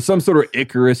 There's some sort of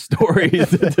Icarus story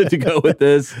to go with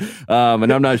this,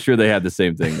 and I'm not sure they have the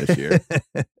same thing this year.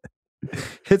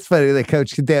 It's funny. The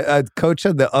coach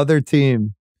of the other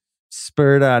team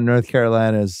spurred on North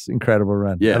Carolina's incredible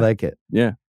run. Yeah. I like it.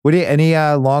 Yeah. What do you, any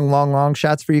long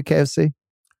shots for you, KFC?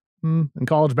 In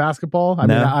college basketball? I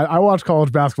No. mean, I watch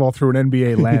college basketball through an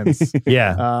NBA lens.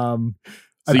 Yeah.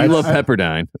 So you love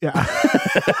Pepperdine. Yeah.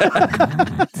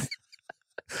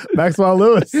 Maxwell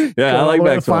Lewis. Yeah, I like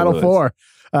Maxwell Final Lewis. Four.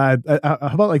 How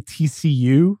about like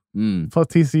TCU? Mm. Plus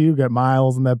TCU got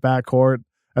Miles in that backcourt.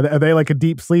 Are they like a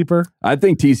deep sleeper? I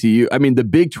think TCU, I mean, the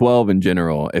Big 12 in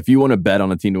general, if you want to bet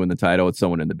on a team to win the title, it's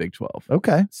someone in the Big 12.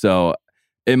 Okay. So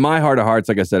in my heart of hearts,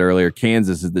 like I said earlier,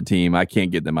 Kansas is the team. I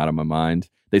can't get them out of my mind.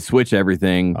 They switch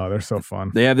everything. Oh, they're so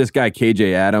fun. They have this guy,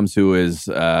 KJ Adams, who is,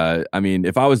 I mean,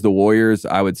 if I was the Warriors,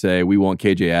 I would say we want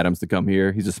KJ Adams to come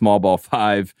here. He's a small ball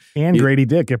 5. And Grady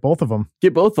Dick, get both of them.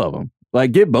 Get both of them.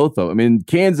 Get both of them. I mean,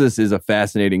 Kansas is a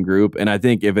fascinating group. And I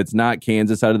think if it's not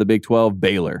Kansas out of the Big 12,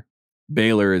 Baylor.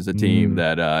 Baylor is a team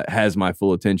that has my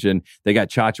full attention. They got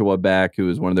Chachawa back, who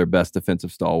is one of their best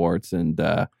defensive stalwarts. And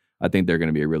I think they're going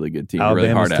to be a really good team. Alabama's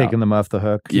really hard taking out. them off the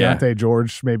hook. Yeah. Deontay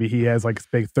George, maybe he has like a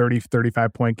big 30,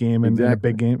 35 point game in a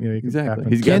big game. You know, Exactly.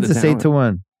 He's He's got the Kansas talent.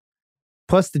 8-1.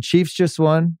 Plus the Chiefs just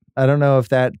won. I don't know if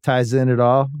that ties in at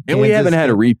all. And we Kansas- haven't had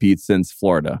a repeat since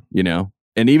Florida, you know?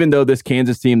 And even though this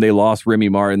Kansas team, they lost Remy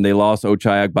Martin, they lost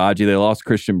Ochai Agbaji, they lost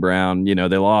Christian Brown, you know,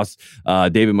 they lost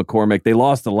David McCormick, they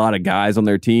lost a lot of guys on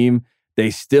their team. They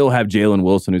still have Jalen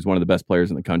Wilson, who's one of the best players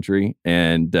in the country.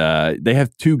 And they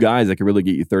have 2 guys that can really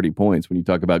get you 30 points when you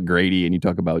talk about Grady and you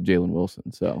talk about Jalen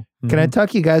Wilson. So Can I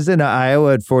tuck you guys into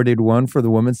Iowa at 40-1 for the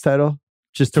women's title?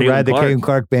 Just to Caitlin ride the Clark. Caitlin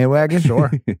Clark bandwagon?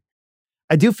 Sure.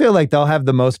 I do feel like they'll have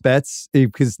the most bets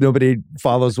because nobody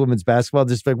follows women's basketball.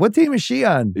 Just like, what team is she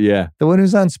on? yeah, The one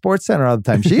who's on SportsCenter all the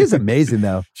time. She is amazing,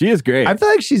 though. she is great. I feel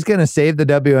like she's going to save the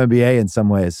WNBA in some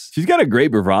ways. She's got a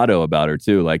great bravado about her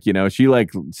too. Like, you know, she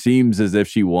seems as if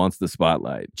she wants the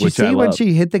spotlight. Did you which I see when love.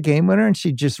 she hit the game winner and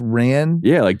she just ran?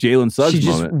 Yeah, like Jalen Suggs She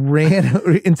just moment.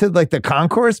 ran into like the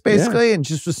concourse basically and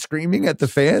just was screaming at the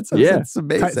fans. Yeah. It's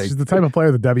amazing. She's the type of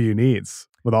player the W needs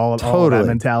with all of that Totally.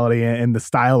 mentality and the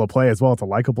style of play as well. It's a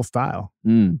likable style.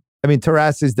 Mm. I mean,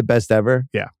 Taurasi's the best ever.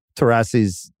 Yeah.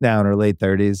 Taurasi's now in her late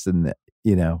 30s. And,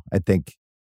 you know, I think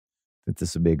that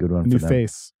this would be a good one New for them.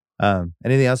 face.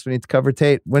 Anything else we need to cover,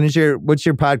 Tate? What's your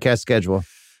podcast schedule?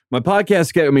 My podcast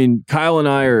schedule, I mean, Kyle and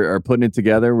I are putting it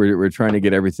together. We're trying to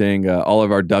get everything, all of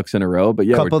our ducks in a row. But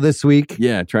yeah, Couple this week.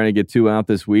 yeah, trying to get 2 out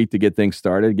this week to get things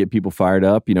started, get people fired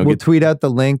up. You know, We'll get tweet out the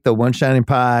link, the One Shining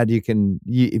Pod. You can,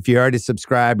 if you already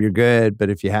subscribe, you're good. But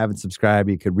if you haven't subscribed,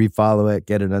 you could refollow it,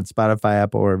 get it on Spotify,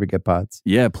 Apple, wherever you get pods.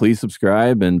 yeah, please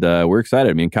subscribe. And we're excited.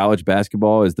 I mean, college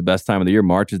basketball is the best time of the year.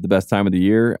 March is the best time of the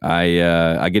year.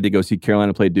 I get to go see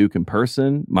Carolina play Duke in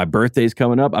person. My birthday's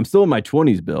coming up. I'm still in my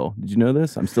 20s, Bill. Did you know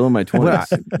this? I'm still in my 20s.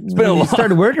 It's been a When you long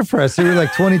started working for us, you were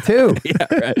like 22. yeah,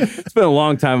 right. It's been a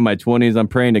long time in my 20s. I'm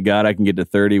praying to God I can get to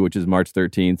 30, which is March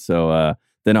 13th. So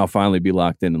then I'll finally be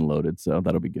locked in and loaded. So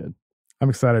that'll be good. I'm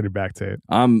excited to be back, Tate.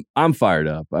 I'm fired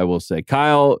up, I will say.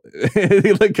 Kyle's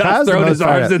Kyle's throwing the his most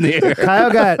fired arms up. in the air.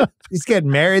 Kyle he's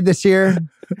getting married this year.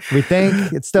 We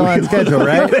think it's still on schedule,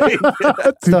 right?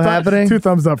 Still happening? 2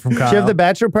 thumbs up from Kyle. Did you have the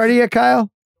bachelor party yet,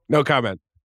 Kyle? No comment.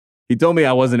 He told me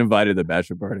I wasn't invited to the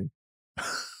bachelor party.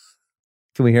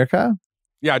 Can we hear Kyle?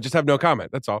 Yeah, I just have no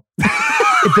comment. That's all.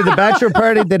 Did the bachelor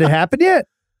party, did it happen yet?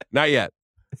 Not yet.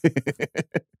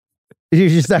 You're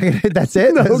just not gonna, that's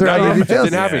it? Those are all the details?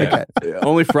 Didn't happen yet. Yeah,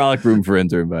 only Frolic Room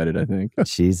friends are invited, I think.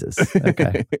 Jesus.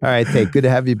 Okay. All right, Tate, good to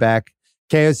have you back.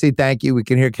 KOC, thank you. We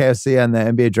can hear KOC on the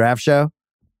NBA draft show,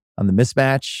 on the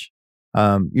mismatch.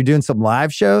 You're doing some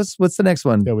live shows. What's the next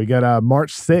one? Yeah, we got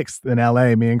March 6th in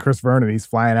LA. Me and Chris Vernon, he's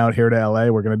flying out here to LA.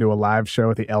 We're going to do a live show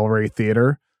at the El Rey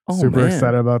Theater. Oh, Super man.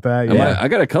 excited about that. Yeah. I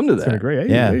got to come to It's gonna be that. great.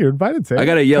 Hey, Yeah. you're invited to. I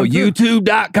got to yell, Come through.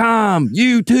 YouTube.com,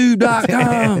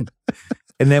 YouTube.com.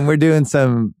 And then we're doing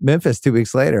some Memphis 2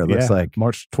 weeks later, it looks Yeah, like.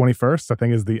 March 21st, I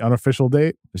think, is the unofficial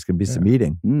date. There's going to be some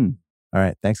eating. Mm. All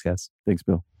right. Thanks, guys. Thanks,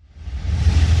 Bill.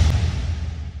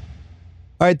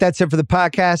 All right. That's it for the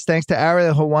podcast. Thanks to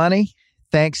Ariel Helwani.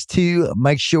 Thanks to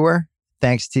Mike Schur.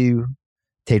 Thanks to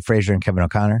Tate Frazier and Kevin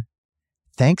O'Connor.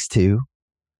 Thanks to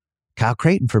Kyle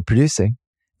Creighton for producing.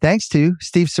 Thanks to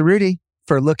Steve Cerruti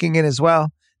for looking in as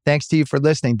well. Thanks to you for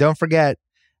listening. Don't forget,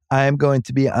 I am going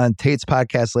to be on Tate's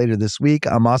podcast later this week.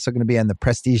 I'm also going to be on the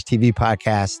Prestige TV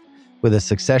podcast with a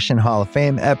Succession Hall of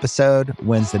Fame episode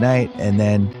Wednesday night, and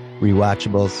then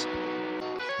rewatchables.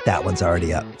 That one's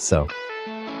already up. So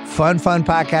fun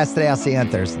podcast today. I'll see you on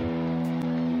Thursday.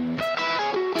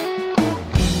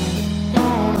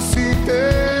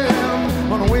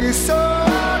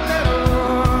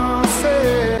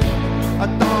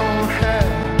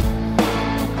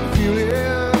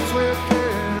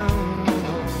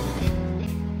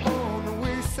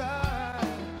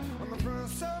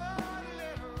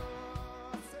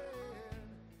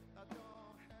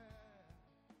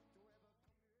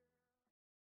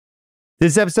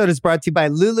 This episode is brought to you by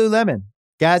Lululemon.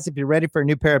 Guys, if you're ready for a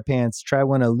new pair of pants, try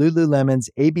one of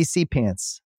Lululemon's ABC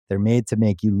pants. They're made to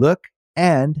make you look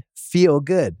and feel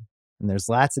good. And there's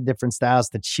lots of different styles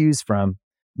to choose from.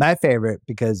 My favorite,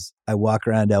 because I walk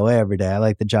around LA every day, I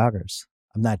like the joggers.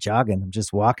 I'm not jogging, I'm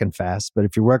just walking fast. But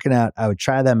if you're working out, I would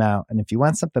try them out. And if you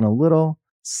want something a little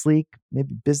sleek,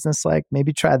 maybe business-like,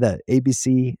 maybe try the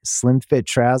ABC Slim Fit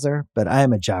trouser. But I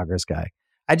am a joggers guy.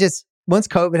 Once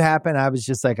COVID happened, I was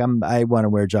just like, I want to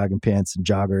wear jogging pants and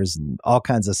joggers and all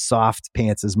kinds of soft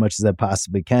pants as much as I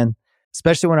possibly can,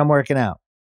 especially when I'm working out.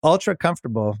 Ultra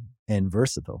comfortable and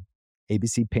versatile.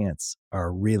 ABC pants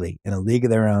are really in a league of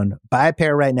their own. Buy a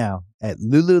pair right now at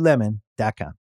lululemon.com.